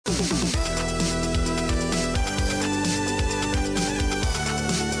Hello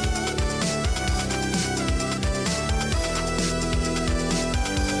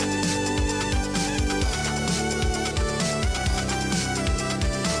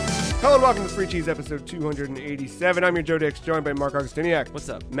and welcome to Free Cheese episode 287. I'm your Joe Dix, joined by Mark Augustiniak. What's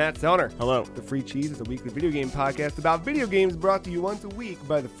up? Matt Sellner. Hello. The Free Cheese is a weekly video game podcast about video games brought to you once a week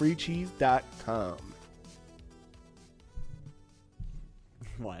by thefreecheese.com.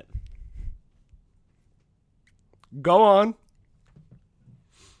 What? Go on.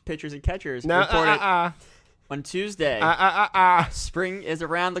 Pitchers and catchers Nah, reported on Tuesday. Spring is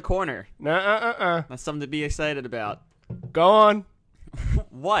around the corner. That's something to be excited about. Go on.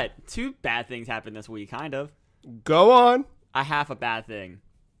 What? Two bad things happened this week, kind of. Go on. A half a bad thing.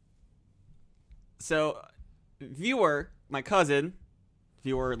 So, my cousin,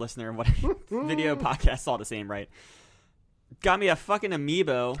 listener, whatever, video podcast, all the same, right? Got me a fucking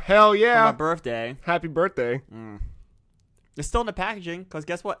amiibo. Hell yeah. For my birthday. Happy birthday. It's still in the packaging, because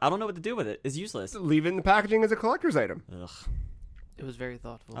guess what? I don't know what to do with it. It's useless. Leave it in the packaging as a collector's item. Ugh. It was very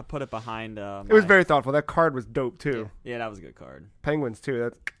thoughtful. I put it behind It was very thoughtful. That card was dope, too. Yeah, that was a good card. Penguins, too.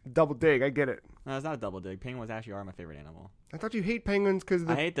 That's double dig. I get it. No, it's not a double dig. Penguins actually are my favorite animal. I thought you hate penguins because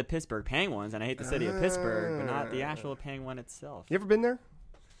I hate the Pittsburgh Penguins, and I hate the city of Pittsburgh, but not the actual penguin itself. You ever been there?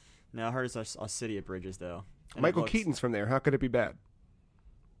 No, I heard it's a city of bridges, though. And Michael Keaton's from there. How could it be bad?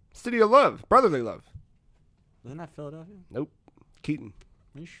 City of love. Brotherly love. Isn't that Philadelphia? Nope. Keaton.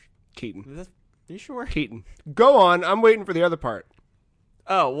 Keaton. Are you sure? Keaton. Go on. I'm waiting for the other part.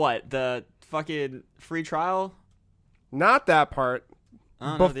 Oh, what? The fucking free trial? Not that part.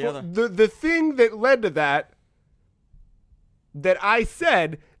 I don't know the other. The thing that led to that I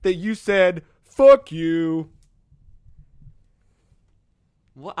said that you said, fuck you.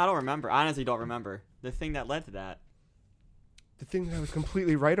 What? I don't remember. I honestly don't remember. The thing that led to that. The thing that I was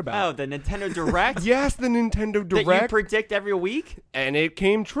completely right about. Oh, the Nintendo Direct? Yes, the Nintendo Direct. That you predict every week? And it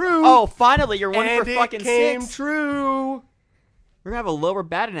came true. Oh, finally, you're one for fucking six. And it came 6. true. We're going to have a lower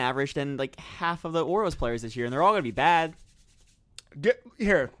batting average than like half of the Orioles players this year, and they're all going to be bad.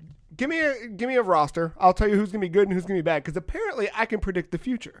 Give me a roster. I'll tell you who's going to be good and who's going to be bad, because apparently I can predict the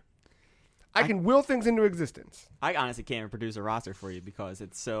future. I can will things into existence. I honestly can't even produce a roster for you because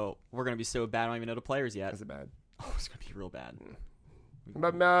we're going to be so bad I don't even know the players yet. Is it bad? Oh, it's going to be real bad.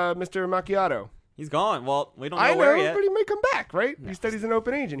 But Mr. Macchiato. He's gone. Well, we don't know I where know, yet. but he may come back, right? No. He studies an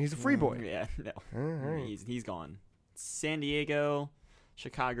open agent. He's a free boy. Yeah, no. All right. He's gone. San Diego,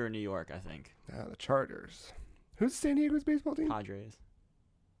 Chicago, New York, I think. The Chargers. Who's San Diego's baseball team? Padres.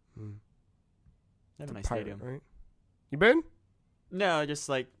 They have a nice Pirate, stadium. Right? You been? No, just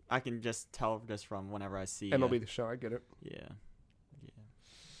like I can just tell just from whenever I see MLB The Show. I get it. Yeah.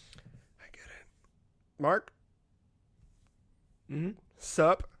 I get it. Mark? Mm-hmm.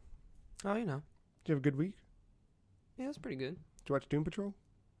 Sup? Oh, you know. Did you have a good week? Yeah, it was pretty good. Did you watch Doom Patrol?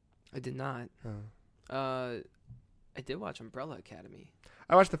 I did not. Oh. I did watch Umbrella Academy.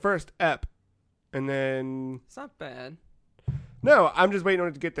 I watched the first ep, and then... It's not bad. No, I'm just waiting on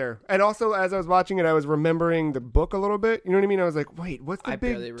it to get there. And also, as I was watching it, I was remembering the book a little bit. You know what I mean? I was like, wait, what's the big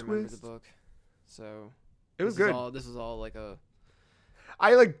twist? I barely remember the book. So... It was good. This was all like a...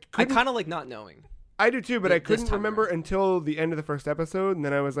 I kind of like not knowing. I do too, but I couldn't remember until the end of the first episode, and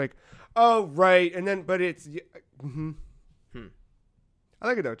then I was like, oh, right. And then, but it's... I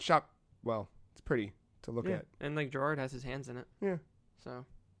like it, though. It's shot well. It's pretty to look at. And like Gerard has his hands in it. Yeah. So...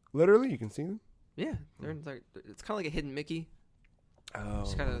 Literally, you can see them? Yeah. It's kind of like a hidden Mickey. Oh,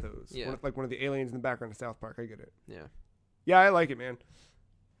 just kinda, those. yeah. Like one of the aliens in the background of South Park. I get it. Yeah. Yeah, I like it, man.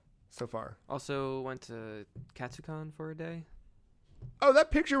 So far. Also went to Katsucon for a day. Oh,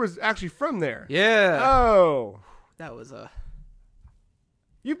 that picture was actually from there. Yeah. Oh. That was a...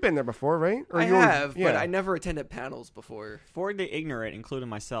 You've been there before, right? I have, but I never attended panels before. For the ignorant, including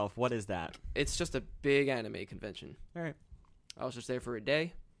myself, what is that? It's just a big anime convention. All right. I was just there for a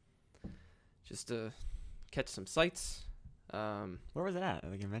day. Just to catch some sights. Where was it at?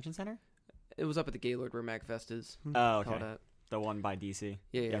 At the convention center? It was up at the Gaylord where MagFest is. Oh, okay. Called at. The one by DC.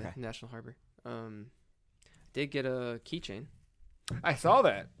 Yeah, Okay. National Harbor. Did get a keychain. I saw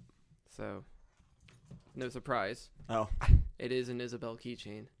that. So, no surprise. Oh. It is an Isabel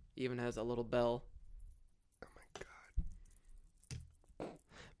keychain. Even has a little bell. Oh my god.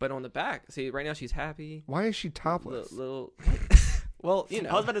 But on the back, see, right now she's happy. Why is she topless? Well, you know.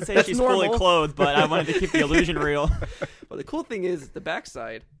 I was about to say she's fully clothed, but I wanted to keep the illusion real. Well, the cool thing is the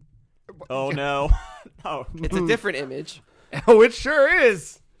backside. Oh, no. Oh. It's a different image. Oh, it sure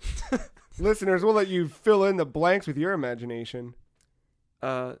is. Listeners, we'll let you fill in the blanks with your imagination.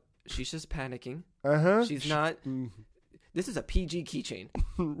 She's just panicking. Uh-huh. She's not... This is a PG keychain.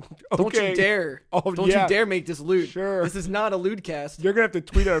 Okay. Don't you dare. Oh, Don't yeah. you dare make this lewd. Sure. This is not a lewd cast. You're gonna have to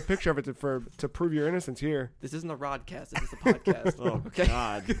tweet out a picture of it to prove your innocence here. This isn't a rodcast. This is a podcast. Oh Okay.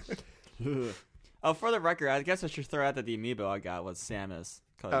 God. Oh, for the record, I guess I should throw out that the amiibo I got was Samus.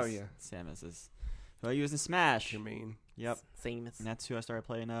 Oh, yeah. Samus is who I use in Smash. You mean? Yep. Same. And that's who I started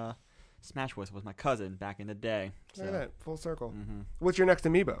playing Smash with my cousin back in the day. Look at that, full circle. Mm-hmm. What's your next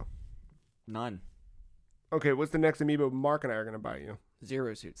amiibo? None. Okay, what's the next amiibo Mark and I are gonna buy you?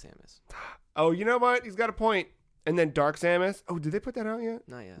 Zero Suit Samus. Oh, you know what? He's got a point. And then Dark Samus. Oh, did they put that out yet?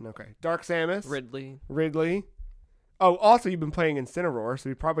 Not yet. Okay. Dark Samus. Ridley. Oh, also you've been playing Incineroar, so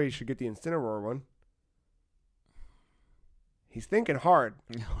you probably should get the Incineroar one. He's thinking hard.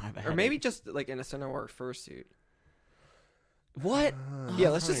 No, I have a Or headache. maybe just like in a Cinework fursuit. What? Yeah,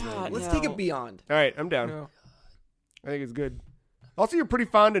 let's just God, let's no. take it beyond. All right, I'm down. No. I think it's good. Also, you're pretty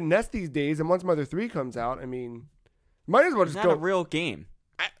fond of Nest these days, and once Mother 3 comes out, I mean, might as well It's just not go. a real game.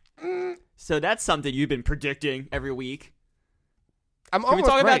 So that's something you've been predicting every week. I'm Can we almost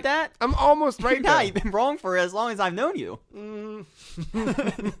talk right. about that? I'm almost right. Nah, there. you've been wrong for as long as I've known you.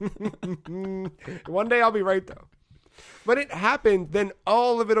 One day I'll be right though. But it happened, then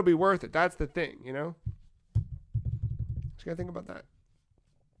all of it'll be worth it. That's the thing, you know? Just gotta think about that.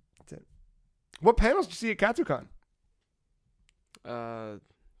 That's it. What panels did you see at KatsuCon?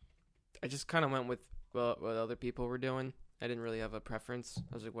 I just kind of went with what other people were doing. I didn't really have a preference.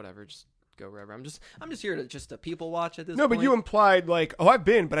 I was like, whatever, just go wherever. I'm just here to just people watch at this No, point. but you implied like, oh, I've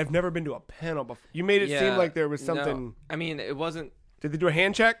been, but I've never been to a panel before. You made it seem Yeah, like there was no. something. I mean, it wasn't Did they do a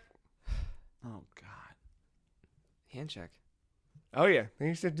hand check? Oh God. hand check. Oh yeah, they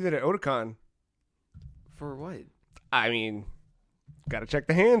used to do that at Otakon. For what? I mean, gotta check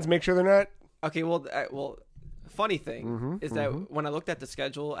the hands, make sure they're not. Okay, well, funny thing Mhm, is that when I looked at the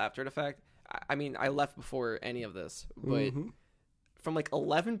schedule after the fact, I mean, I left before any of this, but from like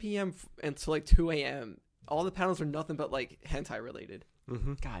 11 p.m. Until like 2 a.m., all the panels were nothing but like hentai related.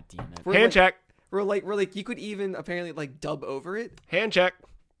 God damn it. We're Hand like, check, We're like you could even apparently like dub over it hand check.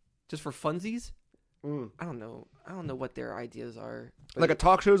 just for funsies. Mm. I don't know what their ideas are. Like a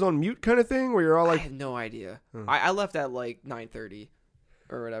talk shows on mute kind of thing, where you're all I like, have no idea. Hmm. I left at like 9:30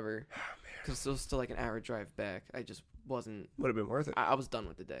 or whatever because it was still like an hour drive back. I just wasn't. would have been worth it. I was done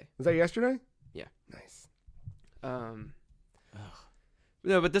with the day. Was that yesterday? Yeah. Nice.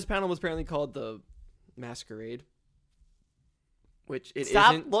 No, but this panel was apparently called the Masquerade, which it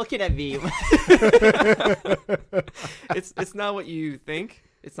Stop isn't. looking at me. It's not what you think.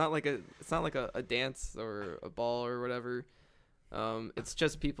 It's not like a dance or a ball or whatever. It's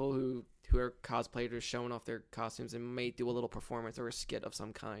just people who are cosplayers showing off their costumes and may do a little performance or a skit of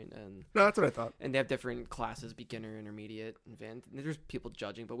some kind, and No, that's what I thought. they have different classes: beginner, intermediate, and advanced. There's people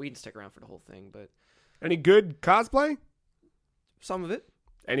judging, but we didn't stick around for the whole thing. But Any good cosplay? some of it,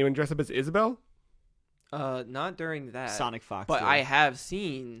 Anyone dress up as Isabel? not during that. Sonic Fox. But did. I have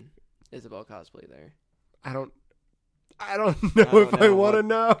seen Isabel cosplay there. I don't know don't if I know want to what-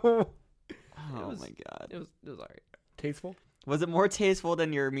 know. Oh was- my God. It was alright. Tasteful? Was it more tasteful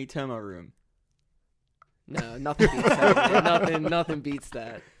than your Mitomo room? No, nothing beats that. man. Nothing beats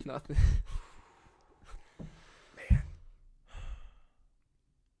that. Nothing. Man.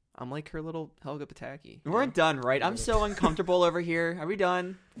 I'm like her little Helga Pataki. We're done, right? I'm so uncomfortable over here. Are we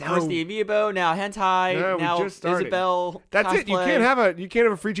done? No. First the amiibo, now hentai, No, we now just started. Isabel. That's cosplay. it. You can't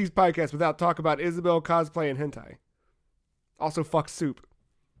have a Free Cheese podcast without talk about Isabel cosplay and hentai. Also, fuck Soup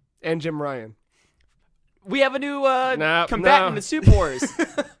and Jim Ryan. We have a new No, combatant no. in the Soup Wars.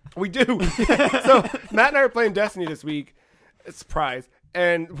 We do. So Matt and I are playing Destiny this week. Surprise.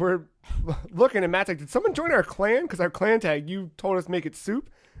 And we're looking, and Matt's like, did someone join our clan? Because our clan tag, you told us to make it Soup.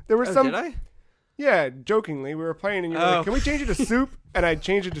 There was some. Did I? Yeah, jokingly, we were playing, and you were like, can we change it to Soup? And I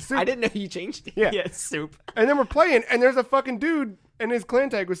changed it to Soup. I didn't know you changed it. Yeah. Yeah, Soup. And then we're playing, and there's a fucking dude, and his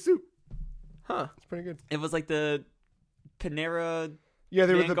clan tag was Soup. Huh. It's pretty good. It was like the Panera. Yeah,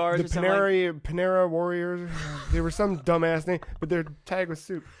 they were the Vanguards or something Panera Warriors. They were some dumbass name, but their tag was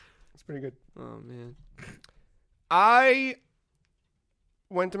Soup. It's pretty good. Oh man. I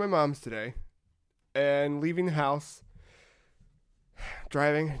went to my mom's today, and leaving the house,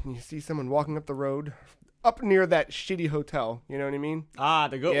 driving, and you see someone walking up the road, up near that shitty hotel. You know what I mean? Ah,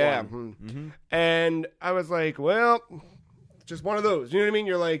 the good Yeah. one. Mm-hmm. And I was like, well, just one of those. You know what I mean?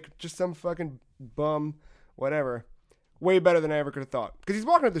 You're like, just some fucking bum, whatever. Way better than I ever could have thought. Because he's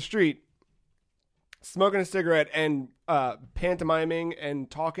walking up the street, smoking a cigarette and pantomiming and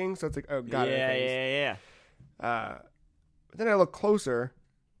talking. So it's like, oh, God. Yeah. But then I look closer.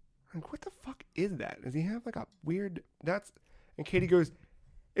 I'm like, what the fuck is that? Does he have like a weird... And Katie goes,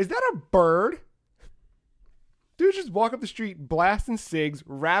 is that a bird? Dude just walk up the street blasting cigs,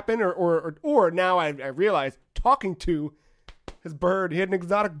 rapping, or now I realize talking to his bird. He had an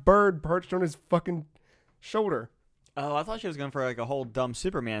exotic bird perched on his fucking shoulder. Oh, I thought she was going for like a whole dumb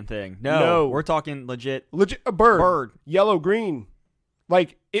Superman thing. No, No. we're talking legit. Legit a bird. Bird. Yellow green.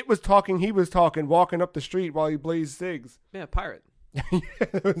 Like it was talking, he was talking, walking up the street while he blazed cigs. Yeah, pirate.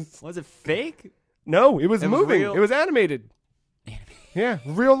 Was it fake? No, it was It was moving. real? It was animated. Yeah,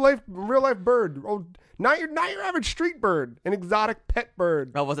 real life bird. Oh, not your average street bird. An exotic pet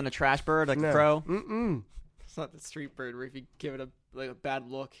bird. Oh, it wasn't a trash bird like No. a crow? Mm-mm. It's not the street bird where if you give it a bad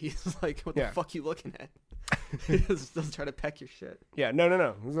look, he's like, "What Yeah. the fuck you looking at?" He doesn't try to peck your shit. Yeah, no.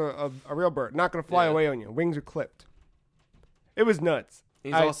 It was a real bird. Not gonna fly Yeah. away on you. Wings are clipped. It was nuts.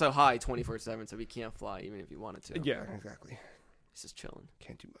 He's I- also high 24/7, so he can't fly even if he wanted to. Yeah, exactly. He's just chilling.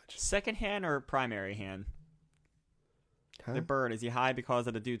 Can't do much. Second hand or primary hand? Huh? The bird, is he high because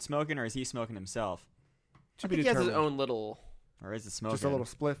of the dude smoking, or is he smoking himself? To I be think he has his determined. own little, Or is it smoking? Just a little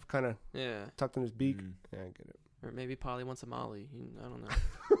spliff, kind of yeah, tucked in his beak. Mm. Yeah, I get it. or maybe Polly wants a Molly. I don't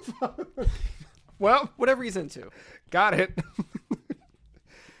know. Well, Whatever he's into. got it.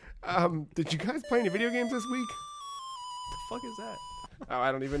 Did you guys play any video games this week? The fuck is that? Oh,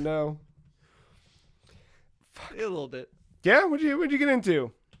 I don't even know. A little bit. Yeah, what'd you get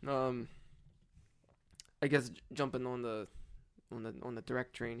into? I guess jumping on the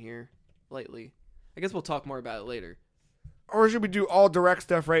direct train here lightly. I guess we'll talk more about it later. Or should we do all direct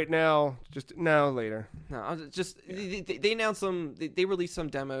stuff right now? Just now, later. No, I was just they announced some. They released some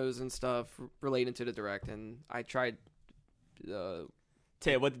demos and stuff relating to the direct, and I tried. Tell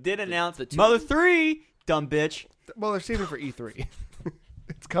you what, they did announce the two- Mother 3, dumb bitch. Well, they're saving for E3.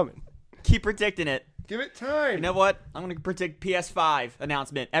 It's coming. Keep predicting it. Give it time. You know what? I'm going to predict PS5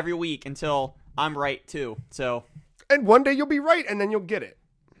 announcement every week until I'm right, too. So, And one day you'll be right, and then you'll get it.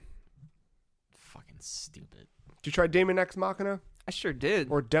 fucking stupid. Did you try Daemon X Machina? I sure did.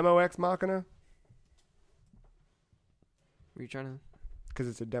 Or Demo X Machina? Were you trying to? Because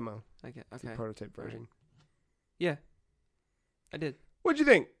it's a demo. Okay. It's a prototype version. Yeah, I did. What'd you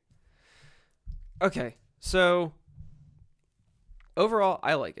think? Okay, so overall,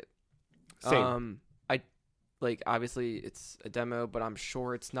 I like it. Same. I like obviously it's a demo, but I'm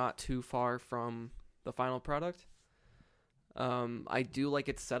sure it's not too far from the final product. I do like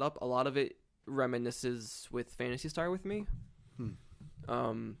its setup. A lot of it reminisces with Phantasy Star with me.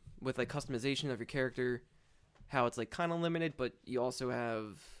 With like customization of your character, how it's like kind of limited, but you also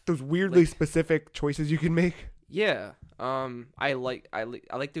have Those weirdly like- specific choices you can make. yeah. I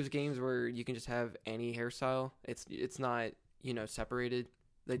like those games where you can just have any hairstyle. It's not separated.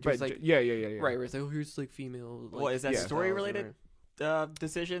 Like But just like yeah. right, where it's like, oh, here's like female. Like, What, is that Yeah. story related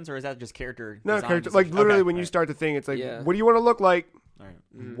decisions, or is that just character No, design character, like decisions? literally Okay, when you alright, start the thing, it's like, Yeah. what do you want to look like? alright.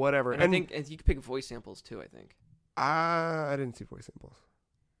 Mhm. Whatever. And I think you can pick voice samples too. I think, I didn't see voice samples.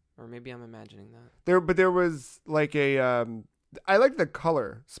 or maybe I'm imagining that. There was like a I like the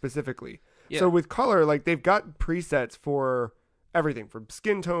color specifically. Yeah. So with color, like they've got presets for everything, for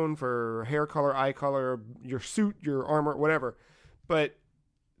skin tone, for hair color, eye color, your suit, your armor, whatever. But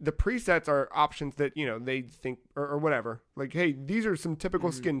the presets are options that they think or whatever. Like, hey, these are some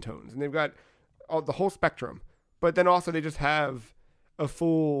typical skin tones, and they've got the whole spectrum. But then also they just have a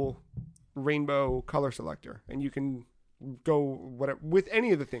full rainbow color selector, and you can go whatever with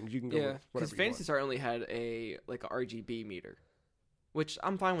any of the things. You can go Yeah, with because whatever you Phantasy want. Star only had a RGB meter, which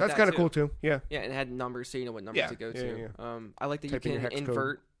I'm fine with. That's that kind of too. cool too. Yeah. Yeah, and it had numbers, so you know what numbers Yeah, to go yeah, to. yeah. I like that Type in you your can hex code.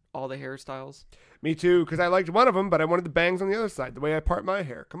 invert all the hairstyles. Me too, because I liked one of them, but I wanted the bangs on the other side, the way I part my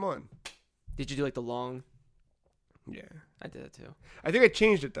hair. Come on. Did you do like the long? Yeah. I did that too. I think I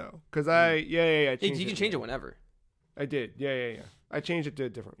changed it though, because I Yeah, changed you can change it whenever. I did. Yeah. I changed it to a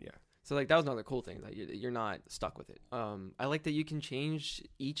different. Yeah. So like that was another cool thing that you're not stuck with it. I like that you can change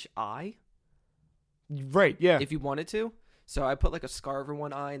each eye Right. Yeah. if you wanted to. So I put like a scar over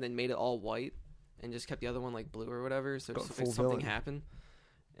one eye and then made it all white and just kept the other one like blue or whatever. So Go just full if something villain. happened.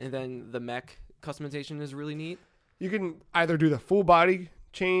 And then the mech customization is really neat. You can either do the full body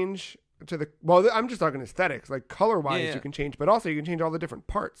change to the. Well, I'm just talking aesthetics, like color wise, Yeah. you can change, but also you can change all the different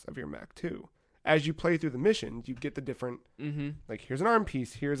parts of your mech too. As you play through the missions, you get the different. Mm-hmm. Like here's an arm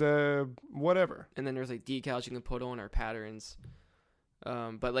piece, here's a whatever. And then there's like decals you can put on or patterns.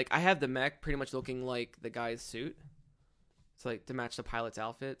 But like I have the mech pretty much looking like the guy's suit. It's like to match the pilot's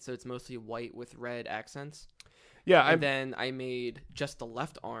outfit. So it's mostly white with red accents. Yeah. And then I made just the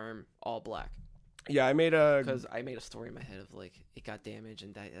left arm all black. I made a. Because I made a story in my head of like it got damaged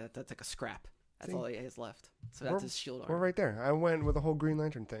and that's like a scrap. That's See? all he has left. So We're- that's his shield We're arm. right there. I went with a whole Green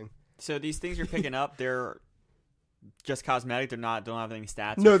Lantern thing. So these things you're picking up, they're just cosmetic? Don't have any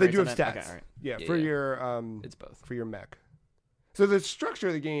stats? No, or they traits do on have it? stats. Okay, all right. Yeah, Yeah, for yeah. your It's both. for your mech. So the structure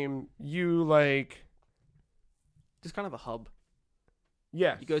of the game, you like, Just kind of a hub.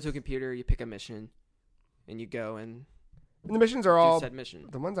 yeah. You go to a computer, you pick a mission, and you go and And the missions are do all said mission.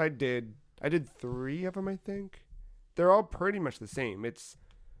 the ones I did 3 of them, I think. They're all pretty much the same. It's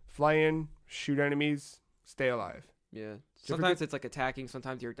fly in, shoot enemies, stay alive. Yeah. forget- Sometimes it's like attacking.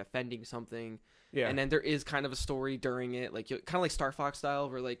 Sometimes you're defending something. Yeah. And then there is kind of a story during it, like kind of like Star Fox style,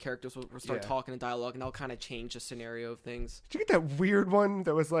 where like characters will start Yeah. talking in dialogue, and they'll kind of change the scenario of things. Did you get that weird one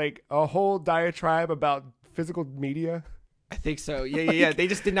that was like a whole diatribe about physical media? I think so. Yeah. They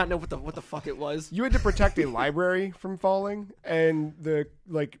just did not know what the fuck it was. You had to protect a library from falling, and the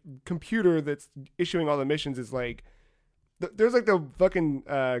like computer that's issuing all the missions is like, there's like the fucking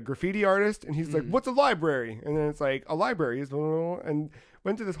graffiti artist, and he's like, "What's a library?" And then it's like, "A library is," and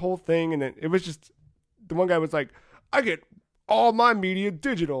went to this whole thing, and then it was just the one guy was like, "I get all my media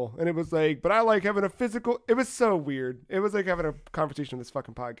digital," and it was like, "But I like having a physical." It was so weird. It was like having a conversation on this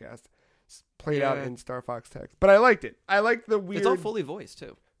fucking podcast. Played out Yeah. in Star Fox text, but I liked it. I liked the weird. It's all fully voiced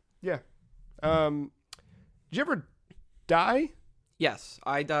too. Yeah. Did you ever die? Yes,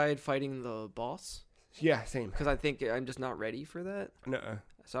 I died fighting the boss Yeah, same. because I think I'm just not ready for that. Nuh-uh.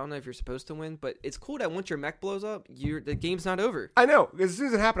 So I don't know if you're supposed to win, but it's cool that once your mech blows up, the game's not over. I know. As soon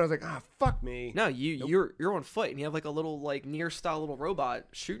as it happened, I was like, "Ah, fuck me." No, you're on foot, and you have like a little like near style little robot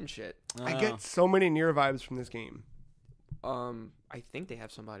shooting shit. I Oh. get so many near vibes from this game. I think they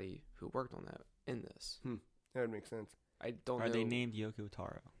have somebody who worked on that in this. That would make sense. I don't Are know. they named Yoko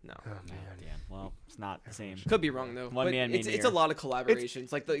Taro? No. Oh man. Damn. Well, it's not the same. Could be wrong though. One But man, it's made a near. lot of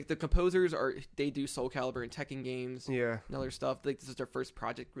collaborations. Like the composers they do Soul Calibur and Tekken games Yeah. and other stuff. Like this is their first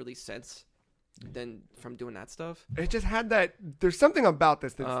project really since then from doing that stuff. It just had that. There's something about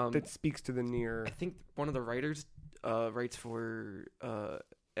this Um, that speaks to the near. I think one of the writers writes for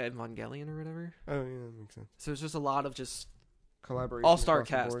Evangelion or whatever. Oh yeah, that makes sense. So it's just a lot of just Collaboration. all-star across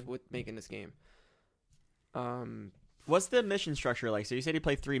the cast board. with making this game. What's the mission structure like? So you said you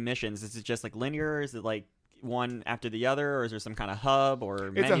play 3 missions. Is it just like linear? Is it like one after the other, or is there some kind of hub or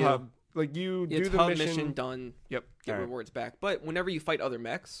It's menu? a hub. Like you It's do the hub mission. done. Yep. Get Alright. rewards back. But whenever you fight other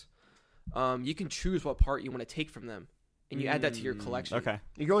mechs, you can choose what part you want to take from them, and you add that to your collection. Okay.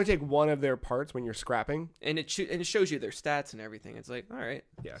 You can only take one of their parts when you're scrapping. And it shows you their stats and everything. It's like, all right,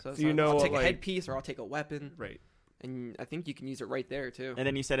 Yeah. so, So you know, I'll take like- a headpiece or I'll take a weapon, Right. and I think you can use it right there too. And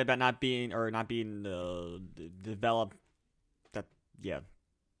then you said about not being developed.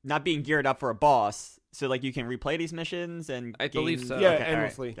 Not being geared up for a boss. So like you can replay these missions and I believe gain- so. Yeah, Okay, all right,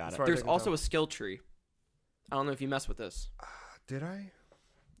 endlessly. got as it. far as There's I can also tell. a skill tree. I don't know if you mess with this. Did I?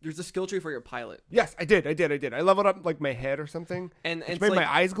 There's a skill tree for your pilot, Yes, I did. I leveled up like my head or something, and which it's made like, my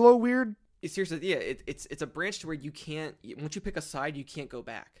eyes glow weird. seriously, yeah, it's a branch to where you can't once you pick a side, you can't go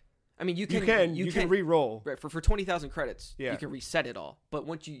back. I mean, you You can can re-roll. right, for 20,000 credits. Yeah. You can reset it all, but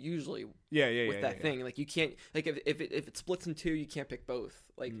once you usually Yeah. with that thing, like you can't like if it splits in 2, you can't pick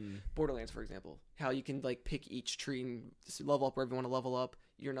both. Like Borderlands, for example, how you can like pick each tree and just level up wherever you want to level up.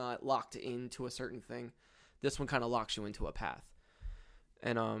 You're not locked into a certain thing. This one kind of locks you into a path.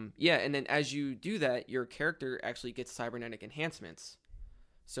 And and then as you do that, your character actually gets cybernetic enhancements.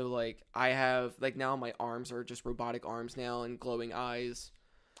 So like I have like now my arms are just robotic arms now and glowing eyes.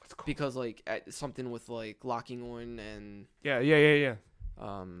 That's cool. Because like something with like locking on and Yeah.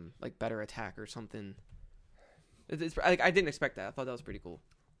 like better attack or something. It's like I didn't expect that. I thought that was pretty cool.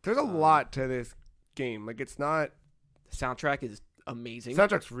 There's a lot to this game. Like it's not. The soundtrack is amazing.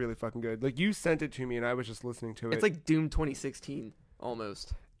 Soundtrack's really fucking good. Like you sent it to me and I was just listening to it. It's like Doom 2016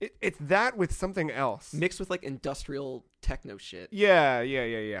 almost it's that with something else. mixed with like industrial techno shit. Yeah.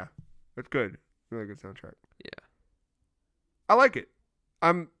 It's good. Really good soundtrack. Yeah. I like it.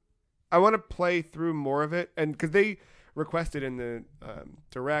 I want to play through more of it, and because they requested in the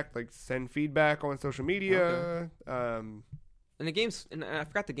direct, like send feedback on social media. And the game's and I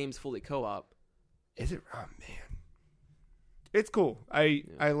forgot the game's fully co-op. Is it? Oh man, it's cool. I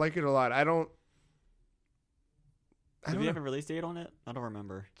like it a lot. I don't Do we know. have a release date on it? I don't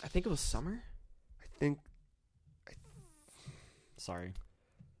remember. I think it was summer. I think Sorry.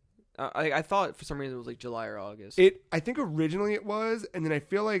 I thought for some reason it was like July or August. I think originally it was, and then I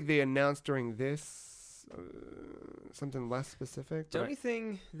feel like they announced during this something less specific. The but only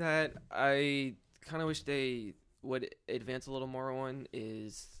thing that I kind of wish they would advance a little more on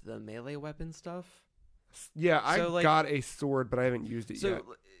is the melee weapon stuff. I So, like- got a sword, but I haven't used it So yet.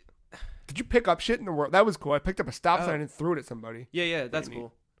 Did you pick up shit in the world? That was cool. I picked up a stop Oh. sign and threw it at somebody. yeah, that's neat.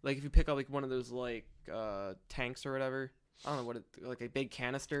 cool. Like if you pick up like one of those like tanks or whatever, I don't know what like a big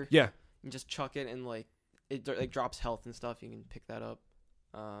canister, Yeah. and just chuck it and like it like drops health and stuff. You can pick that up.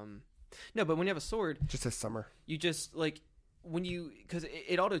 No, but when you have a sword, Just a summer. you just like when you because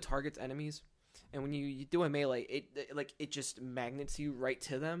it auto targets enemies, and when you do a melee, it just magnets you right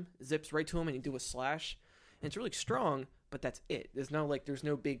to them, zips right to them, and you do a slash, and it's really strong. But that's it. There's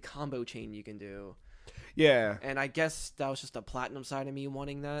no big combo chain you can do. Yeah. And I guess that was just the platinum side of me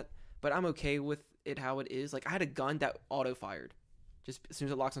wanting that. But I'm okay with it how it is. Like I had a gun that auto fired. Just as soon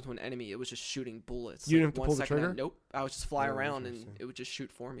as it locks onto an enemy, it was just shooting bullets. You like, didn't have to pull the trigger? Nope. I was just fly Oh, around and interesting. it would just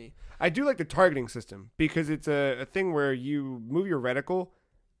shoot for me. I do like the targeting system because it's a thing where you move your reticle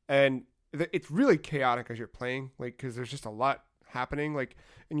and it's really chaotic as you're playing. Like, because there's just a lot happening. Like,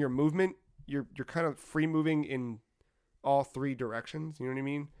 in your movement, you're kind of free moving in all three directions. You know what I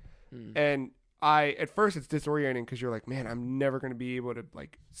mean? And at first it's disorienting because you're like, man, I'm never going to be able to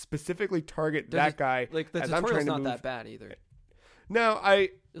like specifically target that guy. Like the as I'm tutorial's trying to not move. that bad either. No,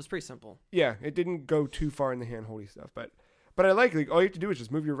 It was pretty simple. yeah, it didn't go too far in the hand-holdy stuff, but I like all you have to do is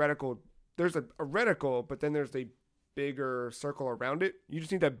just move your reticle. There's a reticle, but then there's a bigger circle around it. You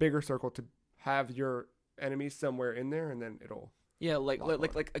just need that bigger circle to have your enemy somewhere in there, and then it'll. Yeah, like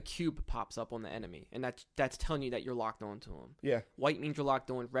Lock on. a cube pops up on the enemy, and that's telling you that you're locked onto him. Yeah. White means you're locked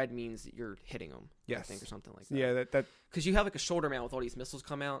on. Red means you're hitting them. Yes. I think, or something like that. Yeah, that Because you have like a shoulder mount with all these missiles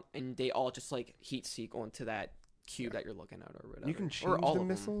come out, and they all just like heat seek onto that cube that you're looking at or whatever. you can or change all the of them.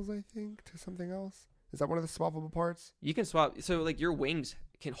 missiles, I think, to something else. Is that one of the swappable parts? You can swap. So like your wings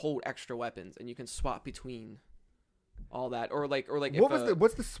can hold extra weapons, and you can swap between all that. Or like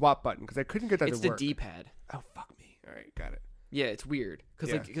What's the swap button? Because I couldn't get that it's to the work. D-pad. Oh fuck me! All right, got it. Yeah, it's weird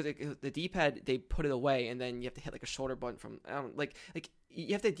because Yeah. the D-pad they put it away, and then you have to hit like a shoulder button from I don't like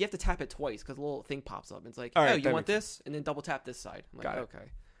you have to tap it twice because a little thing pops up. And it's like, All oh, right, you that want makes this, and then double tap this side. I'm like, Got it.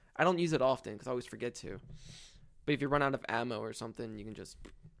 okay. I don't use it often because I always forget to. But if you run out of ammo or something, you can just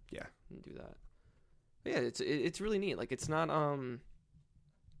Yeah. do that. But yeah, it's really neat. Like it's not I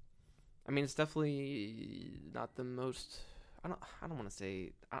mean, it's definitely not the most. I don't want to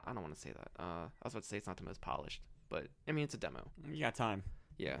say that. I was about to say it's not the most polished, but I mean it's a demo. You got time.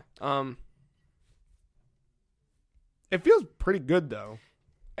 Yeah. It feels pretty good though.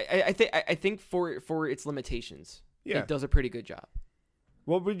 I think for its limitations, Yeah. it does a pretty good job.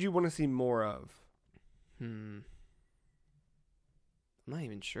 What would you want to see more of? I'm not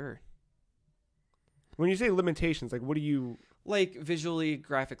even sure. When you say limitations, like what do you? Like visually,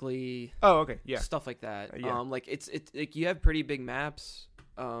 graphically, Oh, okay, yeah. stuff like that. Yeah. Like it's like you have pretty big maps.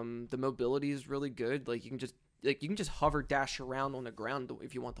 The mobility is really good. Like you can just hover, dash around on the ground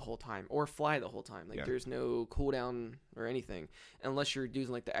if you want the whole time, or fly the whole time. Like Yeah. there's no cooldown or anything, unless you're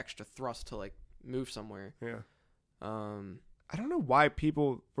using like the extra thrust to like move somewhere. Yeah. Um, I don't know why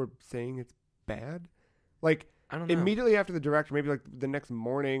people were saying it's bad. Like I don't know. immediately after the direct, maybe like the next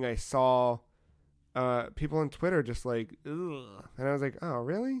morning, I saw people on Twitter just like, ugh. And I was like, oh,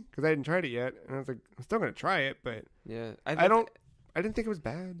 really? Because I hadn't tried it yet. And I was like, I'm still going to try it, but Yeah, I didn't think it was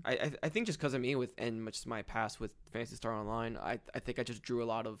bad. I think just because of me and much my past with Phantasy Star Online, I think I just drew a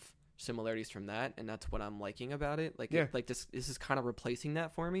lot of similarities from that, and that's what I'm liking about it. Like, Yeah. this is kind of replacing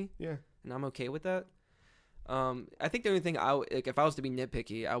that for me, Yeah. and I'm okay with that. I think the only thing like if I was to be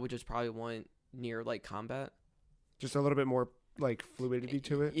nitpicky, I would just probably want near like combat. Just a little bit more like fluidity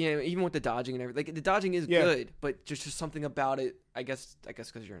to it. Yeah, even with the dodging and everything. Like the dodging is Yeah. good, but just something about it. I guess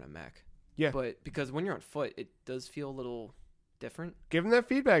because you're in a mech. Yeah. But because when you're on foot, it does feel a little different. Give them that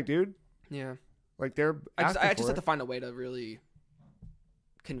feedback, dude. Yeah. Like they're I just asking for have it. to find a way to really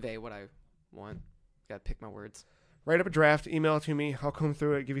convey what I want. Gotta pick my words. Write up a draft, email it to me. I'll comb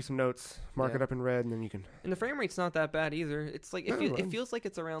through it, give you some notes, mark Yeah. it up in red, and then you can. And the frame rate's not that bad either. It's like No, it feels like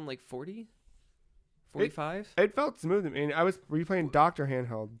it's around like 40, 45. It felt smooth. I mean, were you playing docked or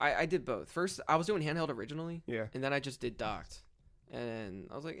handheld? I did both. First, I was doing handheld originally, Yeah. and then I just did docked. And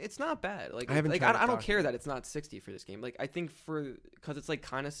I was like, it's not bad. Like, I haven't like tried I don't docked care yet. that it's not 60 for this game. Like, I think because it's like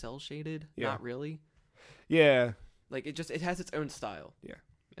kind of cell shaded, Yeah. not really. Yeah. Like it has its own style. Yeah.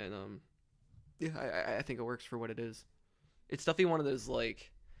 And yeah, I think it works for what it is. It's definitely one of those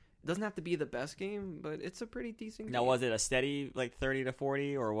like, it doesn't have to be the best game, but it's a pretty decent game. Now, was it a steady like 30 to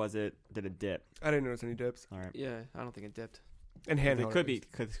 40, or did it dip? I didn't notice any dips. All right. Yeah, I don't think it dipped. And handheld. It could be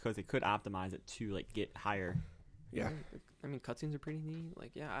because they could optimize it to like get higher. Yeah. I mean, cutscenes are pretty neat.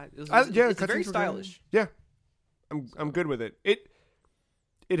 Like, yeah, it's cutscenes very were good. stylish. Yeah. I'm good with it.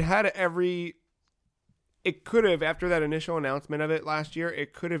 It had it could have, after that initial announcement of it last year,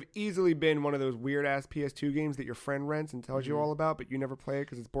 it could have easily been one of those weird ass PS2 games that your friend rents and tells you all about, but you never play it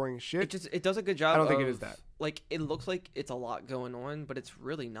because it's boring as shit. It does a good job. I don't think it of, is that. Like, it looks like it's a lot going on, but it's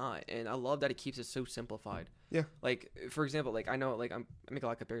really not. And I love that it keeps it so simplified. Yeah. Like, for example, like I know, like I make a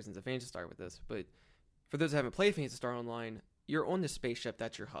lot of comparisons to Phantasy Star with this, but for those that haven't played Phantasy Star Online, you're on this spaceship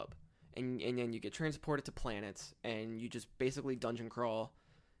that's your hub, and then you get transported to planets, and you just basically dungeon crawl,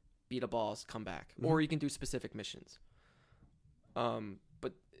 beat a boss, come back, or you can do specific missions.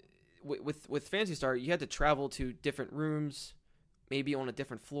 But with Phantasy Star, you had to travel to different rooms, maybe on a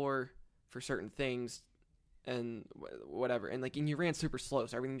different floor for certain things, and whatever, and you ran super slow,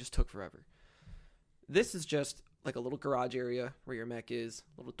 so everything just took forever. This is just like a little garage area where your mech is,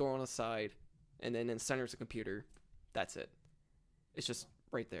 a little door on the side, and then in the center is a computer. That's it. It's just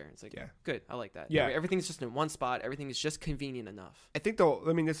right there. It's like, good. I like that. Yeah. Everything's just in one spot. Everything is just convenient enough. I think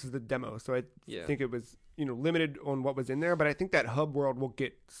this is the demo, so I think it was, limited on what was in there, but I think that hub world will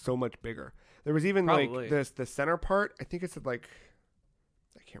get so much bigger. There was even Probably. the center part. I think it's I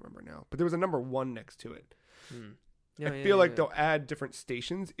can't remember now, but there was a number 1 next to it. I feel like they'll add different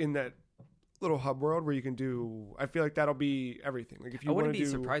stations in that little hub world where you can do. I feel like that'll be everything. Like if you I wouldn't want be to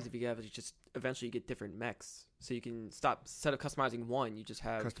do, surprised if you have just eventually you get different mechs, so you can instead of customizing one, you just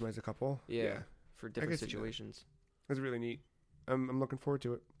have customize a couple. for different situations. That's really neat. I'm looking forward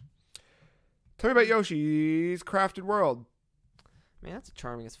to it. Tell me about Yoshi's Crafted World. Man, that's a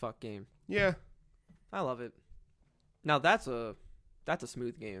charming as fuck game. Yeah, I love it. Now that's a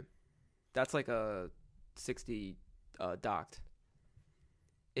smooth game. That's like a 60 docked.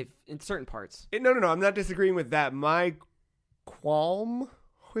 If in certain parts. No. I'm not disagreeing with that. My qualm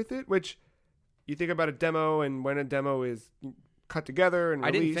with it, which you think about a demo, and when a demo is cut together and I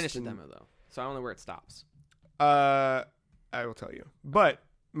released, didn't finish the demo though, so I don't know where it stops. I will tell you. But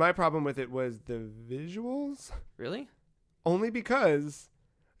my problem with it was the visuals. Really? Only because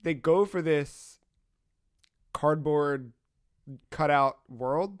they go for this cardboard cutout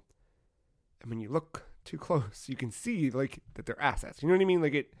world, and when you look too close, you can see that they're assets. You know what I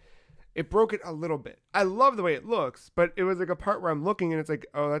mean? It broke it a little bit. I love the way it looks, but it was a part where I'm looking and it's like,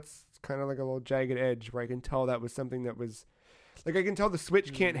 oh, that's kind of like a little jagged edge where I can tell that was something that was I can tell the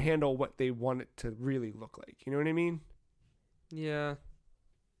Switch can't handle what they want it to really look like. You know what I mean? Yeah,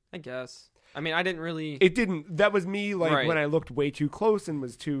 I guess. I mean, I didn't really. It didn't. That was me when I looked way too close and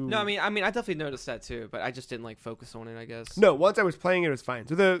was too. No, I mean, I definitely noticed that too, but I just didn't focus on it, I guess. No, once I was playing it, it was fine.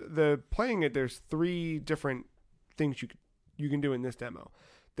 So the playing it, there's 3 different things you can do in this demo.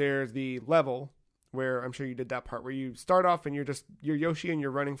 There's the level where I'm sure you did that part where you start off and you're Yoshi and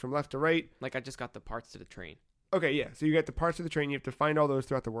you're running from left to right. I just got the parts to the train. Okay, yeah. So you get the parts of the train. You have to find all those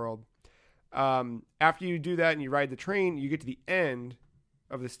throughout the world. After you do that and you ride the train, you get to the end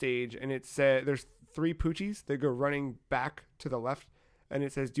of the stage, and it says there's 3 Poochies that go running back to the left, and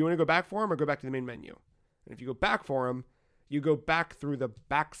it says, do you want to go back for them or go back to the main menu? And if you go back for them, you go back through the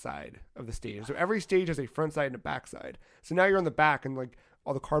back side of the stage. So every stage has a front side and a back side. So now you're on the back, and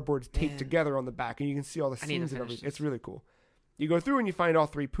all the cardboard's taped together on the back, and you can see all the scenes and everything. It's really cool. You go through and you find all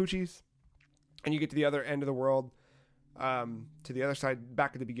 3 Poochies, and you get to the other end of the world, to the other side,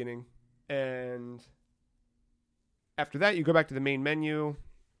 back at the beginning. And after that, you go back to the main menu,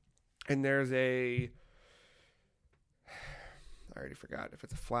 and there's I already forgot if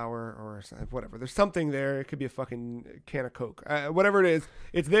it's a flower or whatever. There's something there. It could be a fucking can of Coke. Whatever it is,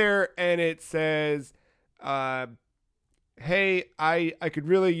 it's there, and it says, hey, I could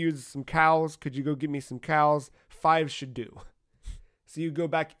really use some cows. Could you go get me some cows? 5 should do. So you go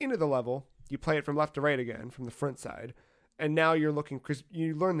back into the level. You play it from left to right again, from the front side. And now you're looking, because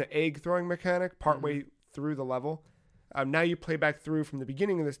you learn the egg throwing mechanic partway through the level. Now you play back through from the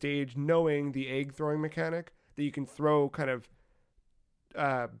beginning of the stage, knowing the egg throwing mechanic that you can throw kind of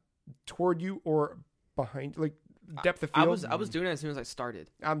toward you or behind, depth of field. I was doing it as soon as I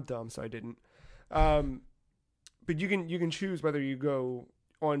started. I'm dumb, so I didn't. But you can choose whether you go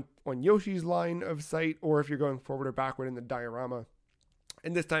on Yoshi's line of sight or if you're going forward or backward in the diorama.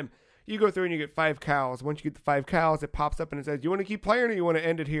 And this time, you go through and you get 5 cows. Once you get the 5 cows, it pops up and it says, "Do you want to keep playing or you want to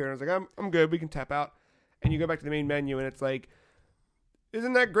end it here?" And I was like, "I'm good. We can tap out." And you go back to the main menu and it's like,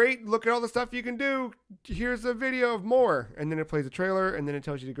 "Isn't that great? Look at all the stuff you can do. Here's a video of more." And then it plays a trailer and then it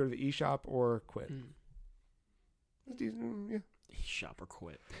tells you to go to the eShop or quit. Yeah. Shop or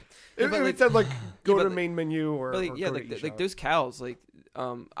quit. It said go to the main menu or go to eShop. those cows,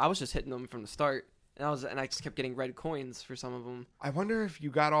 I was just hitting them from the start. And I just kept getting red coins for some of them. I wonder if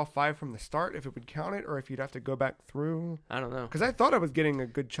you got all 5 from the start, if it would count it, or if you'd have to go back through. I don't know. Because I thought I was getting a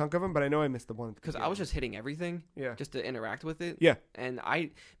good chunk of them, but I know I missed the one. Because I was just hitting everything, just to interact with it. Yeah. And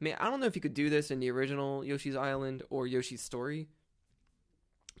I don't know if you could do this in the original Yoshi's Island or Yoshi's Story,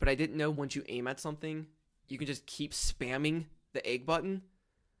 but I didn't know once you aim at something, you can just keep spamming the egg button.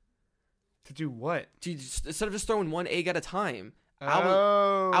 To do what? Instead of just throwing 1 egg at a time.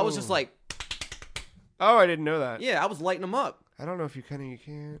 Oh. I was just like... Oh, I didn't know that. Yeah, I was lighting them up. I don't know if you can or you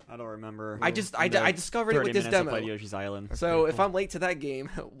can't. I don't remember. I discovered it with this demo. Played Yoshi's Island. So if I'm late to that game,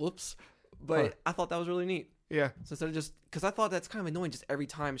 whoops. But I thought that was really neat. Yeah. So instead of just, because I thought that's kind of annoying, just every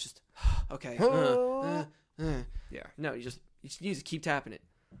time it's just, okay. Yeah. No, you need to keep tapping it.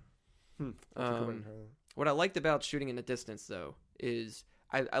 That's a good one. What I liked about shooting in the distance, though, is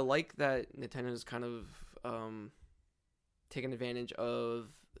I like that Nintendo's kind of taking advantage of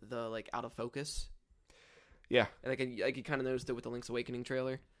the like out of focus. Yeah. Like you kind of noticed it with the Link's Awakening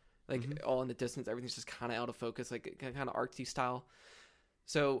trailer, like all in the distance, everything's just kind of out of focus, like kind of artsy style.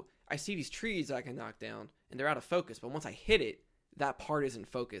 So I see these trees that I can knock down, and they're out of focus. But once I hit it, that part is in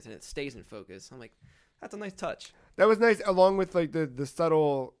focus, and it stays in focus. I'm like, that's a nice touch. That was nice, along with like the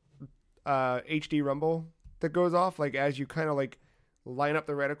subtle HD rumble that goes off, like as you kind of like line up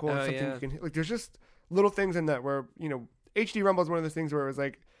the reticle or something you can hit. Like there's just little things in that where, you know, HD rumble is one of those things where it was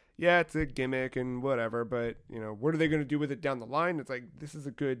like, yeah, it's a gimmick and whatever, but you know, what are they going to do with it down the line? It's like, this is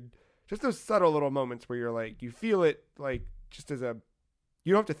a good, just those subtle little moments where you're like, you feel it like just as a,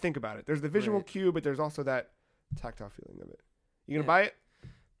 you don't have to think about it. There's the visual cue, but there's also that tactile feeling of it. You gonna buy it?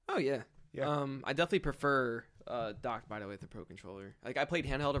 Oh yeah. Yeah. I definitely prefer docked, by the way, the Pro Controller. Like I played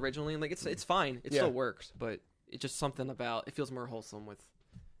handheld originally, and like it's fine. It still works, but it's just something about it feels more wholesome with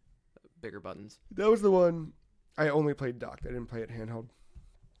bigger buttons. That was the one I only played docked. I didn't play it handheld.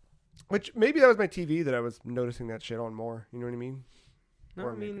 Which maybe that was my TV that I was noticing that shit on more. You know what I mean? No,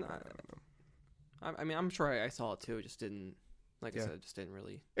 or I mean, I don't know. I mean, I'm sure I saw it too. It just didn't. Like I said, it just didn't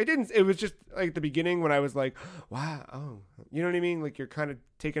really. It didn't. It was just like the beginning when I was like, "Wow, oh," you know what I mean? Like you're kind of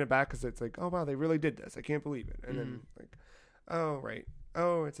taken aback because it's like, "Oh wow, they really did this. I can't believe it." And then like, "Oh right,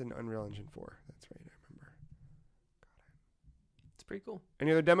 oh it's an Unreal Engine 4. That's right, I remember." It's pretty cool.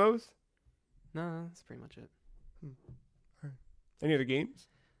 Any other demos? No, that's pretty much it. All right. Any other games?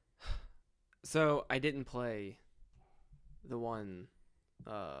 So I didn't play the one.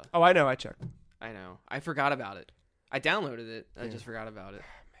 Oh, I know. I checked. I know. I forgot about it. I downloaded it. I just forgot about it.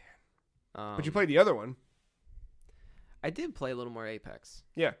 Oh, man. But you played the other one. I did play a little more Apex.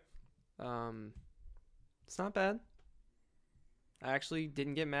 Yeah. It's not bad. I actually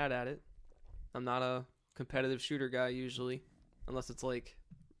didn't get mad at it. I'm not a competitive shooter guy usually, unless it's like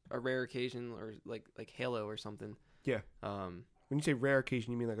a rare occasion or like Halo or something. Yeah. When you say rare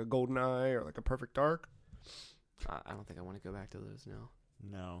occasion, you mean like a GoldenEye or like a Perfect Dark? I don't think I want to go back to those now.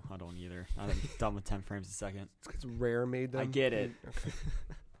 No, I don't either. I'm done with 10 frames a second. It's Rare made them. I get it. Okay.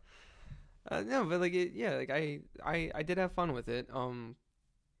 No, but like I did have fun with it.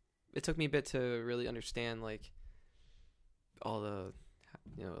 It took me a bit to really understand like all the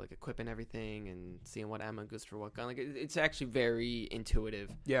like equipment, everything, and seeing what ammo goes for what gun. Like it's actually very intuitive.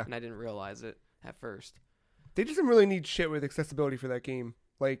 Yeah. And I didn't realize it at first. They did some really neat shit with accessibility for that game.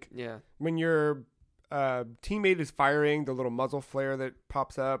 Like when your teammate is firing, the little muzzle flare that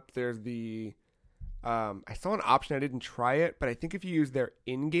pops up. There's the I saw an option. I didn't try it, but I think if you use their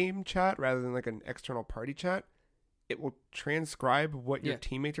in-game chat rather than like an external party chat, it will transcribe what your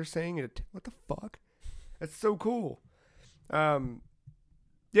teammates are saying. What the fuck? That's so cool. Yeah,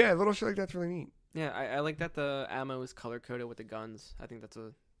 little shit like that's really neat. Yeah, I like that the ammo is color coded with the guns. I think that's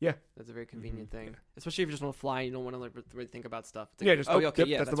a very convenient thing, especially if you just want to fly and you don't want to like really think about stuff. It's like,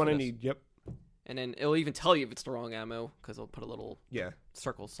 that's the one I need. Yep. And then it'll even tell you if it's the wrong ammo because it'll put a little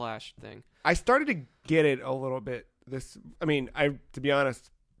circle / thing. I started to get it a little bit. To be honest,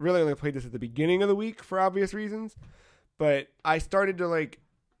 really only played this at the beginning of the week for obvious reasons. But I started to like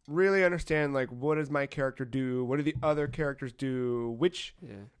really understand like what does my character do? What do the other characters do? Which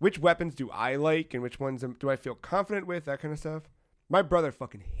weapons do I like and which ones do I feel confident with? That kind of stuff. My brother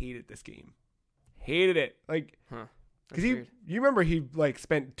fucking hated this game. Hated it. Like. Because you remember he like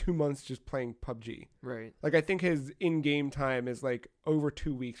spent 2 months just playing PUBG. Right. Like I think his in-game time is like over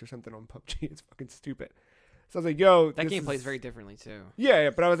 2 weeks or something on PUBG. It's fucking stupid. So I was like, yo. That game plays very differently too. Yeah,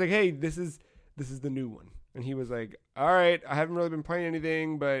 but I was like, hey, this is the new one. And he was like, all right, I haven't really been playing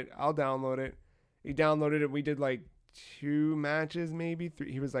anything, but I'll download it. He downloaded it. We did like 2 matches, maybe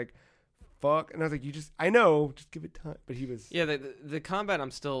 3. He was like, fuck. And I was like, I know, just give it time. But he was. Yeah, the combat I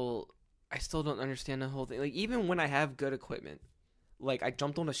still don't understand the whole thing. Like, even when I have good equipment, like, I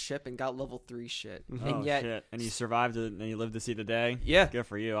jumped on a ship and got level 3 shit. Mm-hmm. And shit. And you survived it and you lived to see the day? Yeah. Good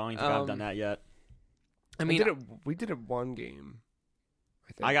for you. I don't even think I've done that yet. I mean, we did it one game,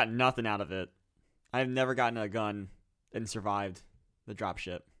 I think. I got nothing out of it. I've never gotten a gun and survived the drop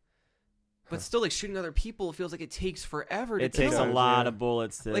ship. But still, like, shooting other people, it feels like it takes forever to kill. It takes a lot of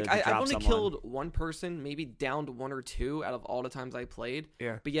bullets to like, drop I've only someone. killed one person, maybe downed 1 or 2 out of all the times I played.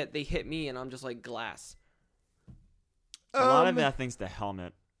 Yeah. But yet they hit me, and I'm just like glass. A lot of that thing's the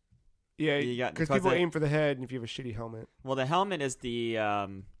helmet. Yeah, You got- because because people the- aim for the head, and if you have a shitty helmet. Well, the helmet is the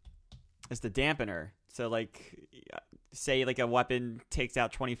dampener. So like, say like a weapon takes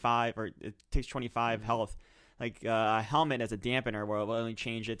out 25 or it takes 25 health. Like a helmet as a dampener, where it'll only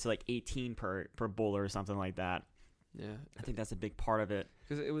change it to like 18 per bullet or something like that. Yeah, I think that's a big part of it.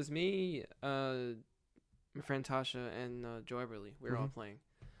 because it was me, my friend Tasha, and Joe Eberly. We were all playing,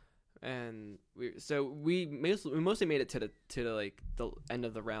 and we mostly made it to the like the end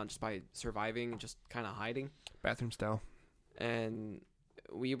of the round just by surviving and just kind of hiding. Bathroom style. And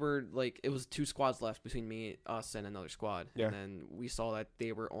we were like, it was 2 squads left between me, us, and another squad. Yeah. And then we saw that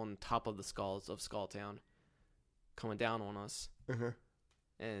they were on top of the skulls of Skulltown, coming down on us.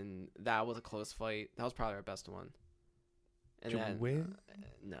 And that was a close fight. That was probably our best one. And Did you then win?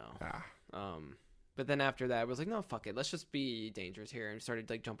 no. But then after that, I was like, no, fuck it. Let's just be dangerous here. And we started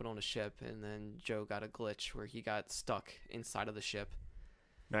like jumping on a ship. And then Joe got a glitch where he got stuck inside of the ship.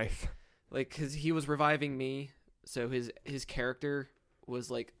 Nice. Like, because he was reviving me. So his character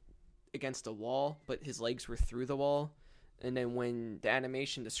was like against a wall, but his legs were through the wall. And then when the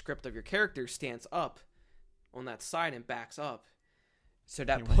animation, the script of your character stands up on that side and backs up, so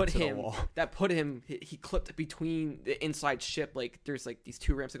that put him, he clipped between the inside ship. Like there's like these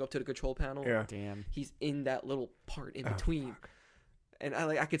 2 ramps that go up to the control panel. Yeah. Damn. He's in that little part in between. Fuck. And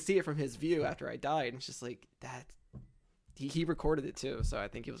I could see it from his view after I died. And it's just like that. He recorded it too, so I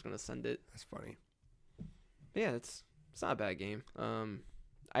think he was going to send it. That's funny. But yeah, it's not a bad game.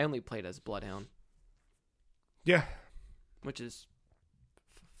 I only played as Bloodhound, Yeah. which is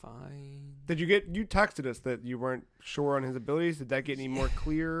fine. Did you texted us that you weren't sure on his abilities? Did that get any more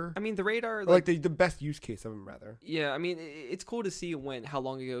clear? I mean, the radar, Or like the best use case of him, rather. yeah. I mean, it's cool to see how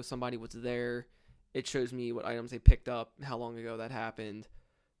long ago somebody was there. It shows me what items they picked up, how long ago that happened.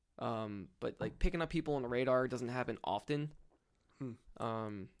 But like picking up people on the radar doesn't happen often.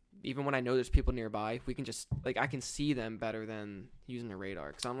 Even when I know there's people nearby, we can just like I can see them better than using the radar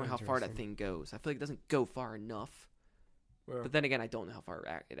because I don't know how far that thing goes. I feel like it doesn't go far enough. Well, But then again, I don't know how far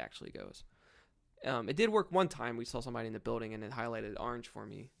it actually goes. It did work one time. We saw somebody in the building and it highlighted orange for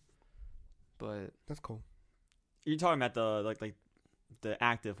me. But that's cool. You're talking about the like the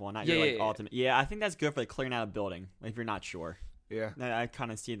active one, not Yeah, your like yeah. ultimate. Yeah, I think that's good for like clearing out a building if you're not sure. Yeah. I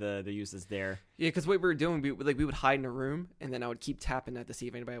kind of see the uses there. yeah, because what we were doing, we would hide in a room and then I would keep tapping that to see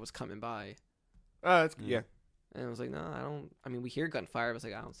if anybody was coming by. That's Yeah. yeah. And I was like, no, I don't. I mean, we hear gunfire. I was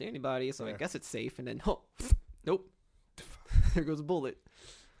like, I don't see anybody, so I Yeah. guess it's safe. And then, nope. There goes a bullet.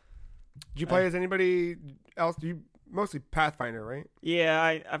 Did you play as anybody else? You mostly Pathfinder, right? Yeah,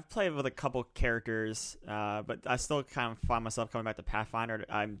 I've played with a couple characters, but I still kind of find myself coming back to Pathfinder.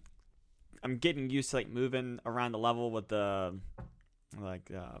 I'm getting used to like moving around the level with the The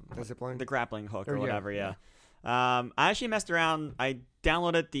zipline. the grappling hook Or or yeah, whatever. Yeah. I actually messed around. I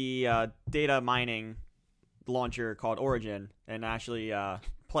downloaded the data mining launcher called Origin and actually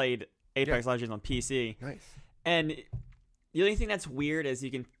played Apex Legends on PC. Nice. And the only thing that's weird is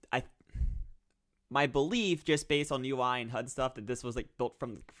my belief, just based on UI and HUD stuff, that this was like built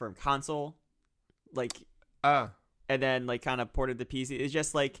from console, like, and then like kind of ported to PC. It's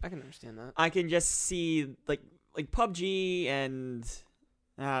just like I can understand that. I can just see like PUBG and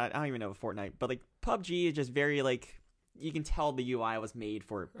I don't even know Fortnite, but like PUBG is just very like you can tell the UI was made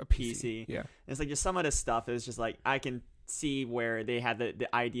for A PC. Yeah. And it's like just some of this stuff is just like I can see where they had the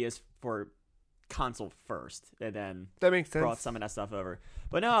ideas for console first and then That makes sense. brought some of that stuff over.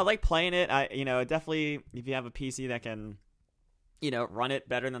 But no, I like playing it. Definitely if you have a PC that can, run it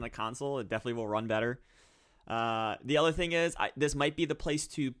better than the console, it definitely will run better. The other thing is this might be the place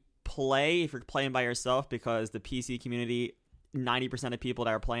to play if you're playing by yourself because the PC community, 90% of people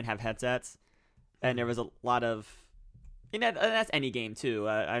that are playing have headsets. And there was a lot of, that's any game too.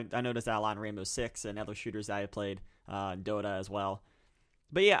 I noticed that a lot in Rainbow Six and other shooters that I played, Dota as well.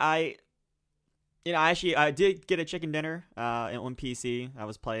 But yeah, I did get a chicken dinner on PC. I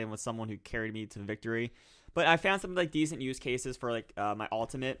was playing with someone who carried me to victory. But I found some like decent use cases for like my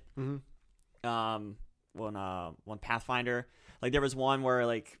ultimate. One Pathfinder. Like there was one where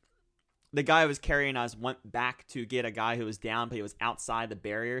like the guy who was carrying us went back to get a guy who was down, but he was outside the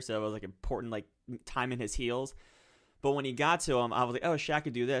barrier, so it was like important like timing his heals. But when he got to him, I was like, oh shit, I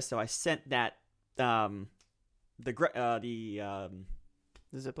could do this. So I sent that The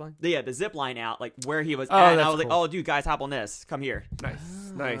zipline? the zip line out like where he was Oh, at. And I that's was like, cool. oh dude, guys, hop on this. Come here.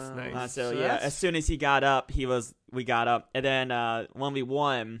 Nice. So yeah, that's- as soon as he got up, we got up. And then when we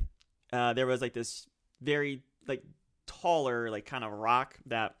won, there was like this very like taller like kind of rock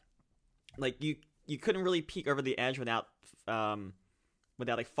that like you couldn't really peek over the edge without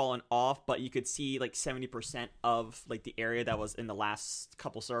like falling off, but you could see like 70% of like the area that was in the last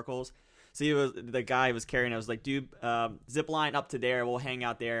couple circles. So the guy was carrying. I was like, dude, zip line up to there. We'll hang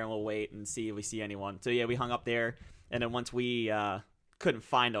out there and we'll wait and see if we see anyone. So yeah, we hung up there, and then once we couldn't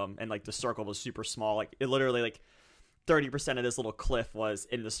find them, and like the circle was super small, like it literally like 30% of this little cliff was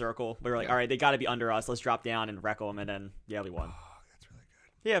in the circle. We were like, all right, they got to be under us. Let's drop down and wreck them, and then yeah, we won. Oh, that's really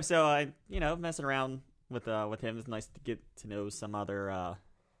good. Yeah, so I messing around with him. It's nice to get to know some of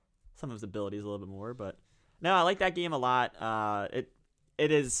his abilities a little bit more, but no, I like that game a lot.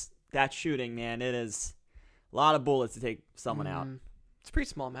 It is that shooting, man. It is a lot of bullets to take someone out. It's a pretty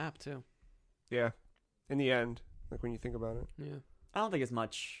small map too. Yeah, in the end, like when you think about it. Yeah, I don't think it's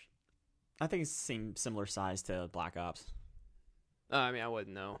much. I think it's similar size to Black Ops. I mean, I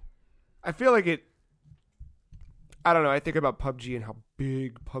wouldn't know. I feel like it. I don't know. I think about PUBG and how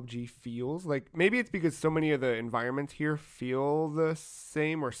big PUBG feels. Like maybe it's because so many of the environments here feel the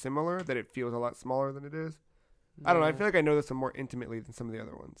same or similar that it feels a lot smaller than it is. I don't know. I feel like I know this one more intimately than some of the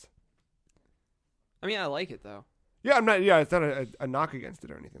other ones. I mean, I like it though. Yeah, I'm not. Yeah, it's not a knock against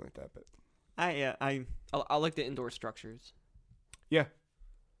it or anything like that. But I like the indoor structures. yeah,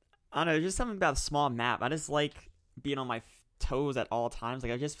 I don't know. There's just something about a small map. I just like being on my toes at all times.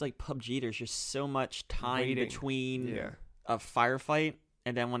 Like I just feel like PUBG. There's just so much time Waiting. between a firefight,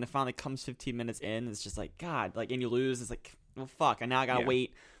 and then when it finally comes 15 minutes in, it's just like God. Like, and you lose. It's like, well, fuck. And now I gotta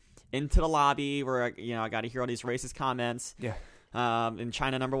wait into the lobby where I got to hear all these racist comments. Yeah. In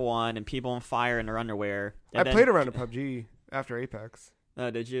China #1 and people on fire in their underwear. I played around a PUBG after Apex.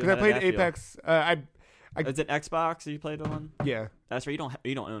 Oh, did you? Because I played Apex. Is it Xbox? You played on? Yeah. That's right.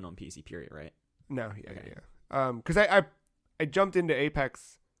 You don't own on PC. Period. Right? No. Yeah. Okay. Yeah. Because I jumped into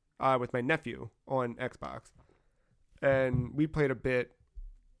Apex with my nephew on Xbox, and we played a bit.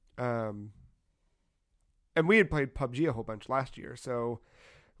 And we had played PUBG a whole bunch last year, so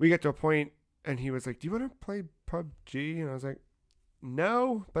we get to a point, and he was like, "Do you want to play PUBG?" And I was like,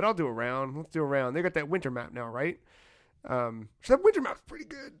 "No, but I'll do a round. Let's do a round." They got that winter map now, right? So that winter map's pretty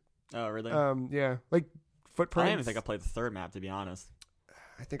good. Oh, really? Yeah, like footprints. I don't even think I played the third map, to be honest.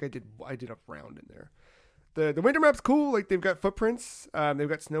 I think I did a round in there. The winter map's cool. Like they've got footprints. They've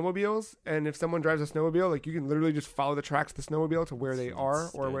got snowmobiles, and if someone drives a snowmobile, like you can literally just follow the tracks of the snowmobile to where they are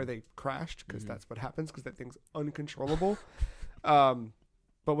or where they crashed, because that's what happens. Because that thing's uncontrollable.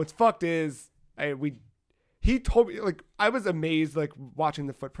 But what's fucked is he told me, like, I was amazed, like, watching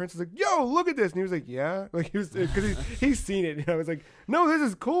the footprints. I was like, yo, look at this. And he was like, yeah. Like, he was, because he's seen it. And I was like, no, this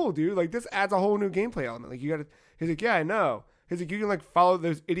is cool, dude. Like, this adds a whole new gameplay element. Like, he's like, yeah, I know. He's like, you can, like, follow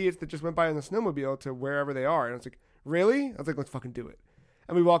those idiots that just went by on the snowmobile to wherever they are. And I was like, really? I was like, let's fucking do it.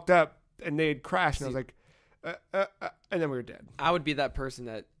 And we walked up, and they had crashed. And I was like, and then we were dead. I would be that person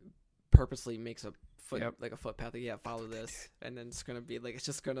that purposely makes a like a footpath. Like, follow this. And then it's going to be, like, it's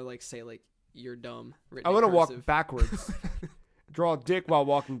just going to, like, say, like, you're dumb. I want to walk backwards. Draw a dick while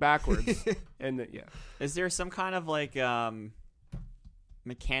walking backwards. And then, yeah. Is there some kind of like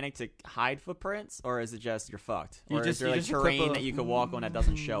mechanic to hide footprints, or is it just you're fucked? Or is there like terrain that you could walk on that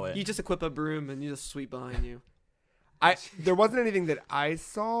doesn't show it? You just equip a broom and you just sweep behind you. There wasn't anything that I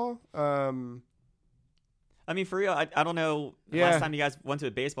saw. I mean, for real, I don't know. Last time you guys went to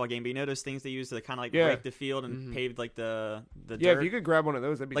a baseball game, but you know those things they use to kind of like break the field and pave like the dirt? Yeah, if you could grab one of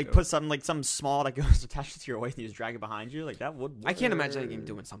those, that'd be like dope. put something small that goes attached to your waist and you just drag it behind you. Like that would work. I can't imagine a game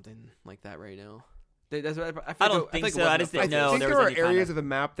doing something like that right now. I don't think so. I just didn't know. I think there are was areas of the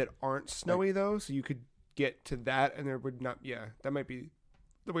map that aren't snowy though, so you could get to that, and there would not. Yeah, that might be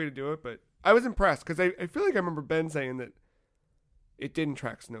the way to do it. But I was impressed because I feel like I remember Ben saying that it didn't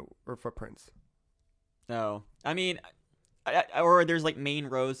track snow or footprints. No, I mean, or there's like main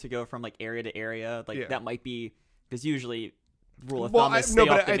roads to go from like area to area. Like that might be because usually rule of thumb is stay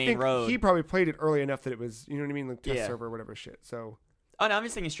off the main road. He probably played it early enough that it was, you know what I mean, like test server or whatever shit. So. Oh, no, I'm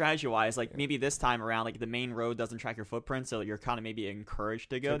just thinking strategy-wise, like maybe this time around, like the main road doesn't track your footprint, so you're kind of maybe encouraged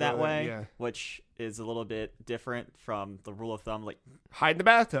to go that way, which is a little bit different from the rule of thumb, like hide in the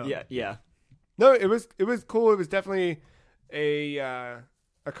bathtub. Yeah. No, it was cool. It was definitely a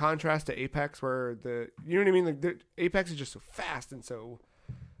contrast to Apex, where you know what I mean. Like Apex is just so fast, and so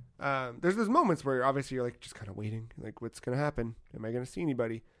there's those moments where obviously you're like just kind of waiting, like what's gonna happen? Am I gonna see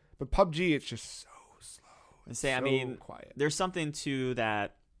anybody? But PUBG, it's just so slow. I mean, quiet. There's something to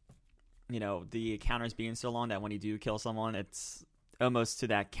that, you know, the counters being so long that when you do kill someone, it's almost to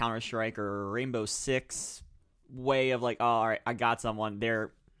that Counter-Strike or Rainbow Six way of like, oh, all right, I got someone.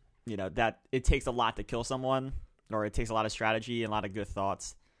 There, you know, that it takes a lot to kill someone, or it takes a lot of strategy and a lot of good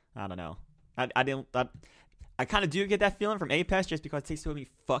thoughts. I don't know. I kind of do get that feeling from Apex just because it takes so many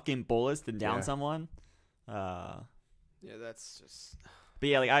fucking bullets to down someone. Yeah, that's just. But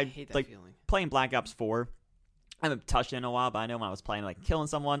yeah, like I hate that like feeling. Playing Black Ops 4. I haven't touched it in a while, but I know when I was playing, like killing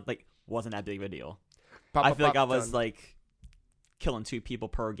someone, like wasn't that big of a deal. Pop, I pop, feel like I pop, was done. like killing 2 people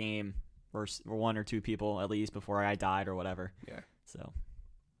per game, or 1 or 2 people at least before I died or whatever. Yeah. So,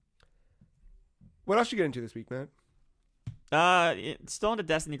 What else you get into this week, Matt? still in the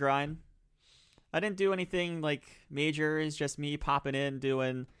Destiny grind. I didn't do anything like major. It's just me popping in,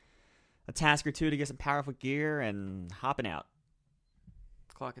 doing a task or 2 to get some powerful gear, and hopping out.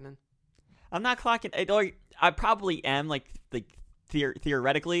 Clocking in. I'm not clocking. I probably am like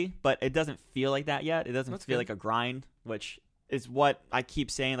theoretically, but it doesn't feel like that yet. It doesn't That's feel good. like a grind, which is what I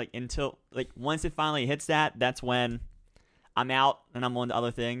keep saying. Like until like once it finally hits that, that's when I'm out and I'm on to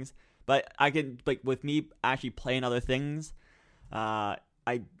other things. But I can like with me actually playing other things. My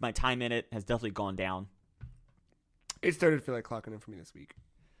time in it has definitely gone down. It started to feel like clocking in for me this week.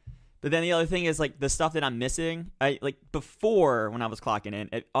 But then the other thing is like the stuff that I'm missing. I like before when I was clocking in,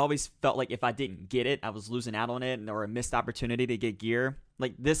 it always felt like if I didn't get it, I was losing out on it or a missed opportunity to get gear.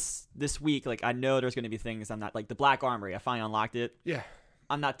 Like this week, like I know there's going to be things I'm not like the Black Armory. I finally unlocked it. Yeah.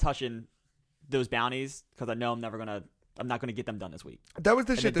 I'm not touching those bounties because I know I'm not going to get them done this week. That was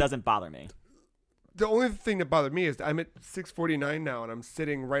the And shit it that doesn't bother me. the only thing that bothered me is I'm at 649 now, and I'm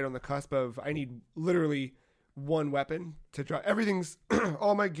sitting right on the cusp of I need literally one weapon to drop. Everything's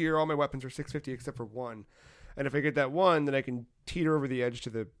all my gear, all my weapons are 650 except for one. And if I get that one, then I can teeter over the edge to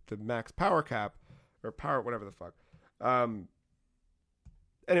the max power cap or power whatever the fuck. And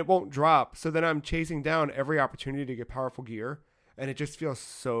it won't drop. So then I'm chasing down every opportunity to get powerful gear, and it just feels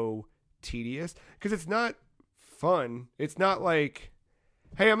so tedious because it's not fun. It's not like,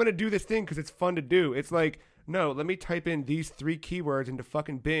 hey, I'm going to do this thing because it's fun to do. It's like, no, let me type in these 3 keywords into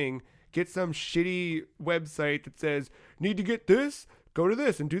fucking Bing, get some shitty website that says, need to get this, go to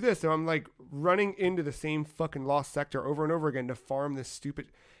this and do this. So I'm like running into the same fucking lost sector over and over again to farm this stupid,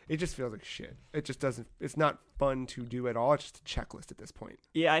 it just feels like shit. It just doesn't, it's not fun to do at all. It's just a checklist at this point.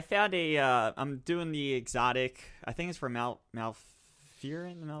 Yeah, I found I'm doing the exotic, I think it's for Malfeasance?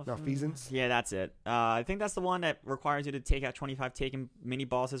 Yeah, that's it. I think that's the one that requires you to take out 25 taken mini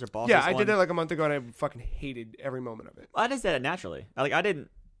bosses or bosses. Yeah, I did that like a month ago and I fucking hated every moment of it. I just did it naturally. I didn't.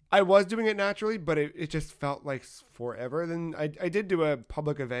 I was doing it naturally, but it just felt like forever. Then I did do a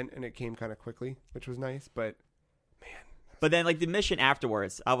public event and it came kind of quickly, which was nice, but But then, like, the mission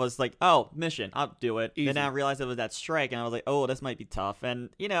afterwards, I was like, oh, mission, I'll do it. Easy. And then I realized it was that strike, and I was like, oh, this might be tough. And,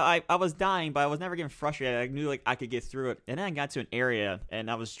 you know, I was dying, but I was never getting frustrated. I knew, like, I could get through it. And then I got to an area, and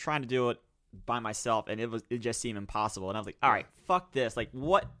I was trying to do it by myself, and it just seemed impossible. And I was like, all right, fuck this. Like,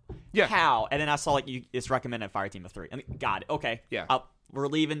 what? Yeah. How? And then I saw, like, it's recommended fire team of 3. I mean, got it. Okay. Yeah. We're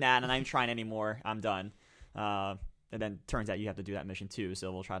leaving that, and I'm trying anymore. I'm done. And then turns out you have to do that mission too, so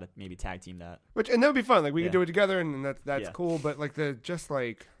we'll try to maybe tag team that. and that would be fun. Like we could Yeah. do it together, and that's Yeah. cool. But like And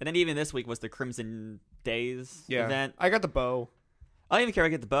then even this week was the Crimson Days event. I got the bow. I don't even care if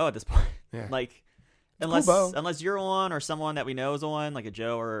I get the bow at this point. Yeah. Like, a cool bow. unless you're on or someone that we know is on, like a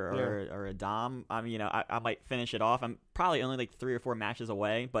Joe or a Dom, I mean, you know, I might finish it off. I'm probably only like 3 or 4 matches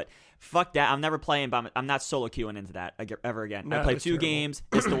away, but fuck that. I'm never playing, but I'm not solo queuing into that ever again. No, I played that's 2 terrible. games.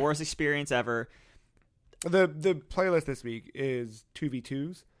 It's the worst experience ever. The playlist this week is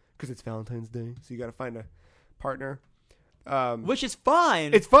 2v2s because it's Valentine's Day, so you got to find a partner. Which is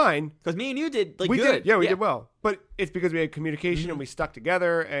fine. It's fine. Because me and you did like We good. did, we did well, but it's because we had communication Mm-hmm. and we stuck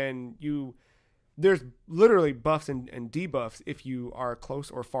together. And there's literally buffs and debuffs if you are close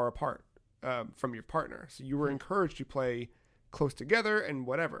or far apart from your partner. So you were encouraged to play close together and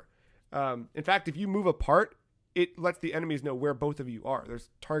whatever. In fact, if you move apart, it lets the enemies know where both of you are.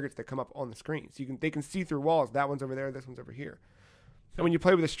 There's targets that come up on the screen, so they can see through walls. That one's over there. This one's over here. And when you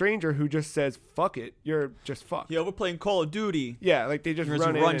play with a stranger who just says "fuck it," you're just fucked. Yeah, we're playing Call of Duty. Yeah, like they just You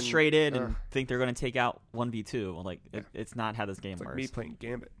run straight in and think they're going to take out 1v2. Well, like it's not how this game it's like works. me playing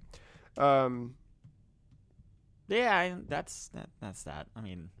Gambit. Yeah, that's that. I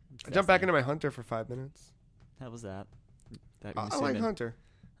mean, I jumped back into my Hunter for 5 minutes. How was that? I like Hunter.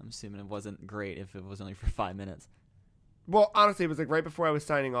 I'm assuming it wasn't great if it was only for 5 minutes. Well, honestly, it was like right before I was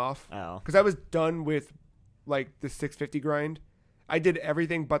signing off Oh, because I was done with like the 650 grind. I did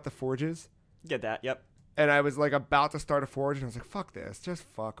everything but the forges, get that? Yep. and I was like about to start a forge, and I was like, "Fuck this! Just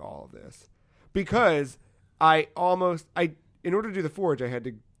fuck all of this," because in order to do the forge, I had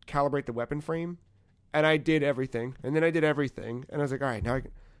to calibrate the weapon frame, and I did everything, and then I did everything, and I was like, "All right, now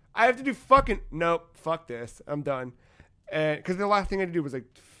I have to do nope, fuck this, I'm done," and because the last thing I had to do was like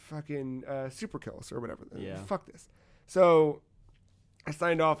fucking super kills or whatever. Yeah. Fuck this. So I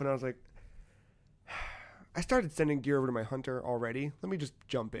signed off, and I was like, I started sending gear over to my Hunter already. Let me just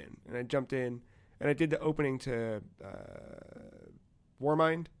jump in. And I jumped in, and I did the opening to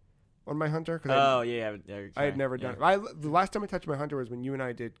Warmind, on my hunter. Oh yeah, I had never done it. The last time I touched my hunter was when you and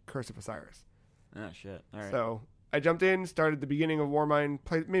I did Curse of Osiris. Oh shit! All right. So I jumped in, started the beginning of Warmind,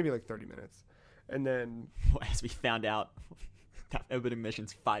 played maybe like 30 minutes, and then as we found out, that opening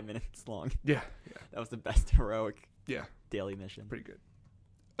mission's 5 minutes long. Yeah. That was the best heroic. Yeah. Daily mission. Pretty good.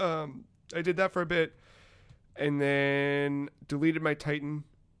 I did that for a bit, and then deleted my Titan,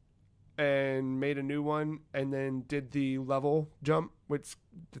 and made a new one, and then did the level jump, which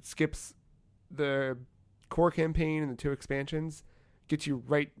that skips the core campaign and the 2 expansions, gets you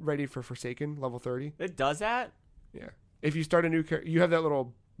right ready for Forsaken level 30. It does that? Yeah. If you start a new character, you have that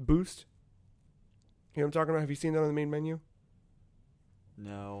little boost. You know what I'm talking about? Have you seen that on the main menu?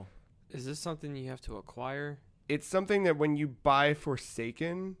 No. Is this something you have to acquire? It's something that when you buy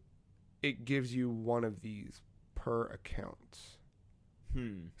Forsaken, it gives you one of these per account.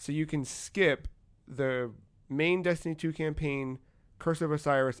 So you can skip the main Destiny 2 campaign, Curse of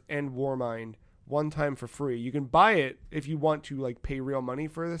Osiris, and Warmind one time for free. You can buy it if you want to like pay real money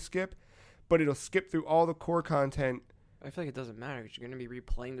for the skip, but it'll skip through all the core content. I feel like it doesn't matter because you're going to be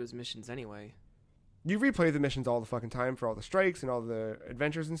replaying those missions anyway. You replay the missions all the fucking time for all the strikes and all the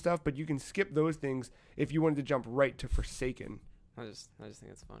adventures and stuff, but you can skip those things if you wanted to jump right to Forsaken. I just think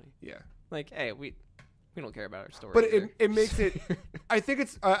it's funny. Yeah. Like, hey, we don't care about our story. But it makes it. I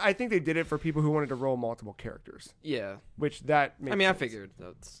think they did it for people who wanted to roll multiple characters. Yeah. Which that makes sense. I figured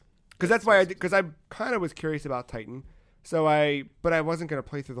that's because I kind of was curious about Titan, but I wasn't gonna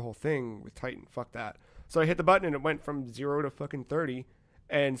play through the whole thing with Titan. Fuck that. So I hit the button and it went from 0 to fucking 30.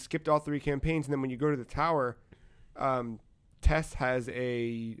 And skipped all 3 campaigns, and then when you go to the tower, Tess has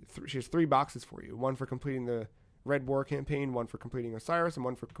she has 3 boxes for you. One for completing the Red War campaign, one for completing Osiris, and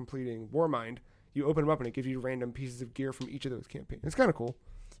one for completing Warmind. You open them up, and it gives you random pieces of gear from each of those campaigns. It's kind of cool.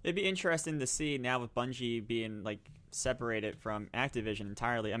 It'd be interesting to see now with Bungie being like separated from Activision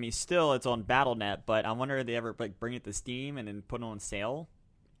entirely. I mean, still it's on BattleNet, but I wonder if they ever like bring it to Steam and then put it on sale.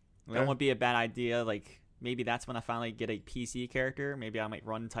 That would be a bad idea. Like. Maybe that's when I finally get a PC character. Maybe I might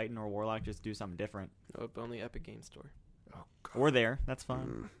run Titan or Warlock, just do something different. Oh, but only Epic Game Store. Oh, God. Or there. That's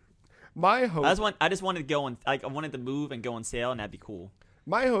fine. My hope. I just wanted to go on. Like I wanted to move and go on sale, and that'd be cool.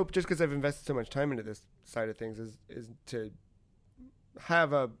 My hope, just because I've invested so much time into this side of things, is to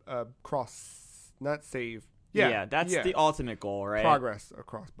have a cross, not save. Yeah, that's the ultimate goal, right? Progress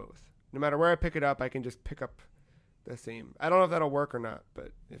across both. No matter where I pick it up, I can just pick up the same. I don't know if that'll work or not,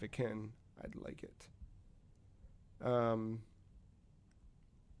 but if it can, I'd like it.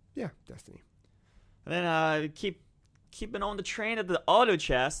 Yeah, Destiny. And then keeping on the train of the auto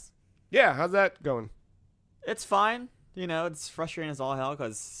chest. Yeah, how's that going? It's fine. You know, it's frustrating as all hell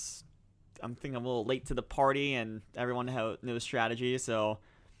because I'm thinking I'm a little late to the party and everyone knows strategy. So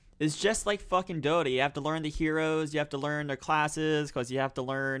it's just like fucking Dota. You have to learn the heroes. You have to learn their classes because if you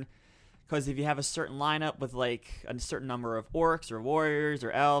have a certain lineup with like a certain number of orcs or warriors or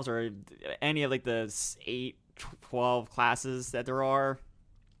elves or any of like the 8, 12 classes that there are,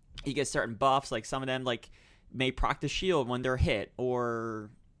 you get certain buffs. Like some of them like may proc the shield when they're hit, or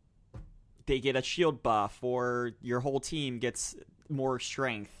they get a shield buff, or your whole team gets more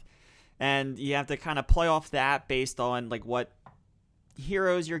strength, and you have to kind of play off that based on like what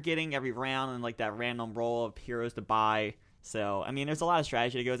heroes you're getting every round and like that random roll of heroes to buy. So I mean there's a lot of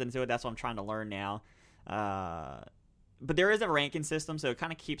strategy that goes into it. That's what I'm trying to learn now, but there is a ranking system, so it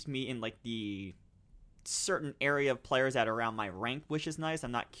kind of keeps me in like the certain area of players that are around my rank, which is nice.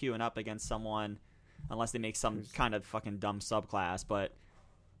 I'm not queuing up against someone unless they make some kind of fucking dumb subclass, but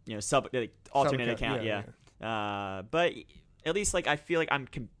you know, alternate account, yeah. But at least like I feel like I'm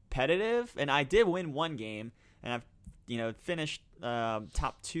competitive, and I did win one game, and I've finished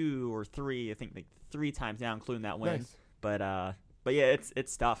top 2 or 3, I think like 3 times now, including that win. Nice. But yeah,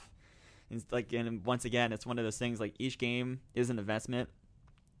 it's tough. It's like, and once again, it's one of those things like each game is an investment.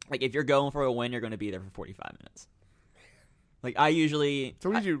 Like, if you're going for a win, you're going to be there for 45 minutes. Like, I usually... So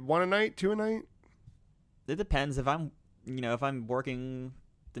what did you do, 1 a night, 2 a night? It depends. If I'm working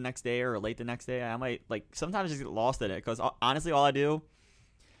the next day or late the next day, I might, like, sometimes just get lost in it. Because, honestly, all I do,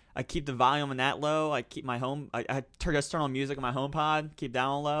 I keep the volume on that low. I keep my home... I just turn on music on my HomePod, keep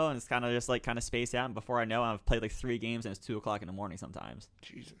down low, and it's kind of just, like, kind of spaced out. And before I know, I've played, like, 3 games, and it's 2 o'clock in the morning sometimes.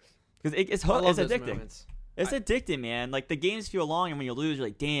 Jesus. Because it's addicting. Moments. It's addicting, man. Like, the games feel long, and when you lose, you're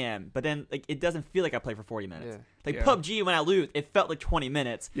like, damn. But then, like, it doesn't feel like I played for 40 minutes. Yeah. Like, PUBG, when I lose, it felt like 20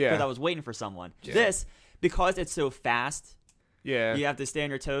 minutes because I was waiting for someone. Yeah. This, because it's so fast, Yeah. you have to stay on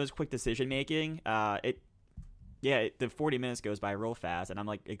your toes, quick decision-making. the 40 minutes goes by real fast, and I'm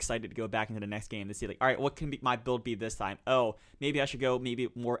like excited to go back into the next game to see like, all right, what can my build be this time? Oh, maybe I should go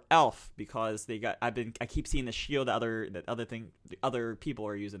more elf because I keep seeing the shield the other people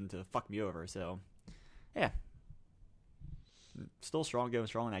are using to fuck me over. So yeah, still going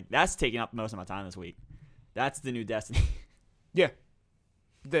strong. Like, that's taking up most of my time this week. That's the new Destiny. Yeah.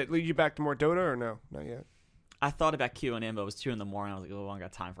 That lead you back to more Dota or no? Not yet. I thought about queuing in, but it was 2 in the morning. I was like, oh, I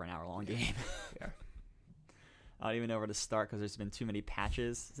got time for an hour-long game. Yeah. I don't even know where to start because there's been too many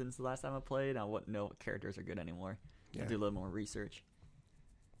patches since the last time I played. I wouldn't know what characters are good anymore. Yeah. I'll do a little more research.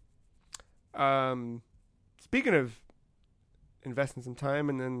 Speaking of investing some time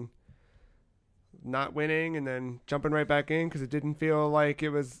and then not winning and then jumping right back in because it didn't feel like it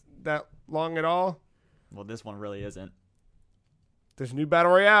was that long at all. Well, this one really isn't. There's a new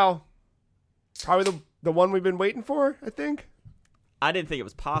Battle Royale. Probably the one we've been waiting for, I think. I didn't think it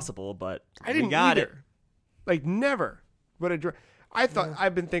was possible, but I didn't we got either. it. Like, never.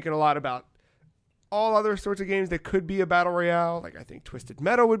 I've been thinking a lot about all other sorts of games that could be a Battle Royale. Like, I think Twisted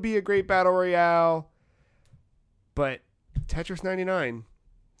Metal would be a great Battle Royale. But Tetris 99,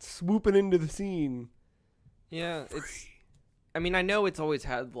 swooping into the scene. Yeah, I mean, I know it's always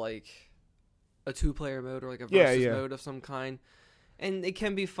had, like, a 2-player mode or, like, a versus mode of some kind. And it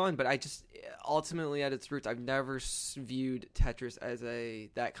can be fun, but I just, ultimately, at its roots, I've never viewed Tetris as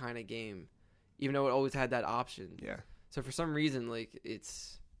that kind of game. Even though it always had that option. Yeah. So for some reason, like,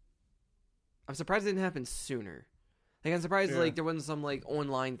 I'm surprised it didn't happen sooner. Like, I'm surprised, like, there wasn't some, like,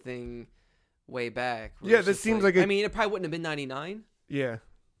 online thing way back. Yeah, this seems like I mean, it probably wouldn't have been 99. Yeah.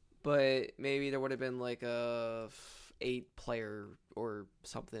 But maybe there would have been, like, a 8-player or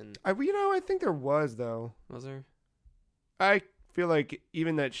something. I think there was, though. Was there? I feel like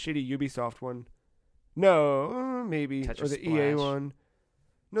even that shitty Ubisoft one. No, maybe. Tetris or the Splash. EA one.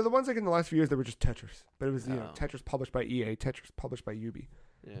 No, the ones like in the last few years, they were just Tetris. But it was, Tetris published by EA, Tetris published by Ubi.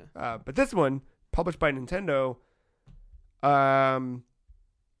 Yeah. But this one, published by Nintendo.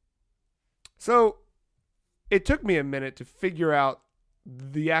 So it took me a minute to figure out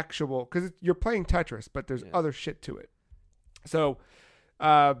the actual, because you're playing Tetris, but there's other shit to it. So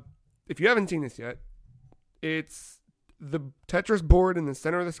if you haven't seen this yet, it's the Tetris board in the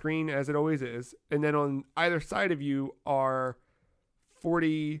center of the screen, as it always is. And then on either side of you are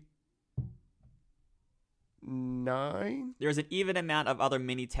 49. There's an even amount of other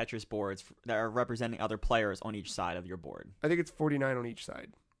mini Tetris boards that are representing other players on each side of your board. I think it's 49 on each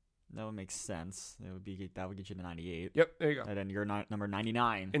side. That would make sense. That would get you to 98. Yep, there you go. And then you're number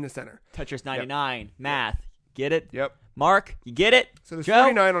 99 in the center. Tetris 99. Math. Get it? Yep. Mark, you get it? So there's Joe?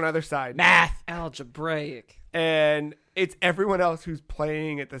 49 on either side. Math. Algebraic. And it's everyone else who's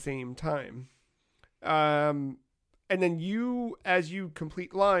playing at the same time. And then you, as you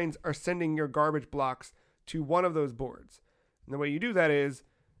complete lines, are sending your garbage blocks to one of those boards. And the way you do that is,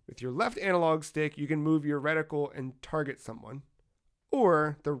 with your left analog stick, you can move your reticle and target someone.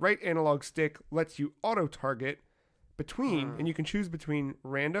 Or the right analog stick lets you auto-target between, and you can choose between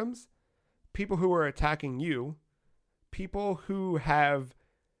randoms, people who are attacking you, people who have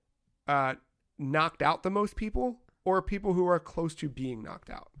knocked out the most people, or people who are close to being knocked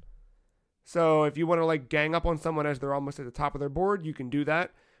out. So if you want to like gang up on someone as they're almost at the top of their board, you can do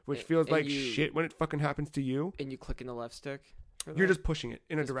that, which feels like shit when it fucking happens to you. And you click in the left stick? You're just pushing it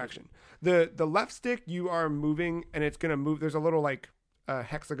in a direction. The left stick, you are moving, and it's going to move. There's a little like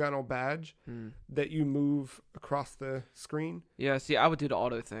hexagonal badge that you move across the screen. Yeah, see, I would do the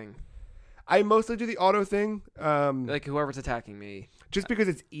auto thing. I mostly do the auto thing. Like whoever's attacking me. Just because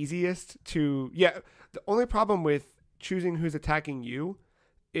it's easiest to... Yeah, the only problem with choosing who's attacking you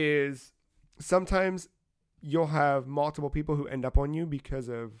is sometimes you'll have multiple people who end up on you because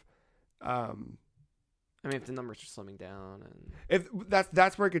of... I mean, if the numbers are slimming down, and if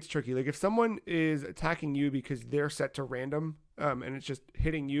that's where it gets tricky. Like if someone is attacking you because they're set to random, and it's just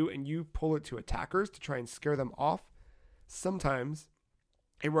hitting you, and you pull it to attackers to try and scare them off, sometimes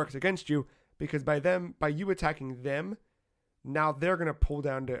it works against you because by you attacking them, now they're gonna pull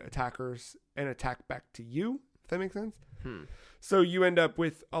down to attackers and attack back to you. If that makes sense. So you end up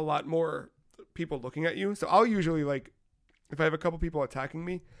with a lot more people looking at you. So I'll usually like, if I have a couple people attacking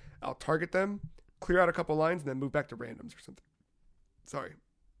me, I'll target them, clear out a couple lines, and then move back to randoms or something. Sorry,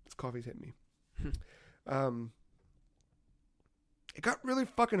 this coffee's hitting me. It got really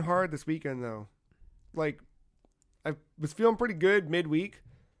fucking hard this weekend though. Like, I was feeling pretty good midweek.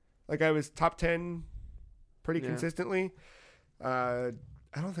 Like I was top 10 pretty consistently. I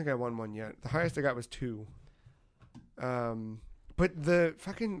don't think I won one yet. The highest I got was 2. But the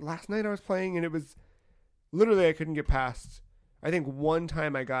fucking last night I was playing and it was literally I couldn't get past. I think one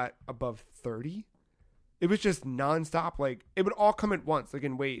time I got above 30 It was just nonstop. Like, it would all come at once, like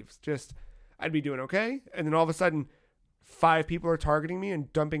in waves. Just, I'd be doing okay, and then all of a sudden, 5 people are targeting me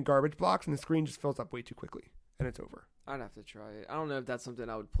and dumping garbage blocks, and the screen just fills up way too quickly, and it's over. I'd have to try it. I don't know if that's something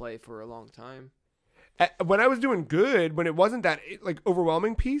I would play for a long time. When I was doing good, when it wasn't that like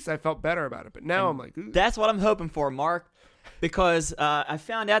overwhelming piece, I felt better about it. But now I'm like, ooh. That's what I'm hoping for, Mark, because I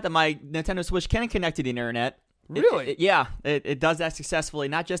found out that my Nintendo Switch can connect to the internet. Really? It does that successfully,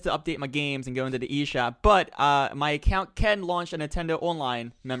 not just to update my games and go into the eShop, but my account can launch a Nintendo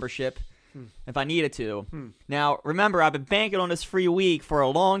Online membership if I needed to. Now, remember, I've been banking on this free week for a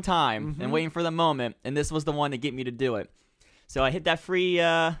long time and waiting for the moment, and this was the one to get me to do it. So I hit that free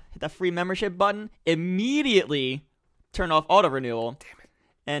membership button, immediately turn off auto renewal.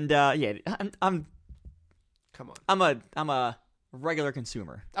 Damn it! And I'm Come on. I'm a regular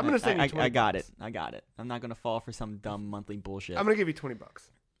consumer. I'm gonna send you $20. I got it. I'm not gonna fall for some dumb monthly bullshit. I'm gonna give you $20.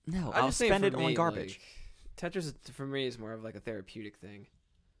 No, I'm I'll just saying spend for it on me, garbage. Like, Tetris for me is more of like a therapeutic thing.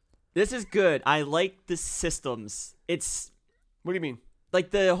 This is good. I like the systems. It's What do you mean?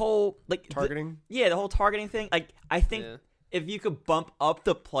 like the whole like Targeting? the whole targeting thing. Like I think Yeah. if you could bump up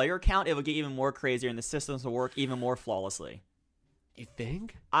the player count, it would get even more crazier, and the systems will work even more flawlessly. You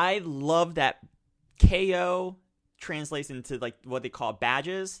think? I love that KO translates into like what they call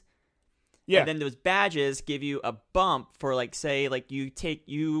badges. Yeah. And then those badges give you a bump for like, say, like you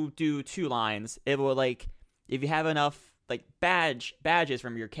do 2 lines. It will like, if you have enough like badges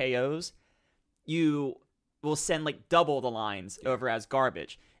from your KOs, you will send like double the lines over as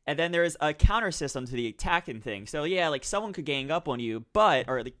garbage. And then there's a counter system to the attacking thing. So yeah, like someone could gang up on you,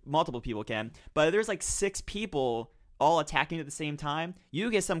 or like multiple people can, but if there's like 6 people all attacking at the same time, you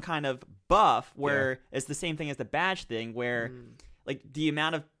get some kind of buff where it's the same thing as the badge thing, where like the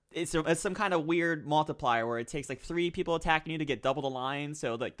amount of it's some kind of weird multiplier where it takes like 3 people attacking you to get double the line.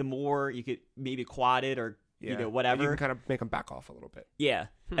 So like the more you could maybe quad it or you know whatever, you can kind of make them back off a little bit. Yeah,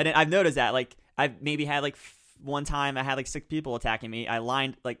 and then I've noticed that like I've maybe had like one time I had like 6 people attacking me. I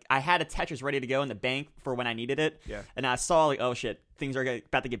had a Tetris ready to go in the bank for when I needed it. Yeah. And I saw like, oh shit, things are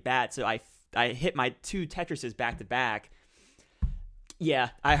about to get bad. So I hit my 2 Tetrises back to back. Yeah,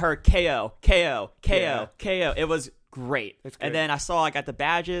 I heard KO. It was great. And then I saw I got the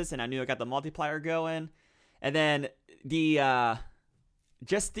badges and I knew I got the multiplier going. And then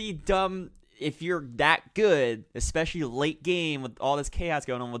just the dumb, if you're that good, especially late game with all this chaos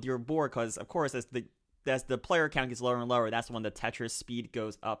going on with your board, because of course as the player count gets lower and lower, that's when the Tetris speed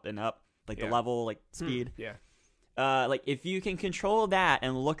goes up and up, like the level like speed. Yeah. Like if you can control that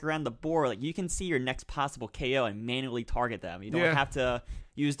and look around the board, like you can see your next possible KO and manually target them. You don't have to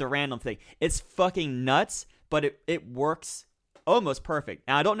use the random thing. It's fucking nuts, but it works almost perfect.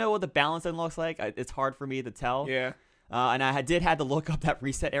 Now I don't know what the balance then looks like. It's hard for me to tell. Yeah. And I did have to look up that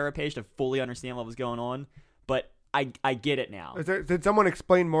reset error page to fully understand what was going on, but I get it now. Did someone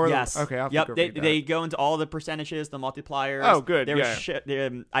explain more? Yes. Okay. I'll yep. have to go read that. They go into all the percentages, the multipliers. Oh, good.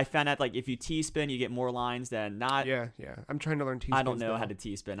 I found out like if you T-spin, you get more lines than not. Yeah. I'm trying to learn T-spins. I don't know how to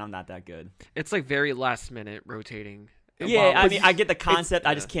T-spin. I'm not that good. It's like very last minute rotating. Yeah, I mean, I get the concept.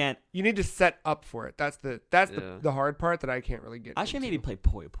 I just can't. You need to set up for it. That's the hard part that I can't really get. I should maybe play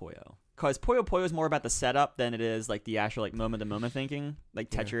Puyo Puyo. Because Puyo Puyo is more about the setup than it is like the actual like moment-to-moment thinking. Like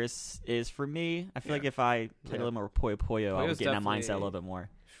Tetris is for me. I feel like if I played a little more Puyo Puyo, I would get in that mindset a little bit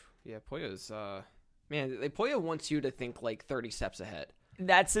more. Yeah, Puyo's Puyo wants you to think like 30 steps ahead.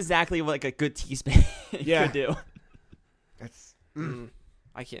 That's exactly what like a good T-spin could do. That's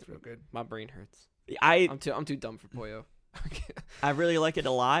I can't. real good. My brain hurts. I'm too dumb for Puyo. I really like it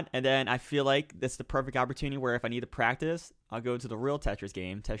a lot, and then I feel like that's the perfect opportunity where if I need to practice, I'll go to the real Tetris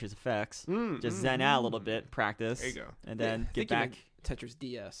game, Tetris Effects, just zen out a little bit, practice, There you go. and then get back. Tetris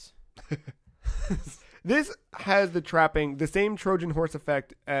DS. This has the same Trojan horse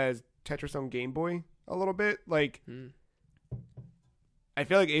effect as Tetris on Game Boy a little bit. Like, I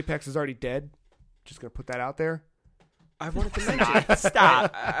feel like Apex is already dead. Just gonna put that out there. I wanted to mention.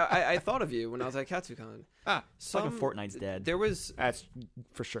 Stop. I thought of you when I was at KatsuCon. Fucking Fortnite's dead. There was That's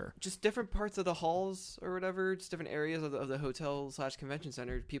for sure. just different parts of the halls or whatever, just different areas of the hotel / convention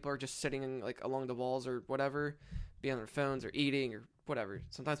center. People are just sitting like along the walls or whatever, be on their phones or eating or whatever.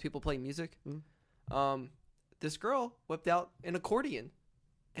 Sometimes people play music. This girl whipped out an accordion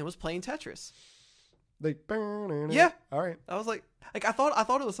and was playing Tetris. Like, Yeah. All right. I was like I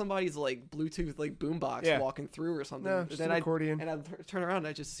thought it was somebody's like Bluetooth like boombox walking through or something. No, just an accordion. And I turn around and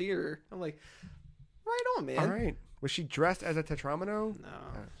I just see her. I'm like, right on, man. All right. Was she dressed as a tetramino? No,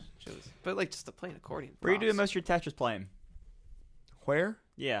 she was, but like just to play an accordion. Where are you doing most of your Tetris playing? Where?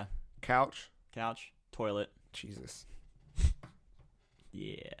 Yeah, Couch. couch, toilet. Jesus.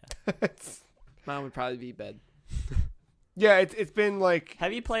 Yeah. Mine would probably be bed. Yeah, it's been like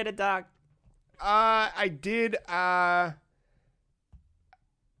Have you played it, Doc? I did and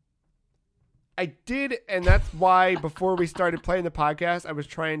that's why before we started playing the podcast, I was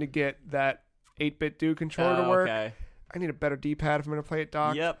trying to get that 8-bit dude controller to work. Okay. I need a better D-pad if I'm going to play it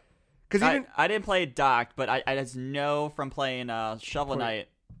docked. Yep. Because even I didn't play it docked, but I just know from playing Shovel Knight.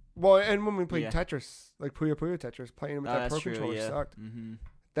 well, and when we played Yeah. Tetris, like Puyo Puyo Tetris, playing it with that That's Pro true, controller yeah. sucked. Mm-hmm.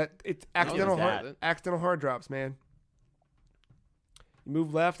 That it's Oh, accidental that. accidental hard drops, man. You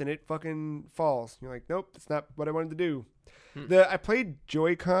move left and it fucking falls. You're like, nope, that's not what I wanted to do. I played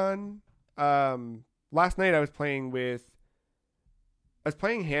Joy-Con. Last night I was playing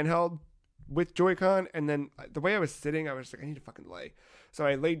handheld with Joy-Con, and then the way I was sitting, I was like, I need to fucking lay. So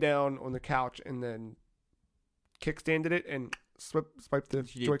I laid down on the couch and then kickstanded it and swiped the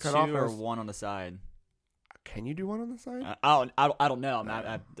Did you do Joy-Con 2 off. or 1 on the side? Can you do one on the side? I don't know.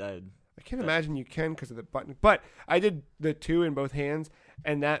 I can't imagine you can because of the button. But I did the 2 in both hands,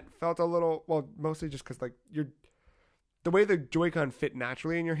 and that felt a little, well, mostly just because like the way the Joy-Con fit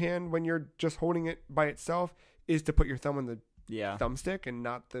naturally in your hand when you're just holding it by itself is to put your thumb on the thumbstick and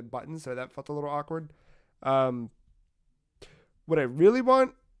not the button, so that felt a little awkward. What I really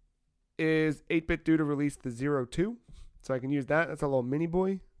want is 8-bit Dude to release the 02, so I can use that. That's a little mini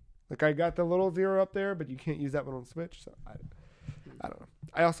boy. Like I got the little 0 up there, but you can't use that one on Switch, so I don't know.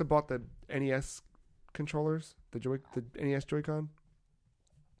 I also bought the NES controllers, the NES Joy-Con,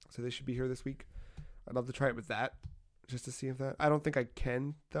 so they should be here this week. I'd love to try it with that, just to see if that. I don't think I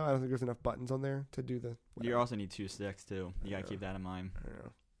can though. I don't think there's enough buttons on there to do the. Whatever. You also need 2 sticks too. You gotta keep that in mind. I don't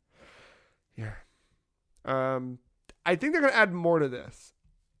know. Yeah. I think they're gonna add more to this.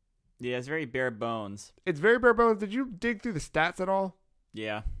 Yeah, it's very bare bones. It's very bare bones. Did you dig through the stats at all?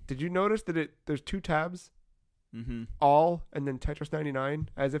 Yeah. Did you notice that there's 2 tabs? Mm-hmm. All and then Tetris 99,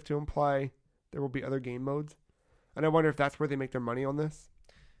 as if to imply there will be other game modes. And I wonder if that's where they make their money on this.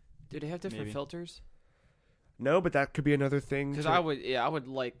 Do they have different Maybe. filters? No, but that could be another thing. Because I would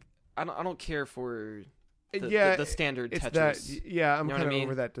like. I don't care for the standard it's Tetris. that. Yeah, I'm You know kind what of I mean?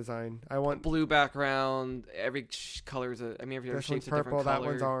 over that design. I want Blue background. Every color's every other this shape's one's a purple. different That color.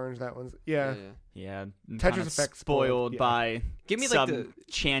 one's orange. That one's yeah. Yeah. Tetris Effect spoiled yeah. by Give me some like the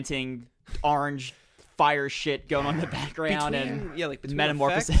chanting orange fire shit going on in the background and between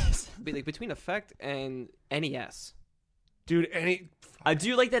metamorphosis. between Effect and NES. Dude, I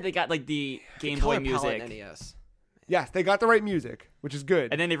do like that they got like the Game Boy Color palette music. in NES. yes, they got the right music, which is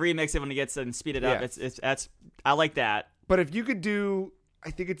good. And then they remix it when it gets and speed it up. Yeah. It's I like that. But if you could do,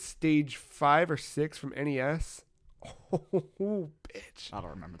 I think it's stage 5 or 6 from NES. Oh, bitch! I don't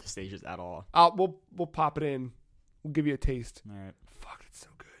remember the stages at all. We'll pop it in. We'll give you a taste. All right. Fuck, it's so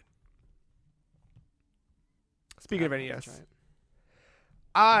good. Speaking of NES,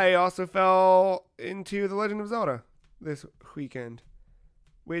 I also fell into The Legend of Zelda this weekend,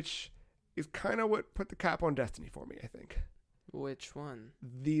 which is kind of what put the cap on Destiny for me, I think. Which one?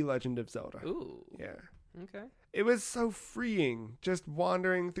 The Legend of Zelda. Ooh. Yeah. Okay. It was so freeing, just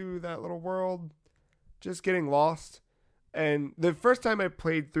wandering through that little world, just getting lost. And the first time I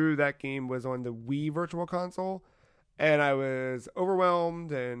played through that game was on the Wii Virtual Console, and I was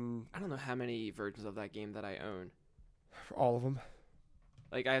overwhelmed, and I don't know how many versions of that game that I own. all of them.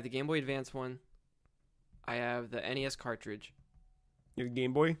 Like, I have the Game Boy Advance one. I have the NES cartridge. Your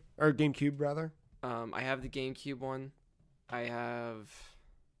Game Boy? Or GameCube, rather? I have the GameCube one. I have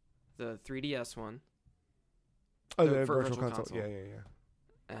the 3DS one. Oh, The the for Virtual Virtual Console. Console.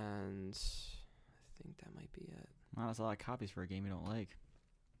 Yeah. And I think that might be it. Wow, that's a lot of copies for a game you don't like.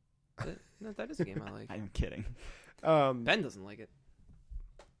 No, that is a game I like. I'm kidding. Ben doesn't like it.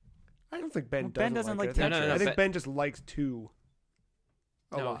 I don't think Ben Well, doesn't, Ben doesn't like like it. I think- Tetris. I think Ben- Ben just likes 2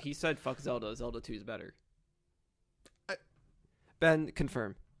 a No, lot. he said fuck Zelda. Zelda 2 is better. I- Ben,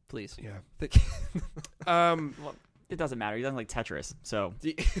 confirm, please. Yeah. Well, it doesn't matter. He doesn't like Tetris, so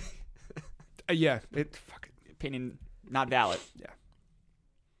Yeah. Fuck it. opinion not valid.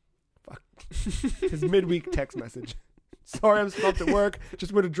 Fuck. His midweek text message. Sorry, I'm stumped at work.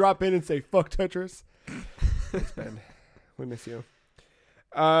 Just want to drop in and say fuck Tetris. Thanks, Ben. We miss you.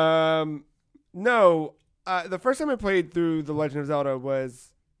 No. The first time I played through The Legend of Zelda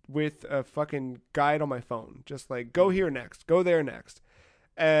was with a fucking guide on my phone. Just like, go here next. Go there next.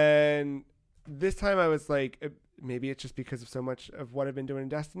 And this time I was like, maybe it's just because of so much of what I've been doing in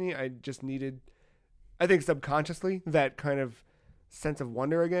Destiny. I just needed, I think subconsciously, that kind of sense of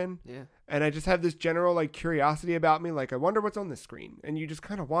wonder again. Yeah. And I just have this general like curiosity about me. Like, I wonder what's on this screen. And you just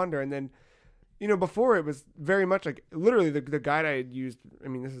kind of wander. And then, you know, before it was very much like literally the guide I had used, I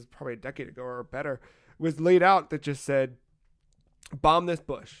mean, this is probably a decade ago or better, was laid out that just said, bomb this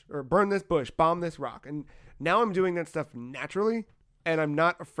bush or burn this bush, bomb this rock. And now I'm doing that stuff naturally, and I'm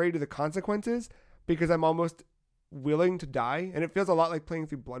not afraid of the consequences because I'm almost willing to die. And it feels a lot like playing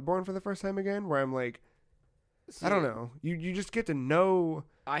through Bloodborne for the first time again, where I'm like, I don't know. You just get to know.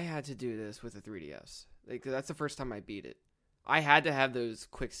 I had to do this with the 3DS. Like, that's the first time I beat it. I had to have those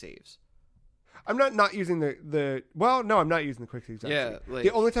quick saves. I'm not using the well, no, I'm not using the quick saves. Actually. Yeah, like,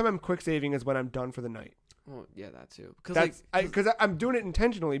 the only time I'm quick saving is when I'm done for the night. Well, yeah, that too. Because I'm doing it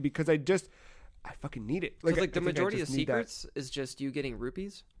intentionally because I fucking need it. Like the majority of secrets is just you getting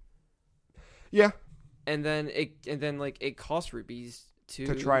rupees. Yeah, and then it costs rupees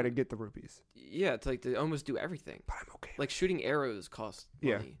to try to get the rupees. Yeah, to almost do everything. But I'm okay. Like shooting arrows costs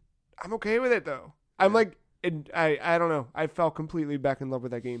money. Yeah, I'm okay with it though. I'm like, I don't know. I fell completely back in love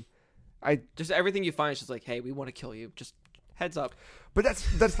with that game. Just everything you find is just like, hey, we want to kill you. Just heads up. But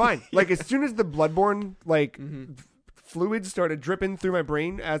that's fine. Like as soon as the Bloodborne fluids started dripping through my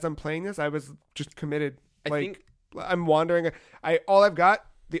brain as I'm playing this, I was just committed. I think I'm wandering.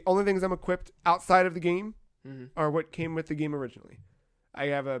 The only things I'm equipped outside of the game are what came with the game originally. I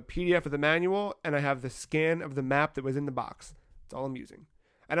have a PDF of the manual and I have the scan of the map that was in the box. That's all I'm using.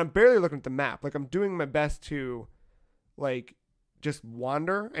 And I'm barely looking at the map. Like I'm doing my best to like just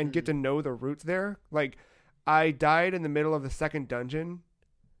wander and get to know the routes there. Like I died in the middle of the second dungeon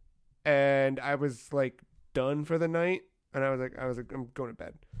and I was like done for the night and I was like I'm going to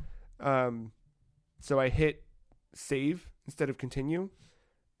bed. So I hit save instead of continue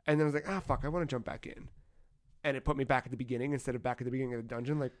and then I was like, fuck, I want to jump back in. And it put me back at the beginning instead of back at the beginning of the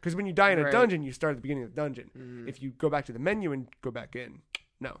dungeon. Like, because when you die in a dungeon, you start at the beginning of the dungeon. If you go back to the menu and go back in,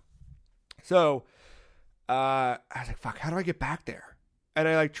 no. So I was like, fuck, how do I get back there? And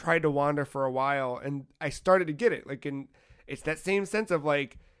I like tried to wander for a while and I started to get it. Like, it's that same sense of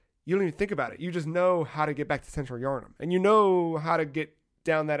like, you don't even think about it. You just know how to get back to Central Yarnum and you know how to get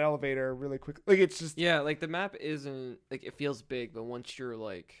down that elevator really quickly. Like, it's just. Yeah, like the map isn't, like, it feels big, but once you're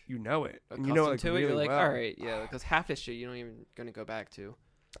like. You know it. And you know it, like, to it, really you're like, well. all right, yeah, because half this shit you don't even going to go back to.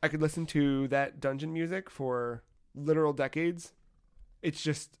 I could listen to that dungeon music for literal decades. It's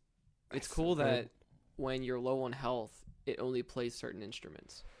just. It's cool that when you're low on health, it only plays certain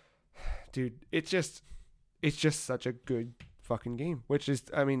instruments. Dude, it's just such a good fucking game, which is,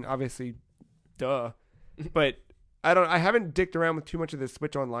 I mean, obviously, duh. But I haven't dicked around with too much of the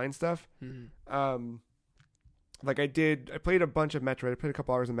Switch Online stuff. Like I played a bunch of Metroid. I played a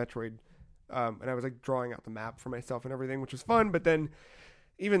couple hours of Metroid. And I was like drawing out the map for myself and everything, which was fun. But then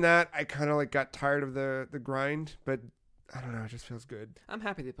even that, I kind of like got tired of the grind, but I don't know. It just feels good. I'm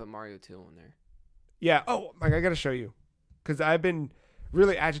happy they put Mario 2 on there. Yeah. Oh, Mike, I got to show you. Because I've been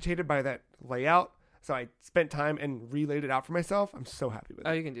really agitated by that layout. So I spent time and relaid it out for myself. I'm so happy with it.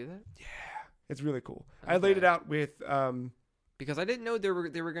 Oh, you can do that? Yeah. It's really cool. Okay. I laid it out with... because I didn't know they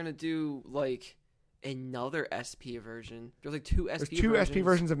were going to do, like, another SP version. There's, like, two SP versions. There's two SP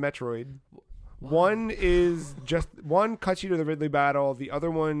versions of Metroid. One cuts you to the Ridley battle. The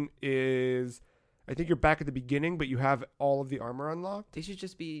other one is... I think you're back at the beginning, but you have all of the armor unlocked. They should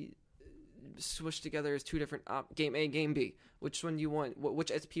just be swished together as two different game A, game B. Which one you want?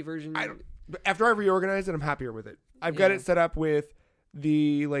 Which SP version? After I reorganized it, I'm happier with it. I've got it set up with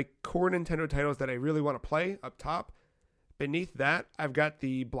the like core Nintendo titles that I really want to play up top. Beneath that, I've got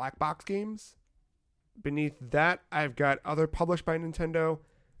the black box games. Beneath that, I've got other published by Nintendo.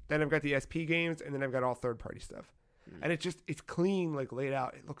 Then I've got the SP games, and then I've got all third-party stuff. And it's clean, like laid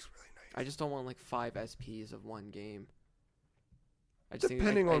out. It looks really nice. I just don't want like 5 SPs of one game. I just think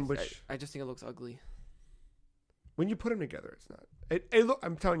it looks ugly. When you put them together, it's not.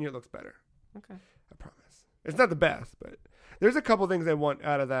 I'm telling you, it looks better. Okay. I promise. It's not the best, but there's a couple things I want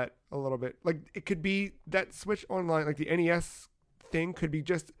out of that a little bit. Like it could be that Switch Online, like the NES thing could be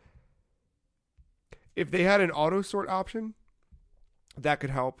just if they had an auto sort option, that could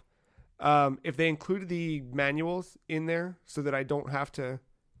help. If they included the manuals in there so that I don't have to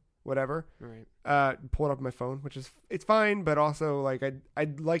whatever. Right. Pull it up on my phone, which is it's fine, but also like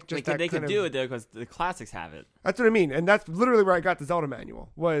I'd like just like, that they kind could do it though because the classics have it. That's what I mean, and that's literally where I got the Zelda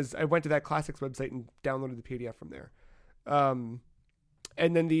manual. Was I went to that classics website and downloaded the PDF from there, and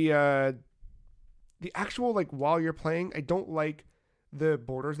then the actual like while you're playing, I don't like the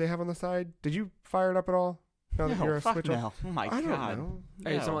borders they have on the side. Did you fire it up at all? Now that you're a fuck Switch no. Oh my I god. don't know.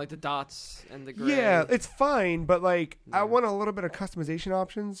 Are you talking like the dots and the gray? Yeah, it's fine, but like I Yeah. want a little bit of customization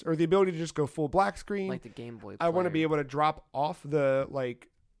options or the ability to just go full black screen. like the Game Boy. I want to player. be able to drop off the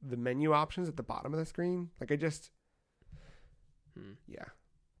menu options at the bottom of the screen. Like I just yeah.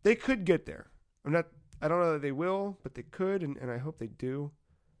 They could get there. I don't know that they will, but they could and I hope they do.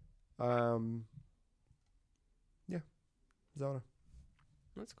 Yeah. Zelda.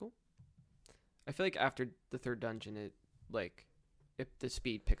 That's cool. I feel like after the third dungeon, the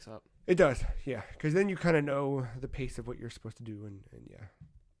speed picks up. It does, yeah. Because then you kind of know the pace of what you're supposed to do, and yeah.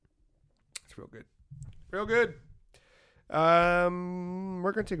 It's real good. Real good.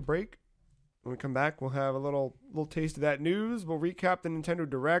 We're going to take a break. When we come back, we'll have a little taste of that news. We'll recap the Nintendo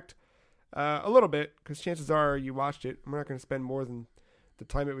Direct a little bit, because chances are you watched it. We're not going to spend more than the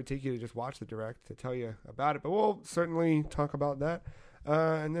time it would take you to just watch the Direct to tell you about it, but we'll certainly talk about that.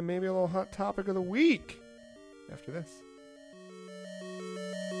 And then maybe a little hot topic of the week after this.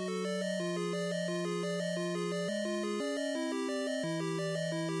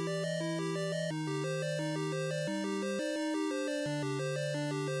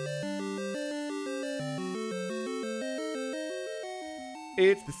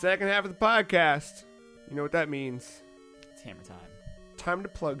 It's the second half of the podcast. You know what that means. It's hammer time. Time to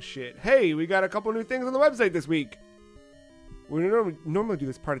plug shit. Hey, we got a couple new things on the website this week. We normally do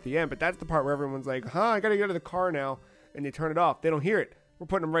this part at the end, but that's the part where everyone's like, I gotta go to the car now, and they turn it off. They don't hear it. We're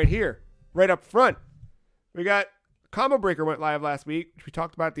putting them right here, right up front. We got Combo Breaker went live last week, which we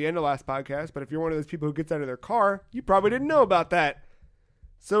talked about at the end of last podcast, but if you're one of those people who gets out of their car, you probably didn't know about that.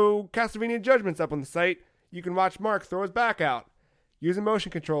 So, Castlevania Judgment's up on the site. You can watch Mark throw his back out, using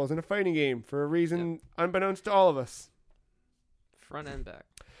motion controls in a fighting game for a reason unbeknownst to all of us. Front and back.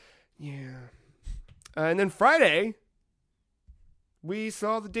 Yeah. And then Friday, we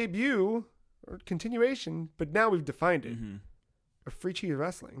saw the debut, or continuation, but now we've defined it, of Free Cheese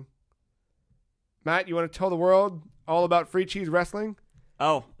Wrestling. Matt, you want to tell the world all about Free Cheese Wrestling?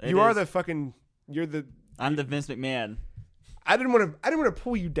 Oh, I'm the Vince McMahon. I didn't want to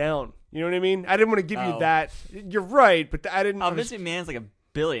pull you down. You know what I mean? I didn't want to give you that. You're right, but I didn't. Oh, Vince McMahon's like a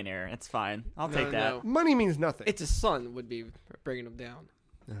billionaire. It's fine. I'll take that. No. Money means nothing. It's his son would be bringing him down.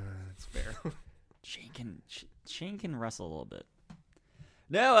 That's fair. Shane can wrestle a little bit.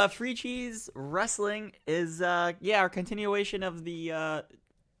 No, Free Cheese Wrestling is our continuation of the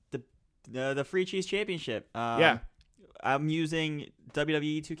Free Cheese Championship. I'm using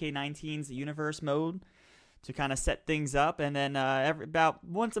WWE 2K19's Universe mode to kind of set things up, and then about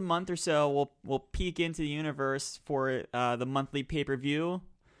once a month or so, we'll peek into the universe for the monthly pay-per-view.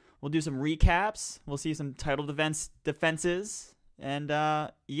 We'll do some recaps. We'll see some title defenses, and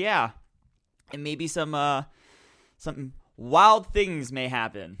and maybe some wild things may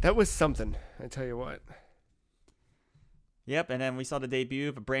happen. That was something, I tell you what. Yep, and then we saw the debut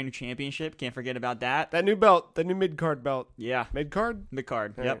of a brand new championship. Can't forget about that. That new belt, that new mid-card belt. Yeah. Mid-card?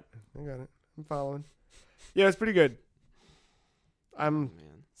 Mid-card, All yep. Right. I got it. I'm following. Yeah, it's pretty good. So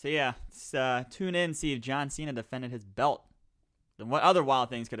yeah, tune in and see if John Cena defended his belt. And what other wild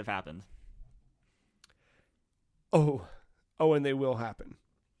things could have happened? Oh, and they will happen.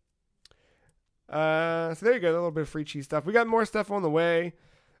 So there you go, a little bit of Free Cheese stuff. We got more stuff on the way,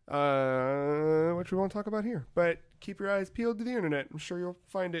 which we won't talk about here. But keep your eyes peeled to the internet. I'm sure you'll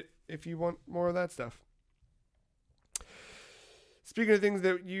find it if you want more of that stuff. Speaking of things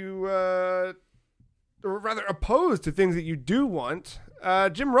that you... or rather opposed to things that you do want,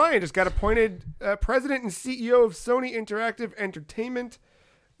 Jim Ryan just got appointed president and CEO of Sony Interactive Entertainment,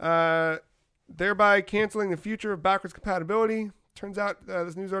 thereby canceling the future of backwards compatibility. Turns out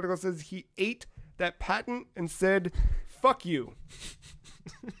this news article says he ate that patent and said, fuck you.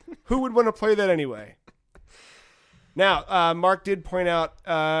 Who would want to play that anyway? Now, Mark did point out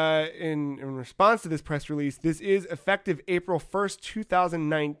in response to this press release, this is effective April 1st,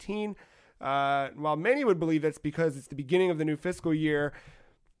 2019. While many would believe that's because it's the beginning of the new fiscal year,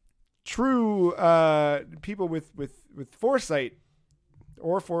 true people with foresight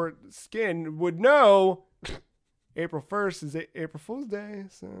or foreskin would know April 1st is April Fool's Day,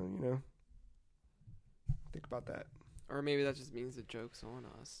 so, think about that. Or maybe that just means the joke's on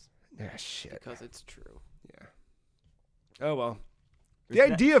us. Yeah, shit. Because it's true. Yeah. Oh, well. The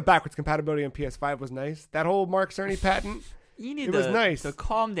idea of backwards compatibility on PS5 was nice. That whole Mark Cerny patent... It was nice. To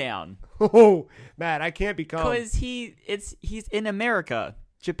calm down. Oh, Matt, I can't be calm. Because he's in America.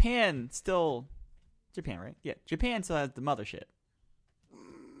 Japan, right? Yeah, Japan still has the mothership.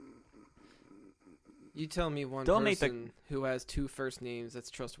 You tell me one person who has two first names that's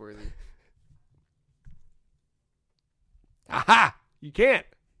trustworthy. Aha! You can't.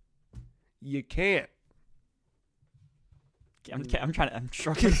 I'm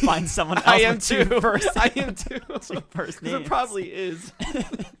struggling to find someone else. I am too. I am too. First names. It probably is.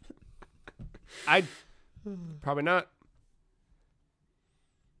 Probably not.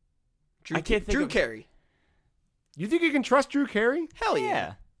 I can't think Drew Carey. You think you can trust Drew Carey? Hell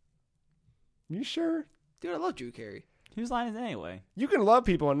yeah. You sure? Dude, I love Drew Carey. Whose line is it anyway? You can love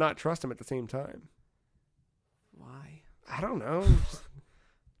people and not trust them at the same time. Why? I don't know.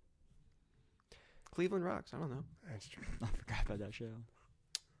 Cleveland rocks. I don't know. That's true. I forgot about that show.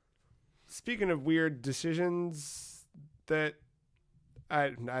 Speaking of weird decisions that's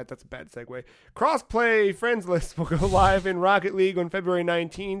a bad segue. Crossplay friends list will go live in Rocket League on February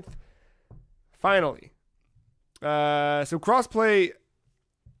 19th. Finally. So crossplay,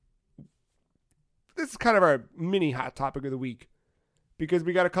 this is kind of our mini hot topic of the week because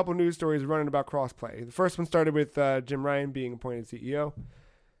we got a couple news stories running about crossplay. The first one started with Jim Ryan being appointed CEO.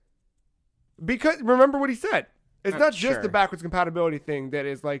 Because remember what he said. It's not just sure. the backwards compatibility thing that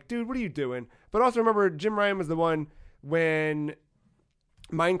is like, dude, what are you doing? But also remember, Jim Ryan was the one when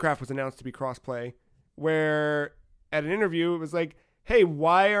Minecraft was announced to be crossplay, where at an interview it was like, hey,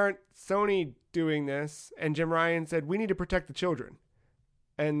 why aren't Sony doing this? And Jim Ryan said, we need to protect the children.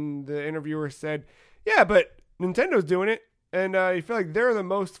 And the interviewer said, yeah, but Nintendo's doing it. And I feel like they're the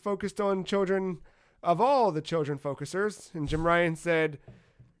most focused on children of all the children focusers. And Jim Ryan said,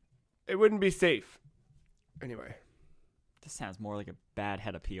 it wouldn't be safe. Anyway. This sounds more like a bad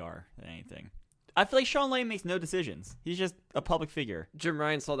head of PR than anything. I feel like Sean Lane makes no decisions. He's just a public figure. Jim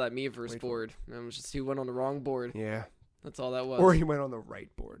Ryan saw that Miiverse board. And it was just he went on the wrong board. Yeah. That's all that was. Or he went on the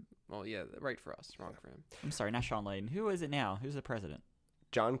right board. Well, yeah, right for us, wrong for him. I'm sorry, not Sean Lane. Who is it now? Who's the president?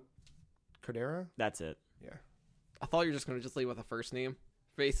 John Codera? That's it. Yeah. I thought you were just gonna just leave with a first name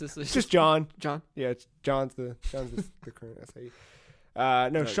basis. It's just John. John. Yeah, it's John's the current SAE.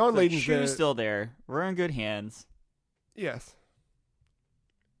 No, Sean The Layden's shoe's still there. We're in good hands. Yes.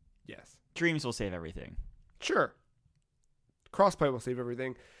 Dreams will save everything. Sure. Crossplay will save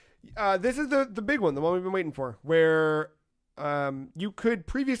everything. This is the big one, the one we've been waiting for, where you could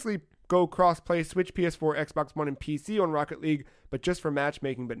previously go crossplay, Switch, PS4, Xbox One, and PC on Rocket League, but just for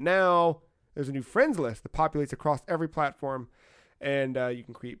matchmaking. But now there's a new friends list that populates across every platform, and you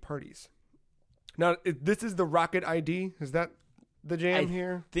can create parties. Now, this is the Rocket ID. Is that the jam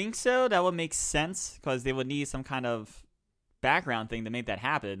here? Think so. That would make sense because they would need some kind of background thing to make that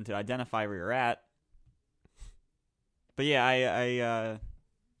happen to identify where you're at. But yeah,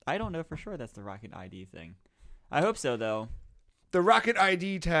 I don't know for sure that's the Rocket ID thing. I hope so though. The Rocket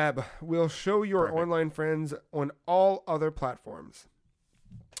ID tab will show your online friends on all other platforms.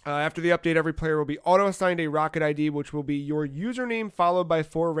 After the update, every player will be auto-assigned a Rocket ID, which will be your username followed by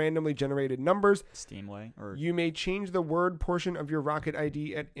 4 randomly generated numbers. Steamway. Or you may change the word portion of your Rocket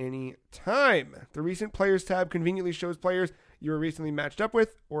ID at any time. The Recent Players tab conveniently shows players you were recently matched up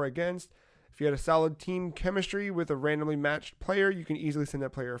with or against. If you had a solid team chemistry with a randomly matched player, you can easily send that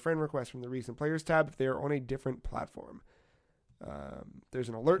player a friend request from the Recent Players tab if they are on a different platform. There's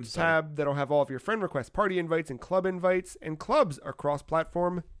an alerts tab that'll have all of your friend requests, party invites, and clubs are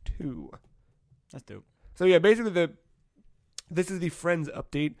cross-platform too. That's dope. So yeah, basically this is the friends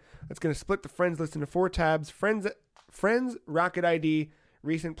update. That's going to split the friends list into 4 tabs: friends, Rocket ID,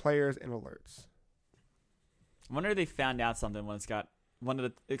 recent players, and alerts. I wonder if they found out something when it's got one of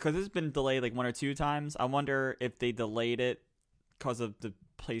the, because it's been delayed like 1 or 2 times. I wonder if they delayed it because of the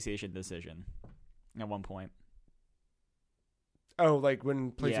PlayStation decision at one point. Oh, like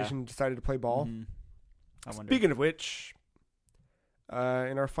when PlayStation decided to play ball? Mm-hmm. I wonder. Speaking of which, in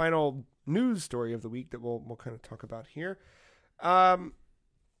our final news story of the week that we'll kind of talk about here,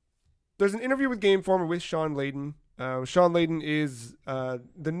 there's an interview with Game Informer with Sean Layden. Sean Layden is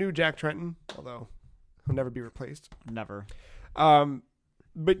the new Jack Tretton, although he'll never be replaced. Never.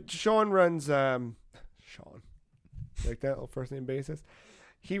 But Sean runs Sean, like that little first name basis.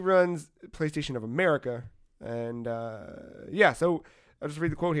 He runs PlayStation of America. And, so I'll just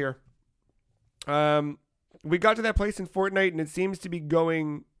read the quote here. We got to that place in Fortnite, and it seems to be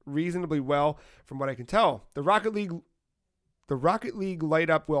going reasonably well from what I can tell. The Rocket League light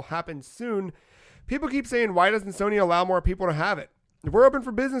up will happen soon. People keep saying, why doesn't Sony allow more people to have it? We're open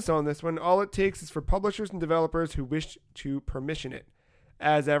for business on this one. All it takes is for publishers and developers who wish to permission it.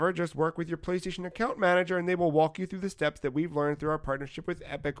 As ever, just work with your PlayStation account manager, and they will walk you through the steps that we've learned through our partnership with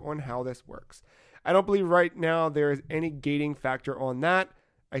Epic on how this works. I don't believe right now there is any gating factor on that.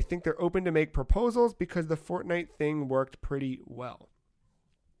 I think they're open to make proposals because the Fortnite thing worked pretty well.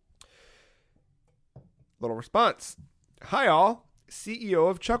 Little response. Hi all, CEO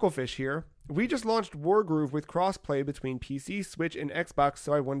of Chucklefish here. We just launched Wargroove with crossplay between PC, Switch, and Xbox,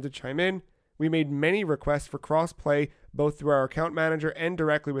 so I wanted to chime in. We made many requests for crossplay, both through our account manager and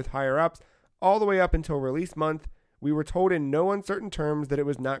directly with higher-ups, all the way up until release month. We were told in no uncertain terms that it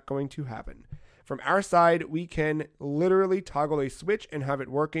was not going to happen. From our side, we can literally toggle a switch and have it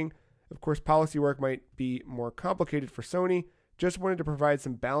working. Of course, policy work might be more complicated for Sony. Just wanted to provide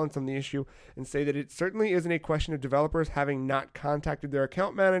some balance on the issue and say that it certainly isn't a question of developers having not contacted their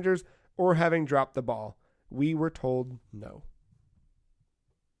account managers or having dropped the ball. We were told no.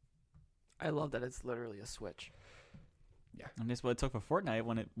 I love that it's literally a Switch. And that's what it took for Fortnite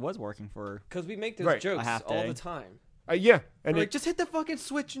when it was working for. Because we make those Right. jokes A half all day. the time. Yeah, and We're like, just hit the fucking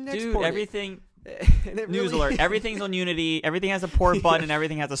Switch and export Dude, it. everything. And it News really alert. Everything's on Unity. Everything has a port button and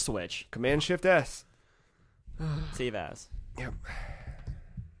everything has a switch. Command Shift S. Save as. Yep.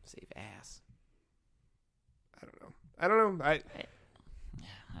 Save ass. I don't know. I don't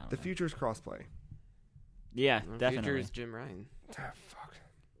The know. future is crossplay. Yeah, The definitely. future is Jim Ryan. Ah, fuck.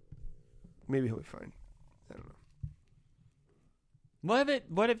 Maybe he'll be fine. I don't know.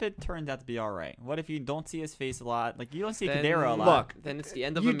 What if it turns out to be all right? What if you don't see his face a lot? Like you don't see Then- Kadera a lot. Look, Then it's the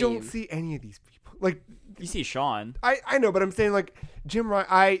end of You a don't meme. see any of these people. Like, You see Sean. I know, but I'm saying, like, Jim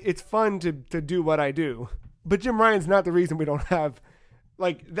Ryan, it's fun to do what I do. But Jim Ryan's not the reason we don't have,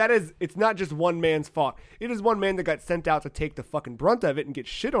 like, it's not just one man's fault. It is one man that got sent out to take the fucking brunt of it and get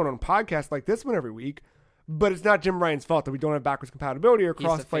shit on podcasts like this one every week. But it's not Jim Ryan's fault that we don't have backwards compatibility or He's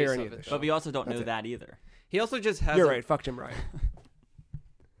the crossplay face or any of of it, this though. But shit. we also don't That's know it. that either. He also just has You're right. Fuck Jim Ryan.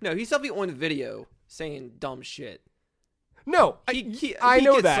 No, he's definitely on video saying dumb shit. No, He I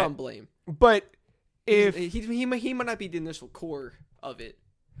know gets that. some blame. But if He might not be the initial core of it,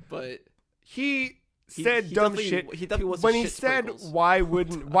 but he he dumb definitely- shit He definitely was when he said why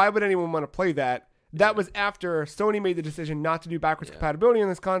would anyone want to play that? That was after Sony made the decision not to do backwards compatibility on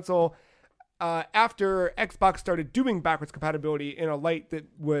this console. After Xbox started doing backwards compatibility in a light that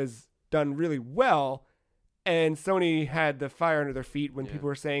was done really well, and Sony had the fire under their feet when people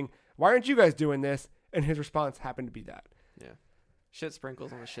were saying, "Why aren't you guys doing this?" And his response happened to be that. shit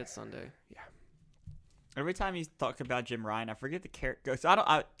sprinkles on a shit Sunday. Every time he talks about Jim Ryan, I forget the character. So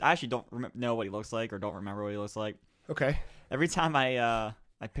I actually don't know what he looks like or don't remember what he looks like. Okay. Every time I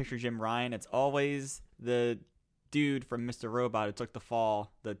picture Jim Ryan, it's always the dude from Mr. Robot who took the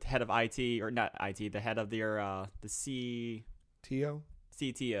fall, the head of IT, or not IT, the head of the T.O.?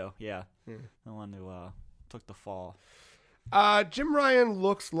 CTO, yeah. The one who took the fall. Jim Ryan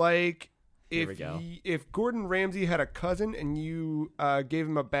looks like Here we go. if Gordon Ramsay had a cousin and you gave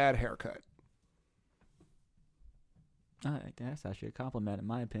him a bad haircut. That's actually a compliment in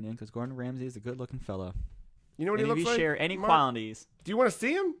my opinion, because Gordon Ramsay is a good-looking fellow. You know what And he if looks you like? share any Mark? qualities, Do you want to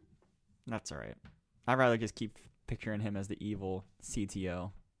see him? that's all right. I'd rather just keep picturing him as the evil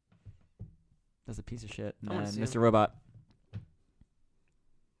CTO. That's a piece of shit. I wanna And see Mr. him. Robot.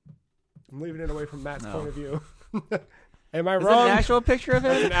 I'm leaving it away from Matt's No. point of view. Am I Is wrong? that an actual picture of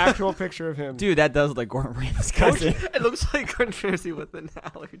That's him? an actual picture of him. Dude, that does look like Gordon Ramsay's cousin. It looks like Gordon Ramsay with an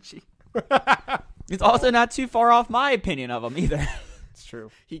allergy. It's also not too far off my opinion of him either. It's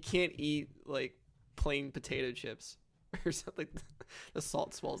true. He can't eat like plain potato chips or something. The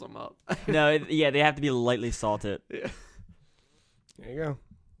salt swells him up. No, they have to be lightly salted. Yeah. There you go.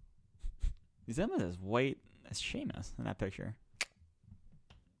 He's almost as white as Seamus in that picture.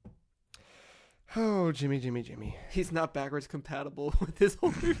 Oh, Jimmy. He's not backwards compatible with his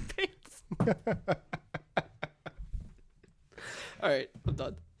older pants. All right, I'm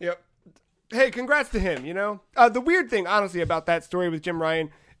done. Yep. Hey, congrats to him, you know? The weird thing, honestly, about that story with Jim Ryan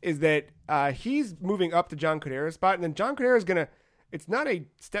is that he's moving up to John Codera's spot, and then John Codera's going to, it's not a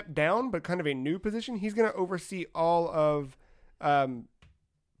step down, but kind of a new position. He's going to oversee all of,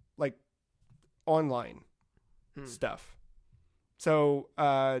 like, online stuff. So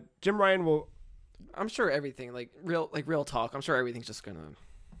Jim Ryan will... I'm sure everything, real talk. I'm sure everything's just gonna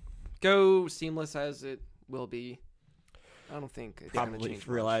go seamless as it will be. I don't think it's gonna Probably change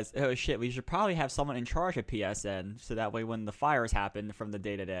much. realize, oh shit, we should probably have someone in charge of PSN, so that way when the fires happen from the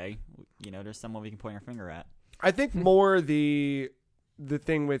day to day, there's someone we can point our finger at. I think more the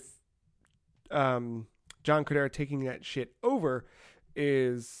thing with John Codera taking that shit over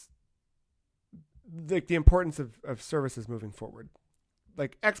is like the importance of services moving forward.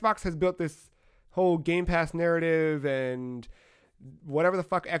 Like Xbox has built this whole Game Pass narrative and whatever the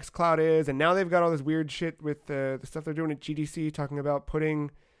fuck xCloud is, and now they've got all this weird shit with the stuff they're doing at GDC, talking about putting,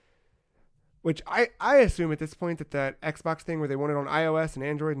 which I assume at this point that Xbox thing where they want it on iOS and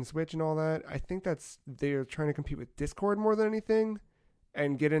Android and Switch and all that, I think they're trying to compete with Discord more than anything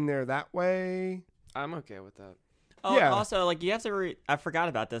and get in there that way. I'm okay with that. Oh, Yeah. also, you have to I forgot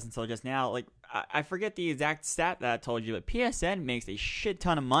about this until just now. I forget the exact stat that I told you, but PSN makes a shit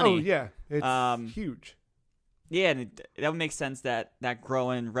ton of money. Oh, yeah. It's huge. Yeah, and that would make sense that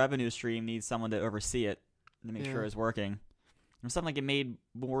growing revenue stream needs someone to oversee it to make sure it's working. And something like it made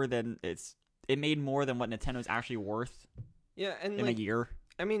more than what Nintendo's actually worth Yeah, and in a year.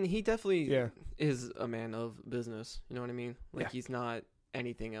 I mean, he definitely is a man of business. You know what I mean? He's not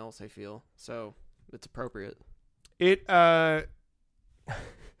anything else. I feel so it's appropriate. It's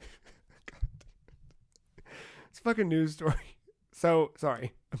fucking news story. So,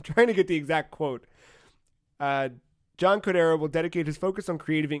 sorry. I'm trying to get the exact quote. John Codera will dedicate his focus on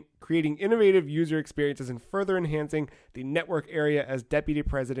creating innovative user experiences and further enhancing the network area as deputy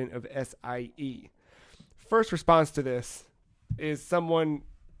president of SIE. First response to this is someone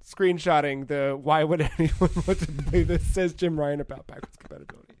screenshotting the "Why would anyone want to play this?" says Jim Ryan about backwards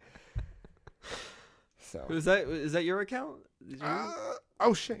compatibility. So Is that your account?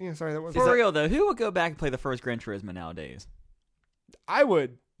 oh shit! Yeah, sorry, that was For real though, who would go back and play the first Gran Turismo nowadays? I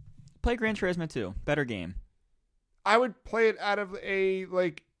would. Play Gran Turismo 2. Better game. I would play it out of a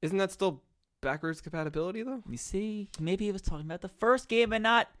like. Isn't that still backwards compatibility though? You see, maybe he was talking about the first game and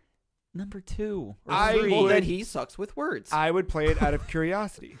not number 2 or I 3. Well, would- then he sucks with words. I would play it out of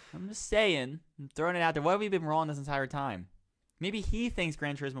curiosity. I'm just saying, I'm throwing it out there. What have we been wrong this entire time? Maybe he thinks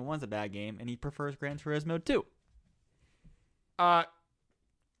Gran Turismo 1's a bad game and he prefers Gran Turismo 2. I'm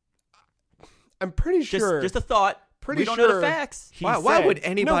pretty sure. Just a thought. Pretty we don't sure know the facts. he Why said- would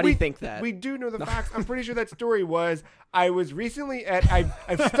anybody we, think that? We do know the facts. I'm pretty sure that story was. I was recently at. I've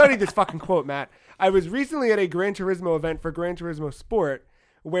studied this fucking quote, Matt. I was recently at a Gran Turismo event for Gran Turismo Sport,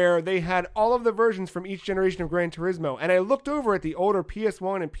 where they had all of the versions from each generation of Gran Turismo, and I looked over at the older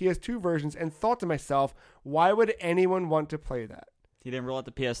PS1 and PS2 versions and thought to myself, why would anyone want to play that? He didn't roll out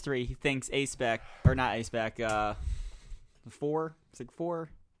the PS3. He thinks A-Spec, or not A-Spec, 4? Is it 4?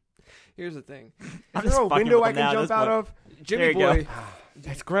 Here's the thing. I'm Is there a fucking window with I him can now at jump this out point. of? Jimmy There you Boy.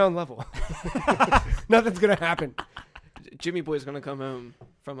 It's ground level. Nothing's gonna happen. Jimmy Boy's gonna come home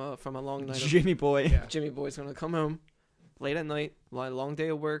from a long night. Jimmy Boy. Yeah. Jimmy Boy's gonna come home late at night, long day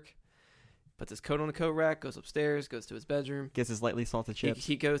of work, puts his coat on a coat rack, goes upstairs, goes to his bedroom. Gets his lightly salted chips.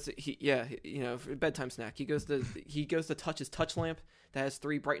 He goes to, for bedtime snack. He goes to touch his touch lamp that has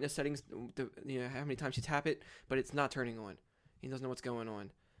 3 brightness settings. How many times you tap it, but it's not turning on. He doesn't know what's going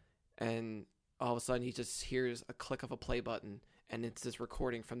on, and all of a sudden he just hears a click of a play button, and it's this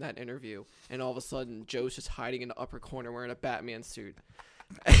recording from that interview. And all of a sudden Joe's just hiding in the upper corner wearing a Batman suit.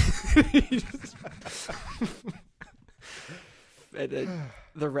 And then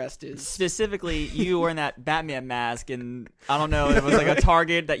the rest is Specifically, you wearing that Batman mask, and I don't know, it was like a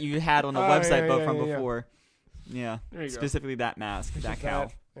Target that you had on the website but from before. Yeah, There you go. specifically that mask, that Just cow.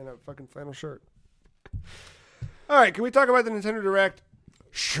 and a fucking flannel shirt. All right, can we talk about the Nintendo Direct?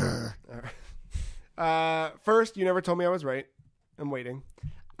 Sure. All right. First, you never told me I was right. I'm waiting.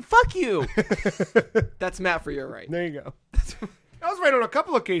 Fuck you! that's Matt for your right. There you go. I was right on a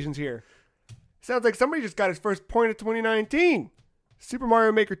couple occasions here. Sounds like somebody just got his first point of 2019. Super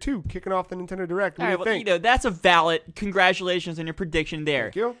Mario Maker 2 kicking off the Nintendo Direct. What All do right, you well, think? you know, that's a valid. Congratulations on your prediction there.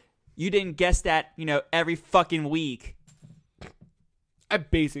 Thank you. You didn't guess that, every fucking week. I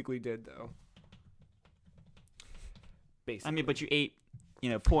basically did, though. Basically. I mean, but you ate,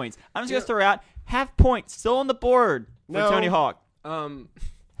 points. I'm just gonna throw out half points still on the board for No. Tony Hawk.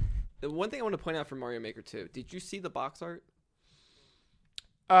 The one thing I want to point out for Mario Maker 2, did you see the box art?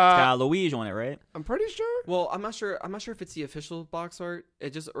 It's got Luigi on it, right? I'm pretty sure. Well, I'm not sure if it's the official box art.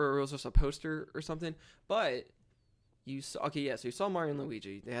 Or it was just a poster or something. But you saw, so you saw Mario and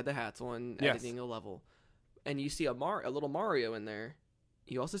Luigi. They had the hats on, Yes. editing a level, and you see a little Mario in there.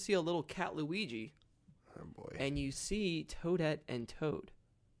 You also see a little cat Luigi, Oh, boy. and you see Toadette and Toad.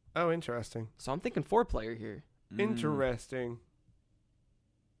 Oh, interesting. So I'm thinking 4-player here. Interesting.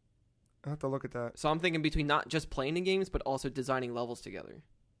 I'll have to look at that. So I'm thinking between not just playing the games, but also designing levels together,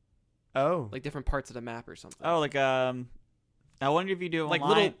 Oh. like different parts of the map or something. Oh, like I wonder if you do it like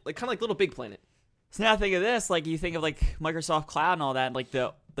online. kind of like Little Big Planet. So now I think of this, like you think of like Microsoft Cloud and all that, like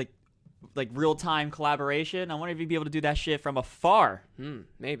the like real time collaboration. I wonder if you'd be able to do that shit from afar.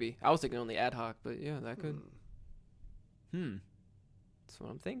 Maybe. I was thinking only ad hoc, but yeah, that could. That's what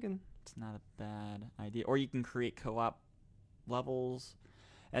I'm thinking. It's not a bad idea. Or you can create co-op levels,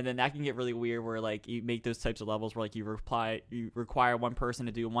 and then that can get really weird. Where like you make those types of levels where like you require one person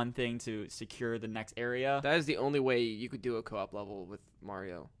to do one thing to secure the next area. That is the only way you could do a co-op level with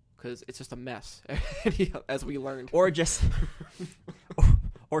Mario, because it's just a mess, as we learned. Or just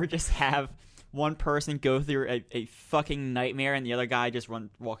have one person go through a fucking nightmare and the other guy just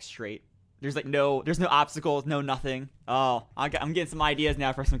walk straight. There's no obstacles, no nothing. Oh, I'm getting some ideas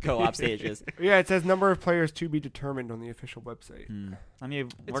now for some co-op stages. Yeah, it says number of players to be determined on the official website. I mean,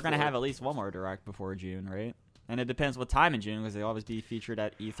 It's we're gonna full. have at least one more direct before June, right? And it depends what time in June, because they always be featured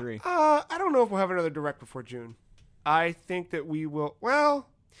at E3. I don't know if we'll have another direct before June. I think that we will. Well,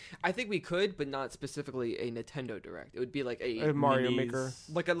 I think we could, but not specifically a Nintendo Direct. It would be like A Mario Minis. Maker.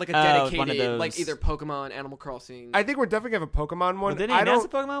 like a one of dedicated, those. like either Pokemon, Animal Crossing. I think we're definitely gonna have a Pokemon one. Well, did he I announce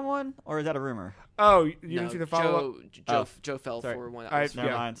don't. the Pokemon one, or is that a rumor? Oh, you No, didn't see the follow up. Joe fell Sorry. for one. I- Never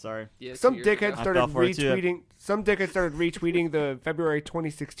Yeah. mind. Sorry. Yeah, Some 2 years ago. dickhead I started fell for it too. retweeting. Some dickhead started retweeting the February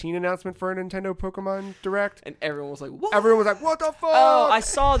 2016 announcement for a Nintendo Pokemon Direct. And everyone was like, "What?" Everyone was like, "What the fuck?" Oh, I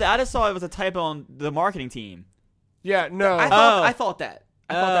saw that. I just saw it was a typo on the marketing team. Yeah, no. I thought that.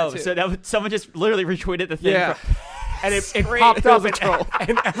 I thought that too. So that was, someone just literally retweeted the thing. Yeah. from- and it Straight- popped it up was a troll.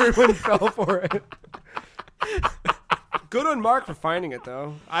 and everyone fell for it. Good on Mark for finding it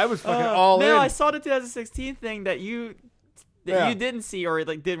though. I was fucking all no, in. I saw the 2016 thing that you didn't see or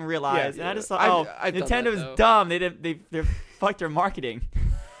like didn't realize, and I just thought, I've done Nintendo's that, though. dumb. They fucked their marketing.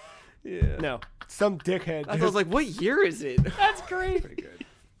 Yeah. No, some dickhead. I was like, "What year is it?" That's great. pretty good.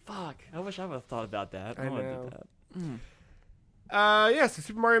 Fuck, I wish I would have thought about that. I wanna know. do that. Yeah, so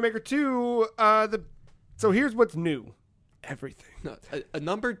Super Mario Maker 2. So here's what's new. Everything. No, a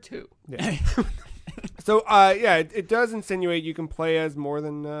number 2. Yeah. So it does insinuate you can play as more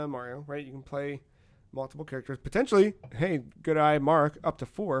than Mario, right? You can play multiple characters, potentially. Hey, good eye, Mark, up to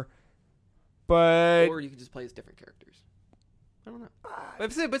 4. But Or you could just play as different characters. I don't know. But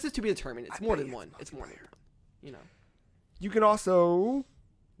it's just to be determined. It's more than one. It's more than one. You know, you can also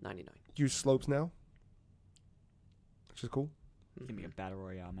 99. use slopes now, which is cool. Give me a battle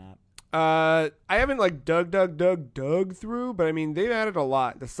royale map. I haven't like dug through, but I mean they've added a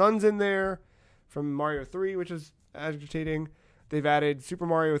lot. The sun's in there from Mario 3, which is agitating. They've added Super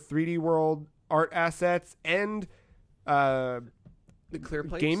Mario 3D World art assets and The clear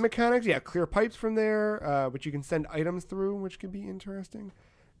pipes. game mechanics. Yeah, clear pipes from there, which you can send items through, which could be interesting.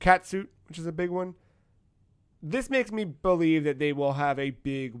 Cat suit, which is a big one. This makes me believe that they will have a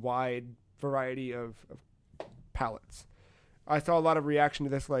big, wide variety of palettes. I saw a lot of reaction to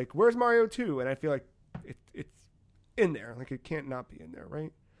this, like, where's Mario 2? And I feel like it's in there. Like, it can't not be in there,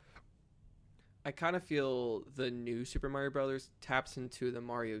 right? I kind of feel the new Super Mario Brothers taps into the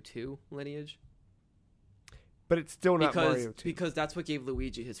Mario 2 lineage. But it's still not Mario 2. Because that's what gave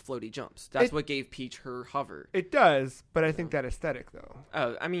Luigi his floaty jumps. That's what gave Peach her hover. It does, but I think that aesthetic, though.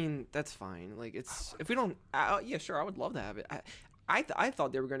 Oh, I mean, that's fine. Like, it's if we don't, yeah, sure, I would love to have it. I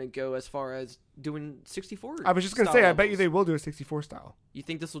thought they were gonna go as far as doing 64. I was just going to style say, I bet you levels. they will do a 64 style. You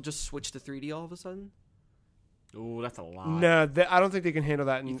think this will just switch to 3D all of a sudden? Ooh, that's a lot. No, I don't think they can handle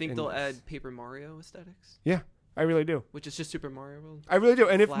that. You think in they'll this. add Paper Mario aesthetics, Yeah, I really do. which is just Super Mario World? I really do.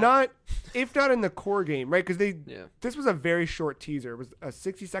 And Flat. if not in the core game, right? Because Yeah. this was a very short teaser. It was a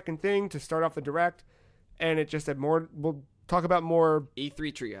 60-second thing to start off the direct, and it just said more. We'll talk about more.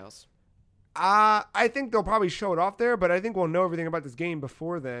 E3 Treehouse. I think they'll probably show it off there, but I think we'll know everything about this game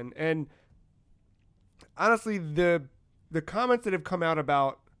before then. And honestly, the comments that have come out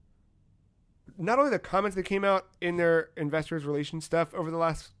about not only the comments that came out in their investors relations stuff over the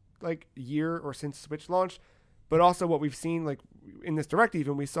last like year or since Switch launched, but also what we've seen like in this direct,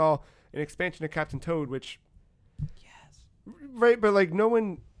 even we saw an expansion of Captain Toad, which Yes. right, but like no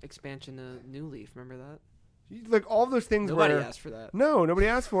one Expansion to New Leaf. Remember that? like all those things Nobody were asked for that. no, nobody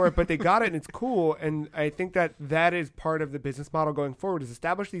asked for it, but they got it and it's cool. And I think that is part of the business model going forward, is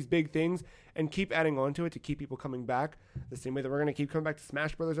establish these big things and keep adding on to it to keep people coming back. The same way that we're going to keep coming back to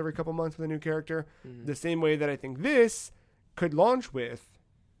Smash Brothers every couple months with a new character. Mhm. The same way that I think this could launch with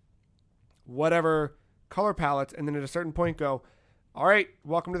whatever color palettes, and then at a certain point go, all right,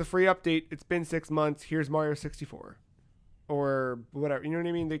 welcome to the free update. It's been 6 months. Here's Mario 64 or whatever. You know what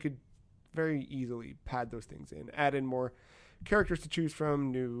I mean? They could very easily pad those things in, add in more characters to choose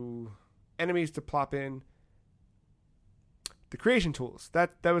from, new enemies to plop in. The creation tools,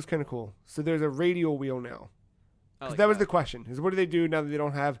 that was kind of cool. So there's a radial wheel now. I 'Cause like that was the question, is what do they do now that they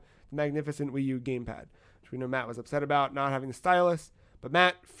don't have the magnificent Wii U gamepad? Which we know Matt was upset about not having the stylus. But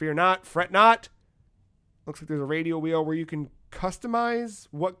Matt, fear not, fret not. Looks like there's a radial wheel where you can customize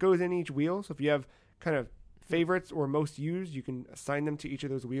what goes in each wheel. So if you have kind of favorites or most used, you can assign them to each of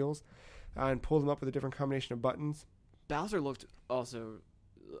those wheels and pull them up with a different combination of buttons. Bowser looked also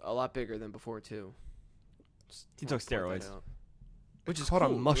a lot bigger than before too. He took Wanna point that steroids. out. Which is called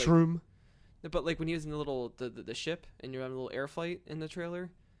cool. a mushroom. But like when he was in the little the ship and you're having a little air fight in the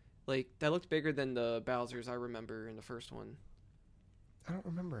trailer, like that looked bigger than the Bowser's I remember in the first one. I don't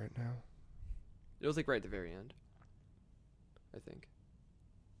remember it now. It was like right at the very end, I think.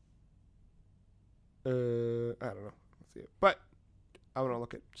 I don't know. Let's see it. But I want to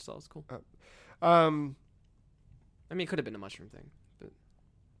look at. Just thought it was cool. I I mean, it could have been a mushroom thing, but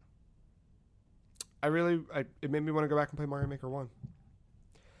it made me want to go back and play Mario Maker 1.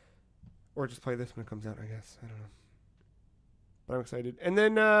 Or just play this when it comes out, I guess. I don't know. But I'm excited. And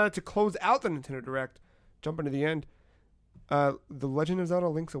then to close out the Nintendo Direct, jump into the end, The Legend of Zelda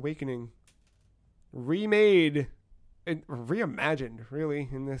Link's Awakening remade and reimagined, really,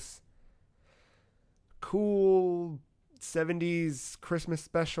 in this cool 70s Christmas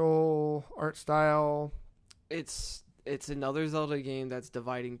special art style. It's another Zelda game that's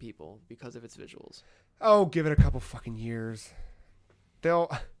dividing people because of its visuals. Oh, give it a couple fucking years. I'm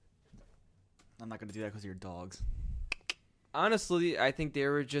not going to do that because of your dogs. Honestly, I think they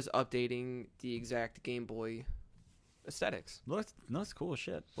were just updating the exact Game Boy aesthetics. Looks cool as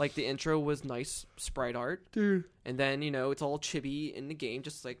shit. Like, the intro was nice sprite art. Dude. And then, it's all chibi in the game,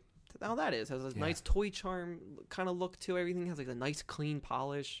 just like how that is. Has a nice toy charm kind of look to everything. Has, like, a nice clean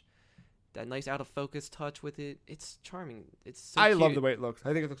polish. That nice out of focus touch with it. It's charming. It's so I cute. love the way it looks.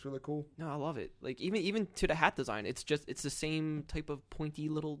 I think it looks really cool. No, I love it. Like, even to the hat design, it's the same type of pointy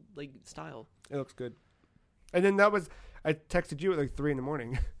little, like, style. It looks good. And then I texted you at like 3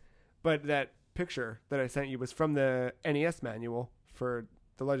 a.m, but that picture that I sent you was from the NES manual for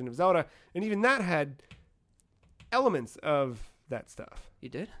The Legend of Zelda, and even that had elements of that stuff. You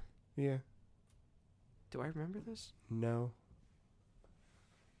did? Yeah. Do I remember this? No.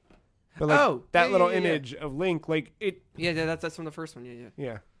 But like that little image of Link, like it. Yeah, that's from the first one. Yeah.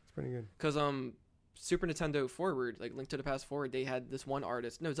 Yeah, it's pretty good. Because Super Nintendo Forward, like Link to the Past Forward, they had this one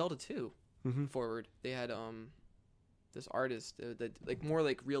artist. No, Zelda 2 Forward. They had this artist that like more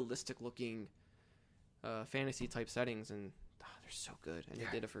like realistic looking fantasy type settings, and they're so good. And they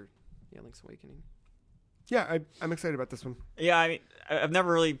did it for Link's Awakening. Yeah, I'm excited about this one. Yeah, I mean, I've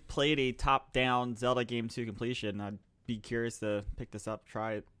never really played a top-down Zelda game to completion. I'd be curious to pick this up,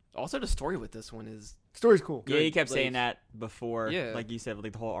 try it. Also, the story with this one is Story's cool. Yeah, you kept saying that before. Yeah. Like you said,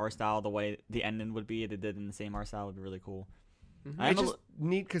 like the whole art style, the way the ending would be, they did in the same art style would be really cool. Mm-hmm. It's just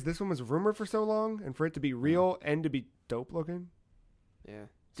neat because this one was rumored for so long, and for it to be real and to be dope looking. Yeah.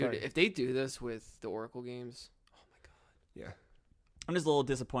 Dude, if they do this with the Oracle games, oh my god. Yeah. I'm just a little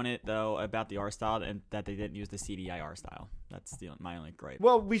disappointed, though, about the art style and that they didn't use the CDI art style. That's my only gripe.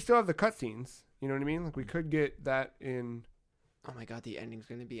 Well, we still have the cutscenes. You know what I mean? Like, we could get that in... Oh my god, the ending's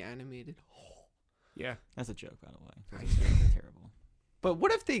going to be animated. Yeah. That's a joke, by the way. Nice. That's terrible. But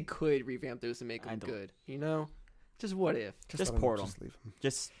what if they could revamp those and make them good? Just what if? Just port them. Just leave them.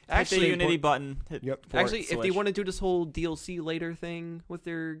 Just Actually, hit the Unity button. Actually, if they want to do this whole DLC later thing with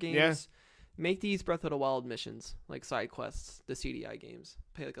their games, make these Breath of the Wild missions, like side quests, the CDI games.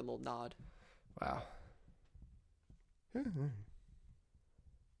 Pay like a little nod. Wow. Yeah.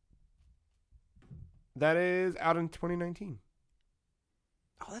 That is out in 2019.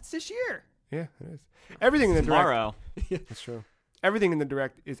 Oh, that's this year. Yeah, it is. Everything in the tomorrow. Direct. That's true. Everything in the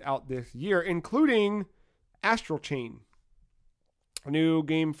Direct is out this year, including Astral Chain, a new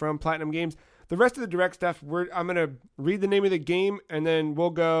game from Platinum Games. The rest of the Direct stuff, I'm going to read the name of the game, and then we'll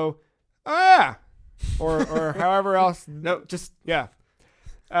go, or however else. No, just, yeah.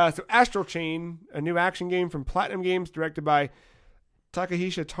 So Astral Chain, a new action game from Platinum Games, directed by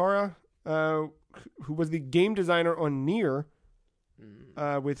Takahisa Tara, who was the game designer on Nier,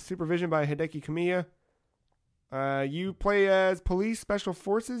 with supervision by Hideki Kamiya. You play as police special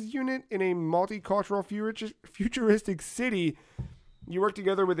forces unit in a multicultural futuristic city. You work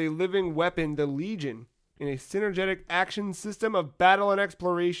together with a living weapon, the Legion, in a synergetic action system of battle and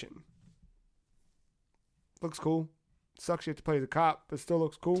exploration. Looks cool. Sucks you have to play as a cop, but still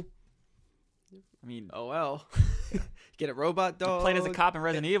looks cool. I mean, oh well. Get a robot dog. Playing as a cop in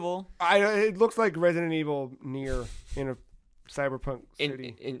Resident Evil. It looks like Resident Evil Nier in a cyberpunk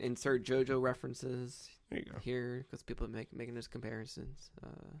city. Insert JoJo references There you go. here because people are making those comparisons.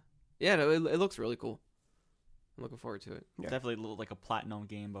 It looks really cool. I'm looking forward to it. Yeah. Definitely looked like a Platinum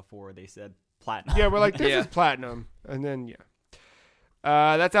game before they said Platinum. Yeah, we're like, this is Platinum. And then,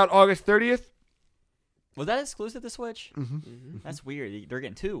 that's out August 30th. Was that exclusive to Switch? Mm-hmm. That's weird. They're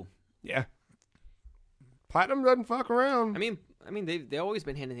getting two. Yeah. Platinum doesn't fuck around. I mean, they've always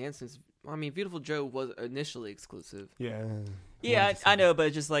been hand in hand since. I mean, Beautiful Joe was initially exclusive. Yeah. Yeah, I know, but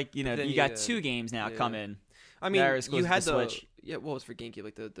it's just like you Then you got two games now coming. I mean, that are exclusive you had to Switch. what was for GameCube,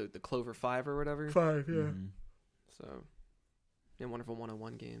 like the Clover 5 or whatever. 5, yeah. Mm-hmm. So, and Wonderful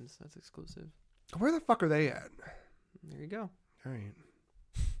 101 games, that's exclusive. Where the fuck are they at? There you go. All right.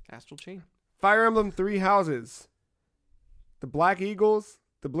 Astral Chain. Fire Emblem 3 Houses. The Black Eagles,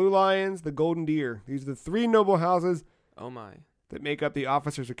 the Blue Lions, the Golden Deer. These are the 3 noble houses Oh my. that make up the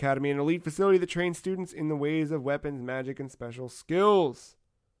Officers Academy, an elite facility that trains students in the ways of weapons, magic, and special skills.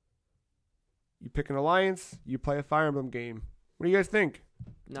 You pick an alliance, you play a Fire Emblem game. What do you guys think?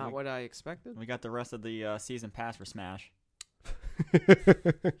 Not what I expected. We got the rest of the season pass for Smash.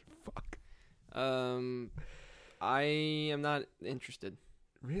 Fuck. I am not interested.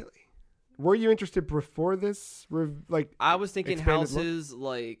 Really? Were you interested before this? I was thinking expanded houses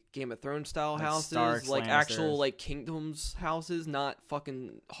like Game of Thrones style Like houses, Starks, like actual Lannisters. like kingdoms houses, not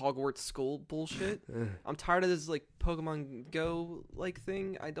fucking Hogwarts school bullshit. Ugh. I'm tired of this like Pokemon Go like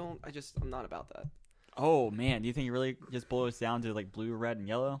thing. I'm not about that. Oh man, do you think it really just boils down to like blue, red, and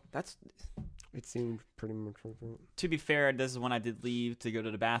yellow? That's It seemed pretty much like that. To be fair, this is when I did leave to go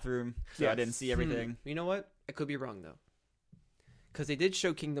to the bathroom, so I Yes. didn't see everything. You know what? I could be wrong though, because they did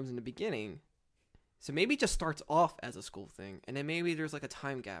show kingdoms in the beginning. So maybe it just starts off as a school thing, and then maybe there's like a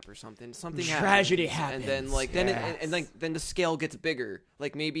time gap or something. Something Tragedy happens, and then happens. like then Yes. and like then the scale gets bigger.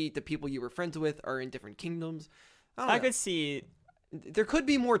 Like maybe the people you were friends with are in different kingdoms. I don't I know. could see. There could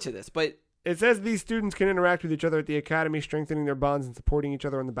be more to this, but It says these students can interact with each other at the academy, strengthening their bonds and supporting each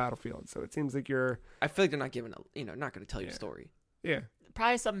other on the battlefield. So it seems like you're, I feel like they're not giving not going to tell you Yeah. a story. yeah.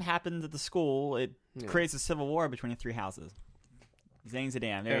 Probably something happens at the school. It Yeah. creates a civil war between the three houses. Zang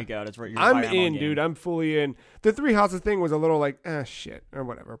Zidane. There Yeah. you go. That's what you're. I'm in, dude. I'm fully in. The three houses thing was a little like, shit, or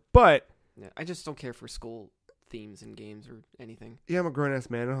whatever. But Yeah, I just don't care for school themes in games or anything. yeah, I'm a grown ass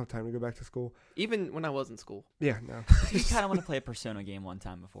man. I don't have time to go back to school. Even when I was in school. Yeah, no. I just kind of want to play a Persona game one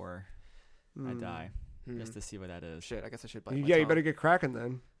time before I die, Hmm. just to see what that is. Shit, I guess I should bite my Yeah, you tongue. better get cracking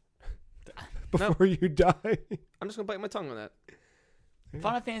then. Before you die. I'm just going to bite my tongue on that.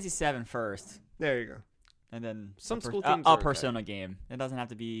 Final Fantasy VII first, There you go. and then Some a school a themes are okay. Persona game. It doesn't have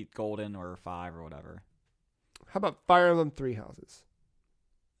to be Golden or 5 or whatever. How about Fire Emblem Three Houses?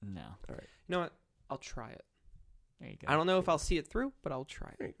 No. You know what? I'll try it. There you go. I don't know if I'll see it through, but I'll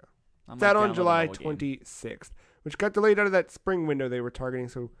try There it. you go. I It's might out on download July the mobile game. 26th, which got delayed out of that spring window they were targeting.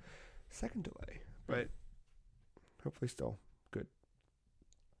 So, second delay, but hopefully still good.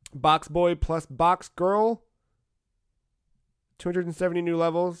 Box Boy plus Box Girl. 270 new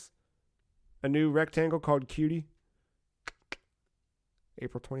levels. A new rectangle called Cutie.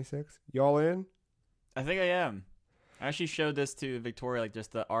 April 26th. Y'all in? I think I am. I actually showed this to Victoria, like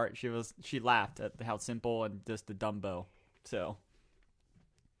just the art. She laughed at how simple and just the Dumbo. So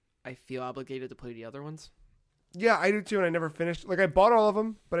I feel obligated to play the other ones. Yeah, I do too, and I never finished. Like, I bought all of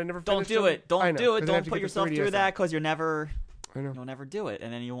them, but I never don't finished do them. it. Don't I know, do it. 'cause I have Don't to put get the yourself 3DS through out. that because you'll never do it,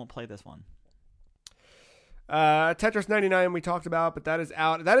 and then you won't play this one. Tetris 99 we talked about, but that is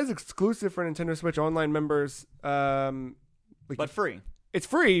out. That is exclusive for Nintendo Switch Online members. But free. It's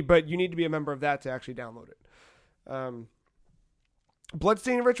free, but you need to be a member of that to actually download it.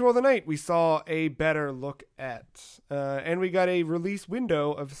 Bloodstained Ritual of the Night we saw a better look at. And we got a release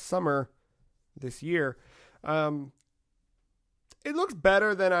window of summer this year. It looks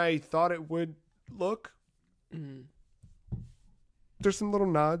better than I thought it would look. Mm. There's some little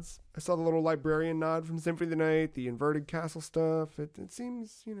nods. I saw the little librarian nod from Symphony of the Night, the inverted castle stuff. It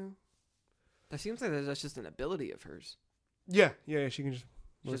seems, That seems like that's just an ability of hers. Yeah, she can just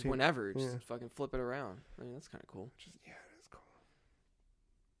Just rotate. whenever, just Yeah. fucking flip it around. I mean, that's kind of cool. Yeah, that's cool.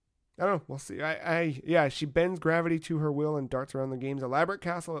 I don't know. We'll see. Yeah, she bends gravity to her will and darts around the game's elaborate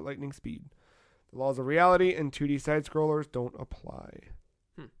castle at lightning speed. The laws of reality and 2D side scrollers don't apply.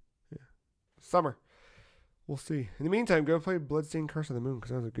 Yeah. Summer. We'll see. In the meantime, go play Bloodstained Curse of the Moon because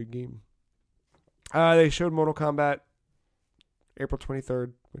that was a good game. They showed Mortal Kombat April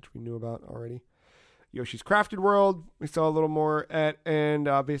 23rd, which we knew about already. Yoshi's Crafted World, we saw a little more at, and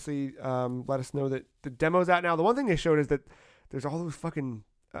obviously let us know that the demo's out now. The one thing they showed is that there's all those fucking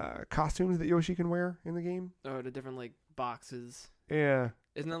costumes that Yoshi can wear in the game. Oh, the different like boxes. Yeah.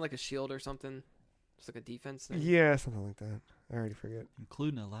 Isn't that like a shield or something? Just like a defense thing. Yeah, something like that. I already forget.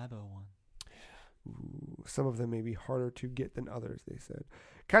 Including a Labo one. Ooh, some of them may be harder to get than others, they said.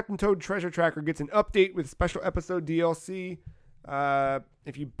 Captain Toad Treasure Tracker gets an update with special episode DLC.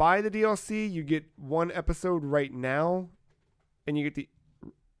 If you buy the DLC, you get one episode right now, and you get the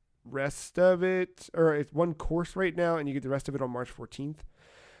rest of it, or it's one course right now, and you get the rest of it on March 14th.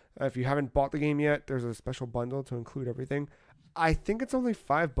 If you haven't bought the game yet, there's a special bundle to include everything. I think it's only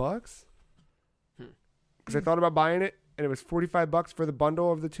 $5 because I thought about buying it, and it was $45 for the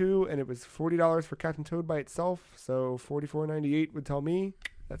bundle of the two, and it was $40 for Captain Toad by itself. So $44.98 would tell me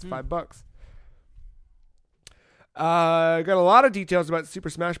that's $5. Got a lot of details about Super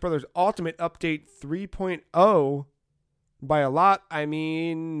Smash Bros. Ultimate Update 3.0. By a lot, I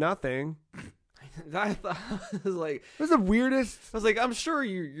mean nothing. I was like, It was the weirdest. I'm sure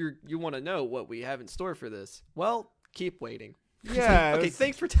you want to know what we have in store for this. Well, keep waiting. Yeah. it Okay, was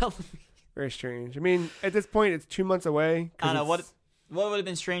thanks for telling me. Very strange. I mean, at this point, it's 2 months away. I don't know what would have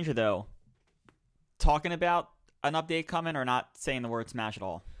been stranger though, talking about an update coming or not saying the word Smash at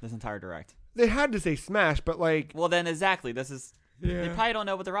all this entire direct. They had to say Smash, but like, Well, then exactly, this is they yeah. probably don't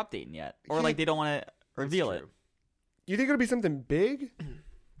know what they're updating yet, or Yeah. like they don't want to reveal it. true. You think it'll be something big?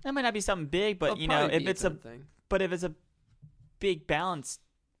 That might not be something big, but It'll you know, probably if be it's something. if it's a big balance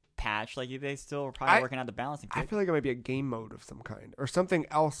patch, like they still are probably working out the balancing. I feel like it might be a game mode of some kind or something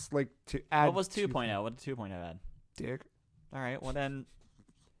else like to add. What was 2.0? What did 2.0 add? Dick. All right, well then,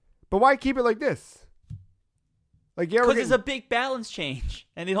 But why keep it like this? Like yeah, because it's a big balance change,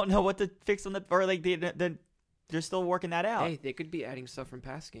 and they don't know what to fix on the, or like they're still working that out. Hey, they could be adding stuff from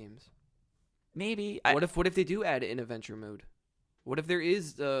past games. Maybe. What if they do add it in adventure mode? What if there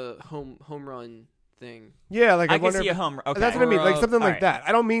is the home run thing? Yeah, like I I can wonder. see a home. Okay. That's what I mean, like something like Alright. that.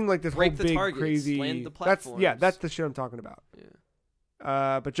 I don't mean like this Break whole the big targets, crazy. land the That's platforms. that's the shit I'm talking about. Yeah.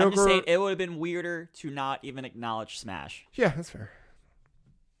 But I'm Joker. just saying it would have been weirder to not even acknowledge Smash. Yeah, that's fair.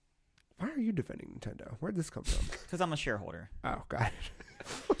 Why are you defending Nintendo? Where'd this come from? Because I'm a shareholder. Oh, got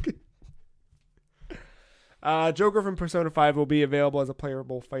it. Joker from Persona 5 will be available as a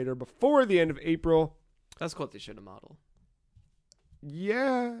playable fighter before the end of April. That's what they should have modeled.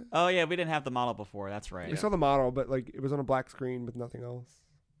 Yeah. Oh yeah, we didn't have the model before. That's right. We saw the model, but like it was on a black screen with nothing else.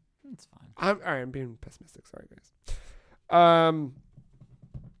 It's fine. I'm being pessimistic. Sorry, guys.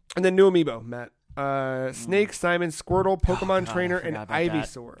 And then new amiibo, Matt. Snake, Simon, Squirtle, Pokemon God, I Trainer, forgot and about that.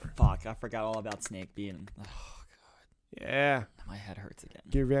 Ivysaur. Fuck, I forgot all about Snake being. Oh god, Yeah. my head hurts again.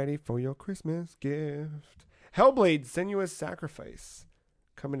 Get ready for your Christmas gift. Hellblade, Senua's Sacrifice.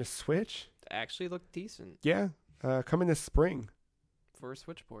 Coming to Switch. It actually looked decent Yeah. Coming this spring. for a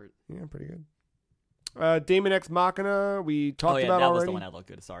Switch port. Yeah, pretty good. Daemon X Machina, we talked Oh yeah, about that already. was the one that looked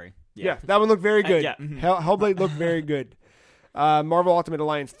good. Sorry. Yeah, that one looked very good. yeah, mhm. Hellblade looked very good. Marvel Ultimate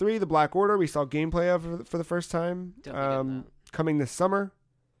Alliance 3, The Black Order, we saw gameplay of for the first time. Definitely getting Coming this summer.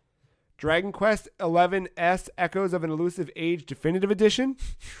 Dragon Quest 11S Echoes of an Elusive Age Definitive Edition.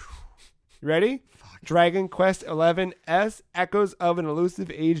 You ready? Dragon Quest 11S Echoes of an Elusive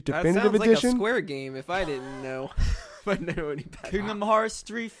Age that Definitive sounds Edition. like a Square game if I didn't know. If I knew any better. Kingdom Hearts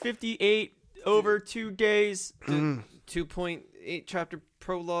 358 over 2 days. 2.8 chapter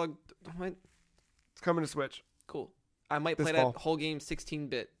prologue. What? It's coming to Switch. Cool. I might This play fall. that whole game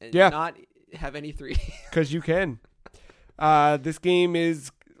 16-bit and Yeah. not have any 3D. Because you can. This game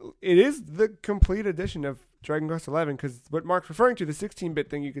is the complete edition of Dragon Quest 11. Because what Mark's referring to, the 16-bit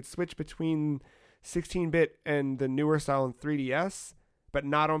thing, you could switch between 16-bit and the newer style in 3DS, but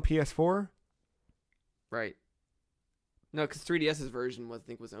not on PS4. Right. No, because 3DS's version was, I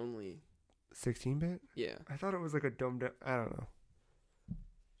think, was only 16-bit? yeah. I thought it was like a dumbed down. I don't know.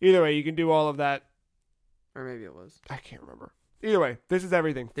 Either way, you can do all of that. Or maybe it was. I can't remember. Either way, this is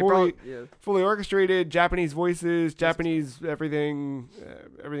everything. They Fully, fully orchestrated, Japanese voices, Japanese everything.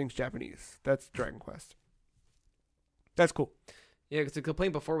 Everything's Japanese. That's Dragon Quest. That's cool. Yeah, because the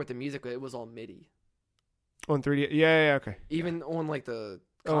complaint before with the music, it was all MIDI. On 3D. Yeah, okay. Even on like the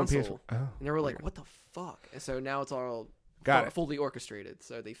On console. PS4. Oh, And they were like, weird. what the fuck? And so now it's all Got it. fully orchestrated.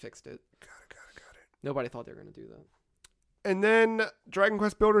 So they fixed it. Got it. Nobody thought they were going to do that. And then Dragon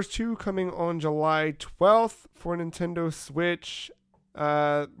Quest Builders 2 coming on July 12th for Nintendo Switch.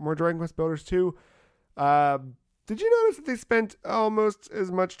 More Dragon Quest Builders 2. Did you notice that they spent almost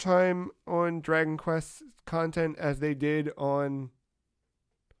as much time on Dragon Quest content as they did on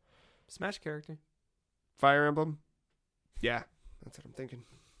Smash character. Fire Emblem? Yeah, that's what I'm thinking.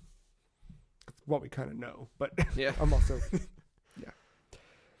 That's what we kind of know, but Yeah. I'm also yeah.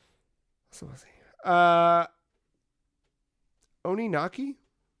 So we'll see. Oninaki?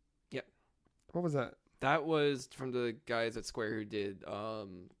 Yep. What was that? That was from the guys at Square who did Oh,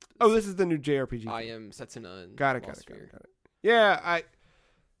 this is the new JRPG. I Am Setsuna and Got it. Lost Sphere. Yeah,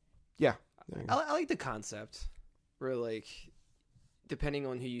 yeah. There you go. I like the concept where like depending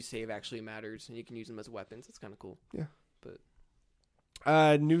on who you save actually matters and you can use them as weapons. It's kind of cool.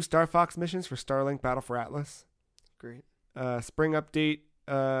 New Star Fox missions for Starlink Battle for Atlas. Great. Spring update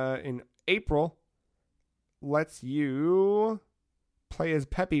in April lets you play as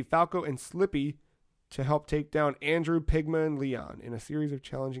Peppy, Falco, and Slippy to help take down Andrew, Pigma, and Leon in a series of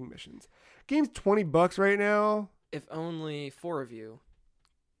challenging missions. Game's $20 right now. If only 4 of you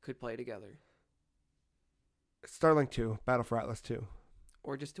could play together. Starlink 2, Battle for Atlas 2.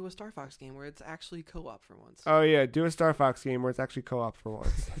 Or just do a Star Fox game where it's actually co-op for once. Oh, yeah, do a Star Fox game where it's actually co-op for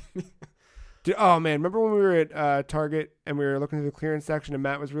once. Oh, man, remember when we were at Target and we were looking through the clearance section and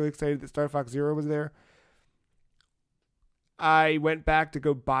Matt was really excited that Star Fox Zero was there? I went back to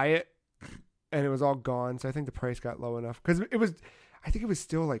go buy it and it was all gone, so I think the price got low enough. Because I think it was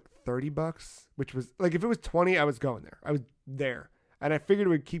still like $30, which was, like, if it was 20, I was going there. I was there. And I figured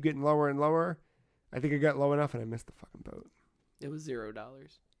it would keep getting lower and lower. I think it got low enough and I missed the fucking boat. It was $0. Ah,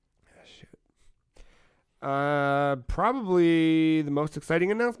 shit. Probably the most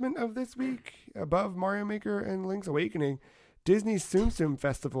exciting announcement of this week, above Mario Maker and Link's Awakening, Disney's Tsum Tsum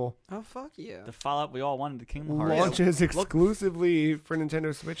Festival Oh fuck yeah! The follow-up we all wanted to Kingdom Hearts. launches exclusively for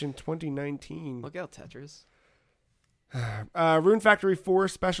Nintendo Switch in 2019. Look out, Tetris. Rune Factory 4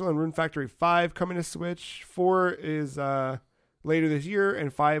 Special and Rune Factory 5 coming to Switch. 4 is later this year,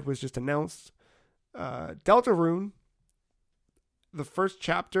 and 5 was just announced. Delta Rune, the first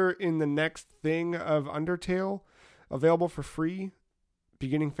chapter in the next thing of Undertale, available for free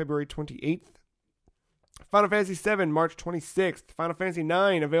beginning February 28th. Final Fantasy 7, March 26th. Final Fantasy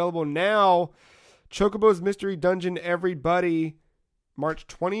 9, available now. Chocobo's Mystery Dungeon, everybody, March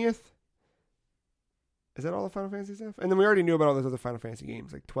 20th. Is that all the Final Fantasy stuff? And then we already knew about all those other Final Fantasy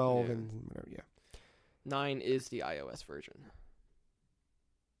games, like 12 and whatever, yeah. 9 is the iOS version.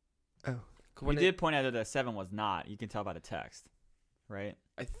 Oh. You did point out that 7 was not. You can tell by the text, right?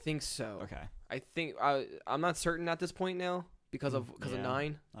 I think so. Okay. I think I'm not certain at this point now because of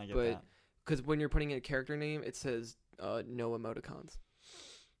 9. I get but that. because when you're putting in a character name, it says no emoticons.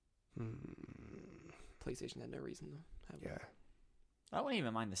 PlayStation had no reason to have Yeah. I wouldn't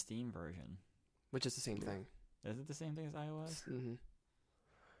even mind the Steam version. which is the same thing. Is it the same thing as iOS?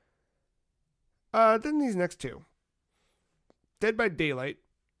 Mm-hmm. Then these next two. Dead by Daylight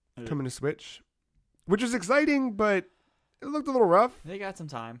coming to Switch, which is exciting, but it looked a little rough. They got some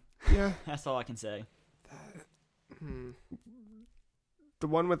time. Yeah. That's all I can say. The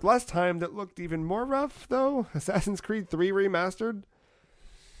one with less time that looked even more rough, though, Assassin's Creed 3 Remastered,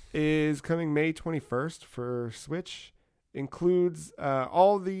 is coming May 21st for Switch. Includes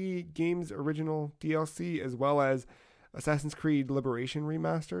all the game's original DLC, as well as Assassin's Creed Liberation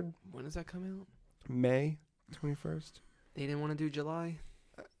Remastered. When does that come out? May 21st. They didn't want to do July.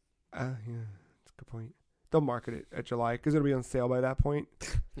 Yeah, that's a good point. They'll market it at July because it'll be on sale by that point.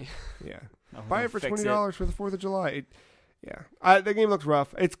 Yeah. Buy it for $20 for the 4th of July. The game looks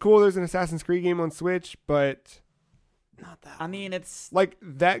rough. It's cool. There's an Assassin's Creed game on Switch, but Not that. I mean, it's like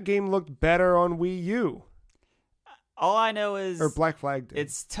that game looked better on Wii U all I know is or Black Flag did.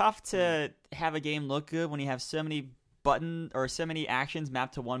 it's tough to have a game look good when you have so many so many actions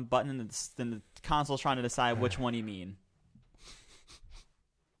mapped to one button, and then the console's trying to decide which one you mean.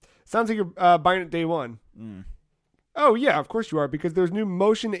 Sounds like you're buying it day one. Mm. Oh yeah, of course you are, because there's new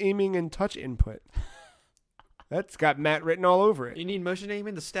motion aiming and touch input. That's got Matt written all over it. You need motion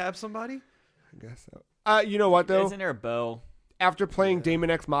aiming to stab somebody? I guess so. You know what though? Isn't there a bow? After playing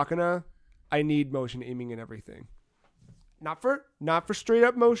Daemon X Machina, I need motion aiming and everything. Not for straight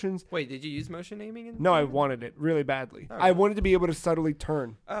up motions. Wait, did you use motion aiming? No, I wanted it really badly. Oh. I wanted to be able to subtly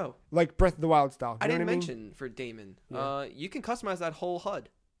turn, Oh, like Breath of the Wild style. I You know didn't what mean? mention for Daemon. Yeah. You can customize that whole HUD.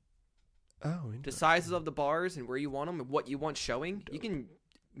 Oh, The interesting. sizes of the bars and where you want them and what you want showing. You can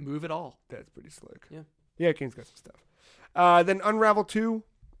move it all. That's pretty slick. Yeah. Yeah, Kane's got some stuff. Then Unravel 2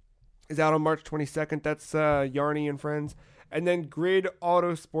 is out on March 22nd. That's Yarny and friends. And then Grid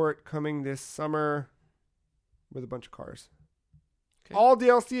Autosport coming this summer with a bunch of cars. Okay. All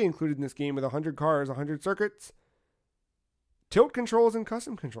DLC included in this game with 100 cars, 100 circuits, tilt controls, and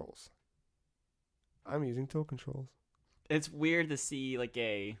custom controls. I'm using tilt controls. It's weird to see like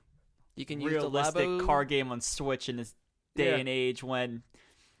a You can use realistic the Labo car game on Switch in this day Yeah. and age when,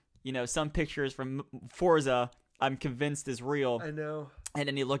 some pictures from Forza I'm convinced is real. know. And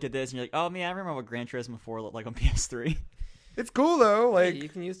then you look at this and you're like, oh man, I remember what Gran Turismo 4 looked like on PS3. It's cool though. Hey, Like, you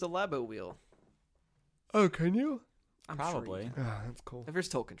can use the Labo wheel. oh, can you? I'm Probably. Sure you can. Ah, that's cool. If there's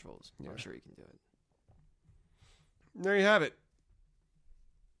tilt controls, Yeah. I'm sure you can do it. There you have it.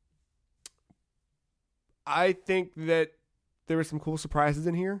 I think that there were some cool surprises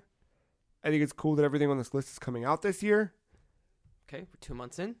in here. I think it's cool that everything on this list is coming out this year. Okay, we're 2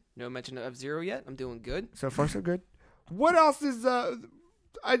 months in. No mention of F-Zero yet. I'm doing good. So far, so good. What else is...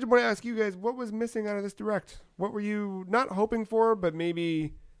 I just want to ask you guys, what was missing out of this Direct? What were you not hoping for, but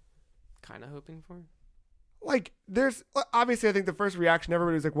maybe... Kind of hoping for. Like, there's... Obviously, I think the first reaction,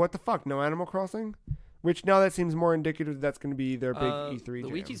 everybody was like, what the fuck, no Animal Crossing? Which now that seems more indicative that that's going to be their big E3 jam.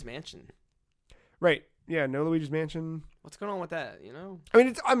 Luigi's Mansion. Right. Yeah, no Luigi's Mansion. What's going on with that, you know? I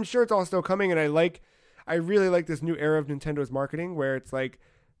mean, I'm sure it's all still coming, and I really like this new era of Nintendo's marketing where it's like,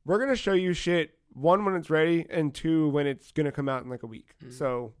 we're going to show you shit, one, when it's ready, and two, when it's going to come out in like a week. Mhm.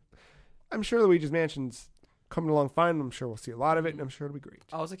 So I'm sure Luigi's Mansion's coming along fine. I'm sure we'll see a lot of it, and I'm sure it'll be great.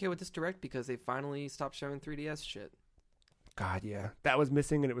 I was okay with this Direct because they finally stopped showing 3DS shit. God, yeah. That was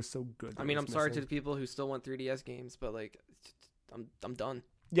missing, and it was so good. I mean, I'm sorry to the people who still want 3DS games, but like, I'm done.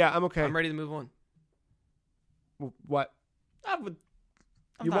 Yeah, I'm okay. I'm ready to move on. What? I'm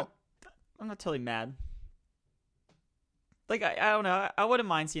You not totally mad. Like, I don't know. I wouldn't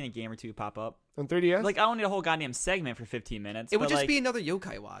mind seeing a game or two pop up. On 3DS? Like, I don't need a whole goddamn segment for 15 minutes. It would but, just like, be another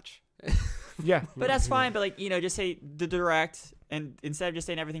yokai watch. Yeah. But that's fine. But, like, you know, just say the direct, and instead of just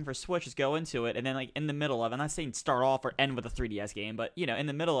saying everything for Switch, just go into it, and then, like, in the middle of it, I'm not saying start off or end with a 3DS game, but, you know, in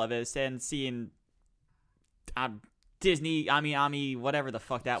the middle of it, and seeing Disney, Ami, whatever the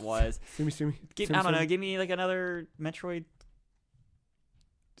fuck that was. Sumi. I don't know, give me, like, another Metroid.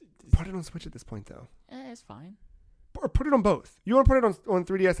 Put it on Switch at this point, though. It's fine. Or put it on both. You want to put it on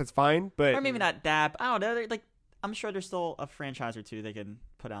 3DS, that's fine, but... Or maybe not that. I don't know. Like, I'm sure there's still a franchise or two they can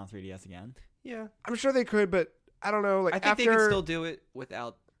put out on 3DS again. Yeah. I'm sure they could, but I don't know. Like, I think after... they can still do it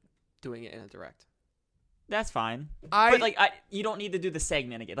without doing it in a direct. That's fine. But, like, you don't need to do the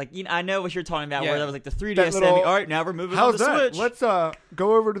segment again. Like, you know, I know what you're talking about, where there was, like, the 3DS segment. All right, now we're moving on to Switch. Let's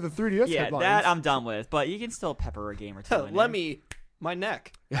go over to the 3DS headlines. That I'm done with. But you can still pepper a game or two in there. My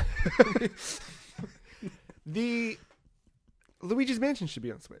neck. The Luigi's Mansion should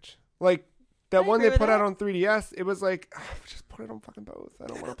be on Switch. Like, that I one agree they with put that. out on 3DS, it was like, just put it on fucking both. I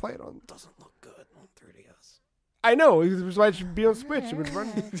don't want to play it on... It doesn't look good on 3DS. I know, it was why it should be on Switch. It would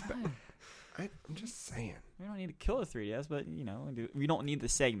run... I'm just saying. We don't need to kill the 3DS, but, you know, we don't need the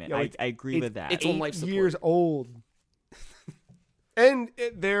segment. Yeah, like, I agree with that. It's on life support. 8 years old. And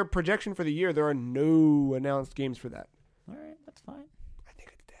their projection for the year, there are no announced games for that. All right, that's fine. I think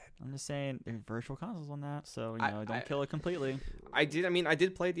it's dead. I'm just saying there's virtual consoles on that, so, you know, don't kill it completely. I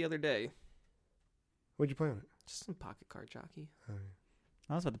did play it the other day. What'd you play on it? Just some Pocket Card Jockey.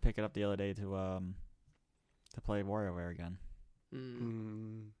 I was about to pick it up the other day to play WarioWare again.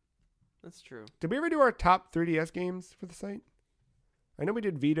 That's true. Did we ever do our top 3DS games for the site? I know we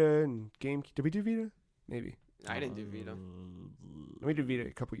did Vita and GameCube. Did we do Vita? Maybe. I didn't do Vita. We did Vita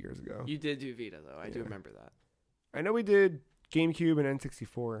a couple years ago. You did do Vita, though. I do remember that. I know we did GameCube and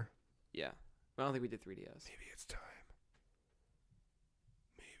N64. Yeah. I don't think we did 3DS. Maybe it's time.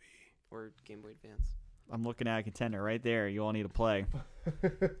 Or Game Boy Advance. I'm looking at a contender right there. You all need to play.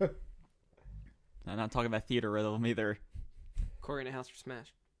 I'm not talking about theater rhythm either. Corey in a House for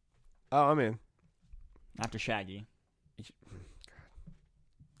Smash. Oh, I'm in. After Shaggy.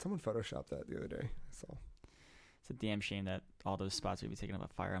 Someone photoshopped that the other day. So It's a damn shame that all those spots would be taken up by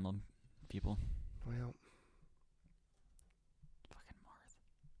Fire Emblem people. well. Fucking Marth.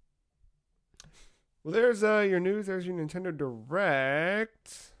 Well, there's your news. There's your Nintendo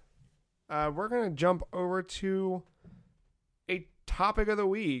Direct. We're going to jump over to a topic of the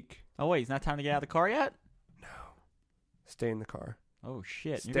week. Oh, wait. It's not time to get out of the car yet? No. Stay in the car. Oh,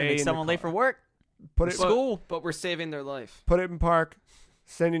 shit. You're Stay going to make in the someone late car. for work? Put it School? But we're saving their life. Put it in park.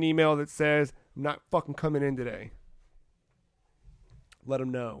 Send an email that says, I'm not fucking coming in today. Let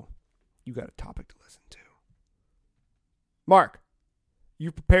them know you got a topic to listen to. Mark,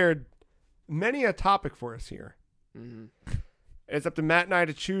 you prepared many a topic for us here. Mm-hmm. It's up to Matt and I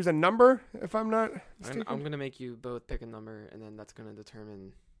to choose a number, if I'm not mistaken. I'm going to make you both pick a number, and then that's going to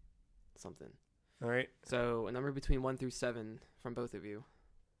determine something. All right. So a number between 1 through 7 from both of you.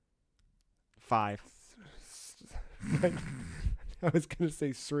 5. I was going to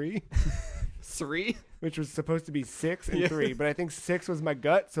say 3, 3? which was supposed to be 6 and 3, but I think 6 was my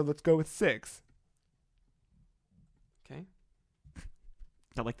gut, so let's go with 6. Okay.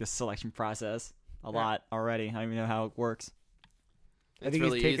 I like this selection process a lot already. I don't even know how it works. I think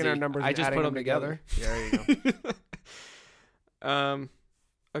really he's taking easy. our numbers I and just adding put them them together. together. Yeah, there you go.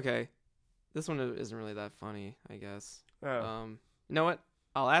 Okay. This one isn't really that funny, I guess. Oh. You know what?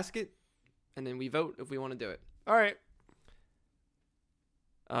 I'll ask it, and then we vote if we want to do it. All right.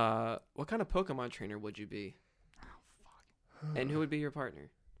 What kind of Pokemon trainer would you be? And who would be your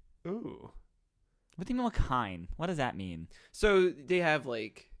partner? Ooh. What do you mean what kind? What does that mean? So they have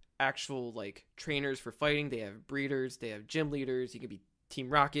like actual like trainers for fighting. They have breeders. They have gym leaders. You can be Team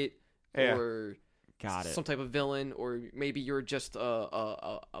Rocket or Got it. some type of villain, or maybe you're just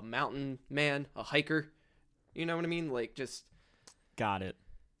a mountain man, a hiker. You know what I mean? Like just Got it.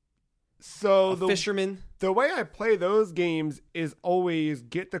 So a fisherman. The way I play those games is always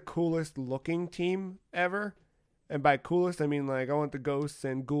get the coolest looking team ever. And by coolest, I mean like I want the ghosts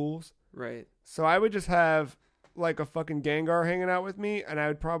and ghouls. Right. So I would just have like a fucking Gengar hanging out with me, and I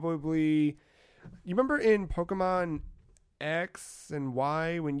would probably... You remember in Pokemon X and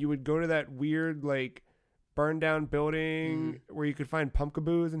Y when you would go to that weird like burned down building where you could find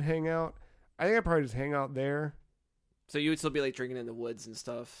pumpkaboos and hang out? I think I'd probably just hang out there. So you would still be like drinking in the woods and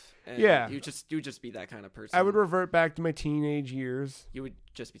stuff. And Yeah. You would just be that kind of person. I would revert back to my teenage years. You would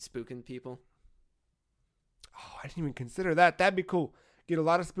just be spooking people. Oh, I didn't even consider that. That'd be cool. Get a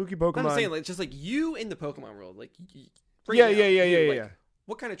lot of spooky Pokemon. I'm saying like just like you in the Pokemon world, like Yeah.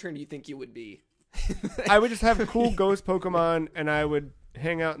 What kind of trainer do you think you would be? I would just have cool ghost Pokemon, and I would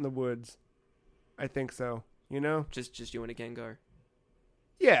hang out in the woods. I think so. You know? Just you and a Gengar.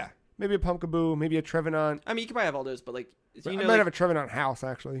 Yeah. Maybe a Pumpkaboo, maybe a Trevenant. I mean, you could probably have all those, but like, I you might know, have a Trevenant house,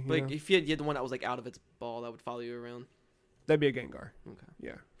 actually. You like know? if you had the one that was like out of its ball, that would follow you around. That'd be a Gengar. Okay.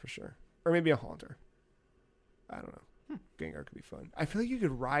 Yeah, for sure. Or maybe a Haunter. I don't know. Gengar could be fun. I feel like you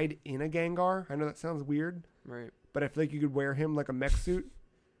could ride in a Gengar. I know that sounds weird, Right. but I feel like you could wear him like a mech suit.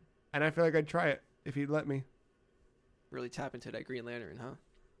 And I feel like I'd try it if he'd let me. Really tap into that Green Lantern, huh?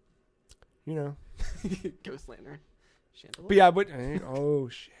 You know. Ghost Lantern. Chandelier. But yeah, I would. Oh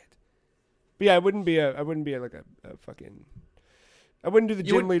shit. But yeah, I wouldn't be a like a fucking. I wouldn't do the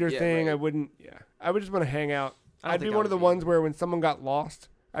You gym leader yeah, thing. right. I wouldn't. Yeah, I would just want to hang out. I don't I'd be think I one of would the ones where when someone got lost,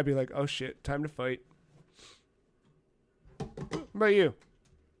 I'd be like, "Oh shit, time to fight." What about you?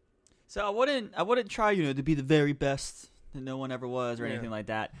 So I wouldn't try, to be the very best that no one ever was or Yeah. anything like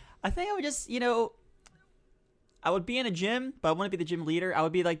that. I think I would just, I would be in a gym, but I wouldn't be the gym leader. I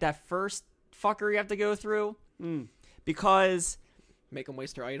would be like that first fucker you have to go through because, Make them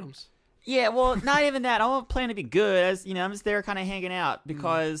waste their items. yeah, well, not even that. I don't plan to be good. As I'm just there kind of hanging out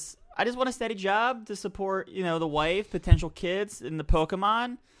because I just want a steady job to support, the wife, potential kids, and the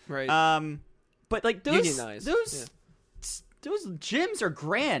Pokemon. Right. But like those Unionized. those gyms are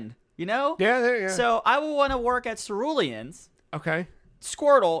grand, Yeah, yeah. So I would want to work at Cerulean's. Okay.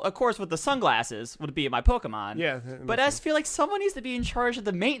 Squirtle, of course, with the sunglasses would be my Pokemon. Yeah. But I just feel like someone needs to be in charge of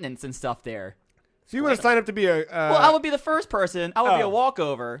the maintenance and stuff there. So you want to sign up to be a? Well, I would be the first person. I would be a Oh.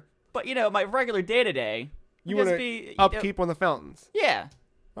 walkover. But my regular day to day. You want to upkeep on the fountains. Yeah,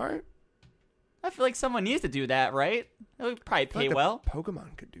 All right. I feel like someone needs to do that, right? It would probably I feel pay like well.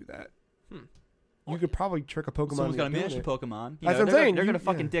 Pokemon could do that. You could probably trick a Pokemon. Someone's into gonna doing manage the it. Pokemon. That's what I'm saying. They're You- gonna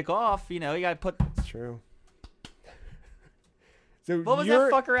fucking dick off. You gotta put. It's true. So What was your-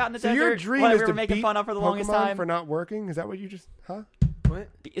 that fucker out in the so desert? your dream what is we to were making beat fun of for the longest Pokemon time. for not working? Is that what you just? Huh? What?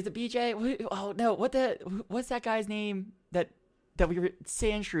 Is it BJ? Oh no! What's that guy's name? That we were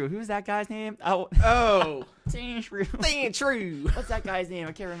Sandshrew. Who's that guy's name? Oh, Oh. Sandshrew. Ain't true. What's that guy's name?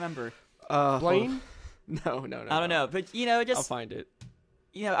 I can't remember. Blaine? No. I don't know, but I'll just find it.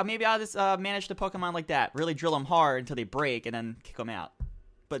 maybe I'll just manage the Pokemon like that. Really drill them hard until they break, and then kick them out.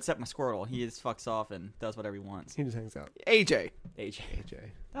 But except my Squirtle, he just fucks off and does whatever he wants. He just hangs out. AJ. AJ, AJ.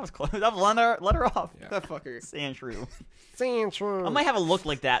 that was close. That was let her off. Yeah. That fucker. Sandshrew. Sandshrew. I might have a look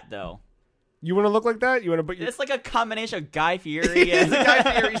like that though. You want to look like that? You want to put your It's like a combination of Guy Fieri and Guy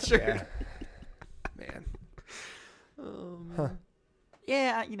Fieri shirt. Yeah. Man.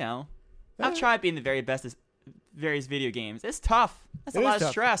 yeah, I've tried being the very best at various video games. It's tough. That's a It is lot of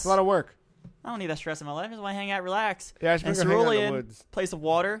tough. stress. It's a lot of work. I don't need that stress in my life. I just want to hang out, relax. Yeah, I just And want to hang out in the Cerulean, woods. place of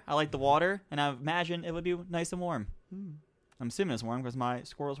water. I like the water, and I imagine it would be nice and warm. I'm assuming it's warm because my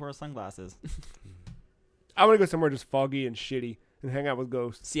squirrels wear sunglasses. I want to go somewhere just foggy and shitty and hang out with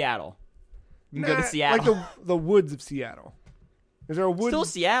ghosts. Seattle. You can go to Nah, Seattle. Like the woods of Seattle. Is there a wood? Still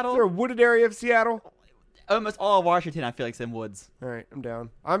Is Seattle. there a wooded area of Seattle? Almost all of Washington, I feel like, is in woods. All right, I'm down.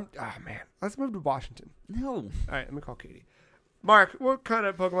 Man, let's move to Washington. No. All right, let me call Katie. Mark, what kind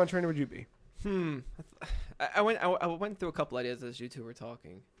of Pokemon trainer would you be? I went through a couple ideas as you two were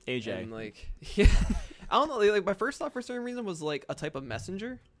talking. AJ. And yeah, I don't know. Like my first thought for some reason was like a type of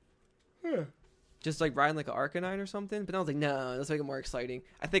messenger, Yeah. just like riding like an Arcanine or something. But then I was like, no, let's make it more exciting.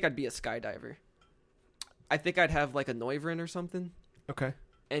 I think I'd be a skydiver. I think I'd have like a Noivern or something, Okay.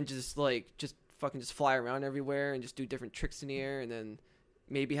 and just fucking fly around everywhere and just do different tricks in the air, and then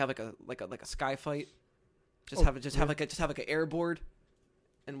maybe have like a sky fight. Just have like an airboard,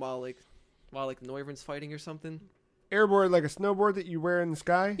 and while Noivern's fighting or something. Airboard like a snowboard that you wear in the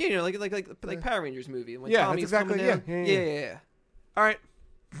sky? Yeah, like Power Rangers movie. When Yeah, Tommy's that's exactly- coming down. yeah. Yeah. All right.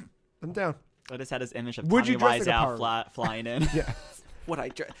 I'm down. I just had this image of Would Tommy you dress like a Wiseau Power flying in. Yeah. What I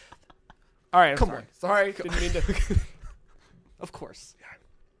dress. All right. I'm Come sorry. on. Sorry. Didn't mean to. Of course.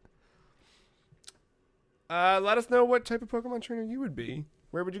 Let us know what type of Pokemon trainer you would be.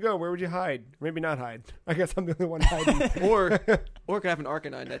 Where would you go? Where would you hide? Maybe not hide. I guess I'm the only one hiding. Or could have an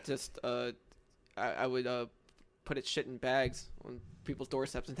Arcanine that just I would put its shit in bags on people's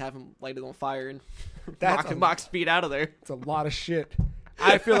doorsteps and have them light it on fire and That's mock speed out of there. It's a lot of shit.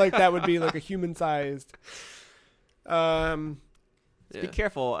 I feel like that would be like a human-sized. Be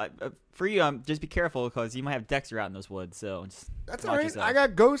careful. For you, just be careful because you might have Dexter out in those woods. So just That's watch all right. yourself. I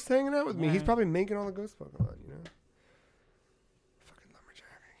got Ghost hanging out with me. He's Alright. probably making all the Ghost Pokemon, Fucking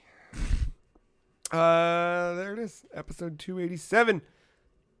lumberjack. There it is. Episode 287.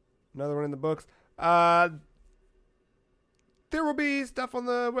 Another one in the books. There will be stuff on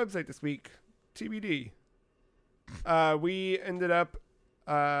the website this week. TBD. We ended up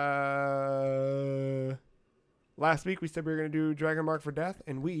last week we said we were going to do Dragon Mark for Death,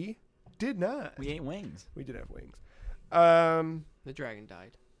 and we did not. We ate wings. We did have wings. The dragon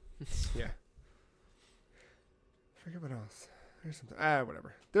died. Yeah. I forget what else. There's something.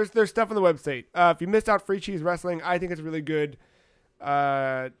 Whatever. There's stuff on the website. If you missed out Free Cheese Wrestling, I think it's really good.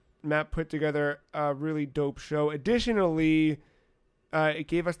 Matt put together a really dope show. Additionally, it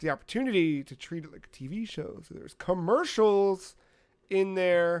gave us the opportunity to treat it like a TV show. So there's commercials in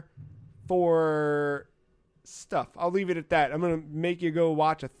there for stuff. I'll leave it at that. I'm going to make you go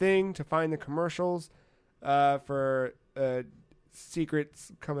watch a thing to find the commercials for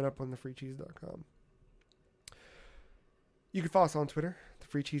secrets coming up on thefreecheese.com. You can follow us on Twitter. The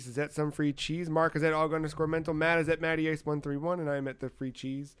Free Cheese is at Some Free Cheese. Mark is at @aug_mental. Matt is at MattyAce131. And I'm at The Free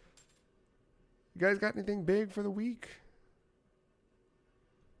Cheese. You guys got anything big for the week?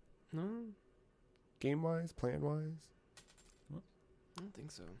 No, Game-wise? Plan-wise? I don't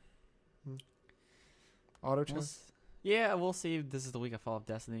think so. Auto chess? Yeah, we'll see if this is the week I fall off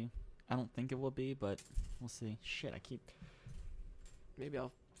Destiny. I don't think it will be, but we'll see. Shit, I keep... Maybe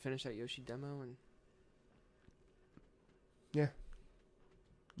I'll finish that Yoshi demo and... Yeah.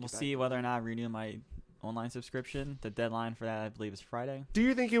 We'll see whether or not I renew my online subscription. The deadline for that, I believe, is Friday. Do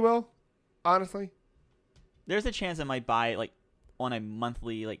you think you will? Honestly? There's a chance I might buy it, like, on a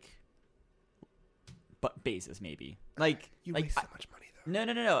monthly, like, basis, maybe. Like, You like waste so much money,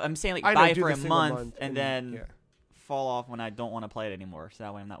 though. No. I'm saying, like, I know, buy it do for the a single month and then yeah. fall off when I don't want to play it anymore. So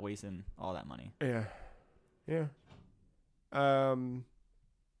that way I'm not wasting all that money. Yeah. Yeah.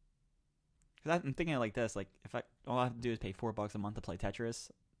 Because I'm thinking like this, like, if all I have to do is pay $4 a month to play Tetris,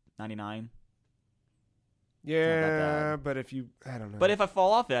 99. Yeah, but if you, I don't know. But if I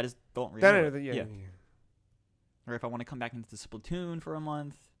fall off it, I just don't renew it. Yeah. Or if I want to come back into Splatoon for a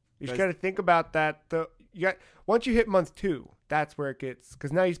month. You just got to think about that. Once you hit month 2, that's where it gets,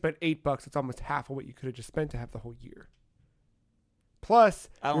 because now you spent $8. It's almost half of what you could have just spent to have the whole year. Plus,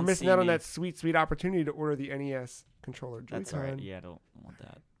 you're missing out on that sweet, sweet opportunity to order the NES controller. Joy-Con. That's all right. Yeah, I don't want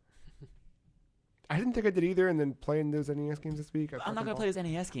that. I didn't think I did either, and then playing those NES games this week. I'm not going to play those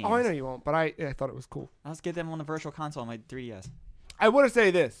NES games. Oh, I know you won't, but I thought it was cool. I'll just get them on the virtual console on my 3DS. I want to say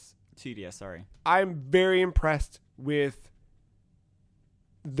this. 2DS, sorry. I'm very impressed with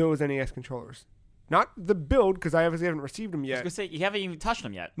those NES controllers. Not the build, because I obviously haven't received them yet. I was going to say, you haven't even touched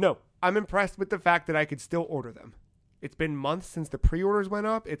them yet. No, I'm impressed with the fact that I could still order them. It's been months since the pre-orders went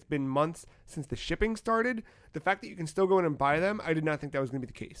up. It's been months since the shipping started. The fact that you can still go in and buy them, I did not think that was going to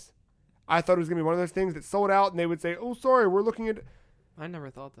be the case. I thought it was going to be one of those things that sold out and they would say, oh, sorry, we're looking at... I never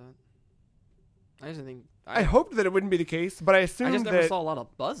thought that. I just think... I hoped that it wouldn't be the case, but I assumed that... I just never saw a lot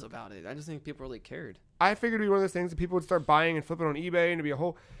of buzz about it. I just think people really cared. I figured it'd be one of those things that people would start buying and flipping on eBay and it'd be a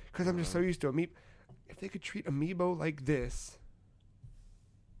whole... Because I'm just so used to Amiibo. If they could treat Amiibo like this...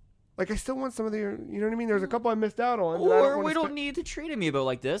 Like, I still want some of the... You know what I mean? There's a couple I missed out on. Or we don't need to treat Amiibo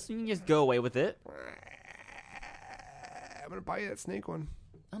like this. You can just go away with it. I'm going to buy you that snake one.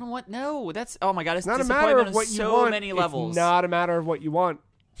 I don't want... No, that's... Oh, my God. It's not a matter of what you want. So many levels. It's not a matter of what you want.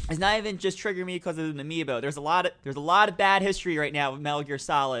 It's not even just triggering me because of an Amiibo. There's a lot of bad history right now with Metal Gear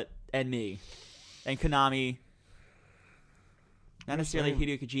Solid and me. And Konami. Not necessarily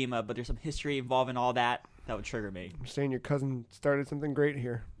Hideo Kojima, but there's some history involving all that would trigger me. I'm saying your cousin started something great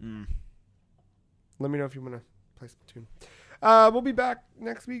here. Let me know if you want to play Splatoon. We'll be back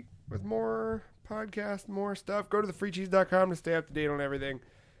next week with more podcasts, more stuff. Go to thefreecheese.com to stay up to date on everything.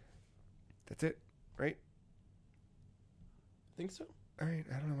 That's it, right? I think so. All right.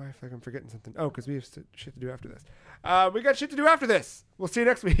 I don't know why I feel like I'm forgetting something. Oh, because we have shit to do after this. We got shit to do after this. We'll see you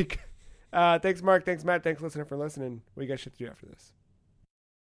next week. Thanks, Mark. Thanks, Matt. Thanks, listener, for listening. We got shit to do after this.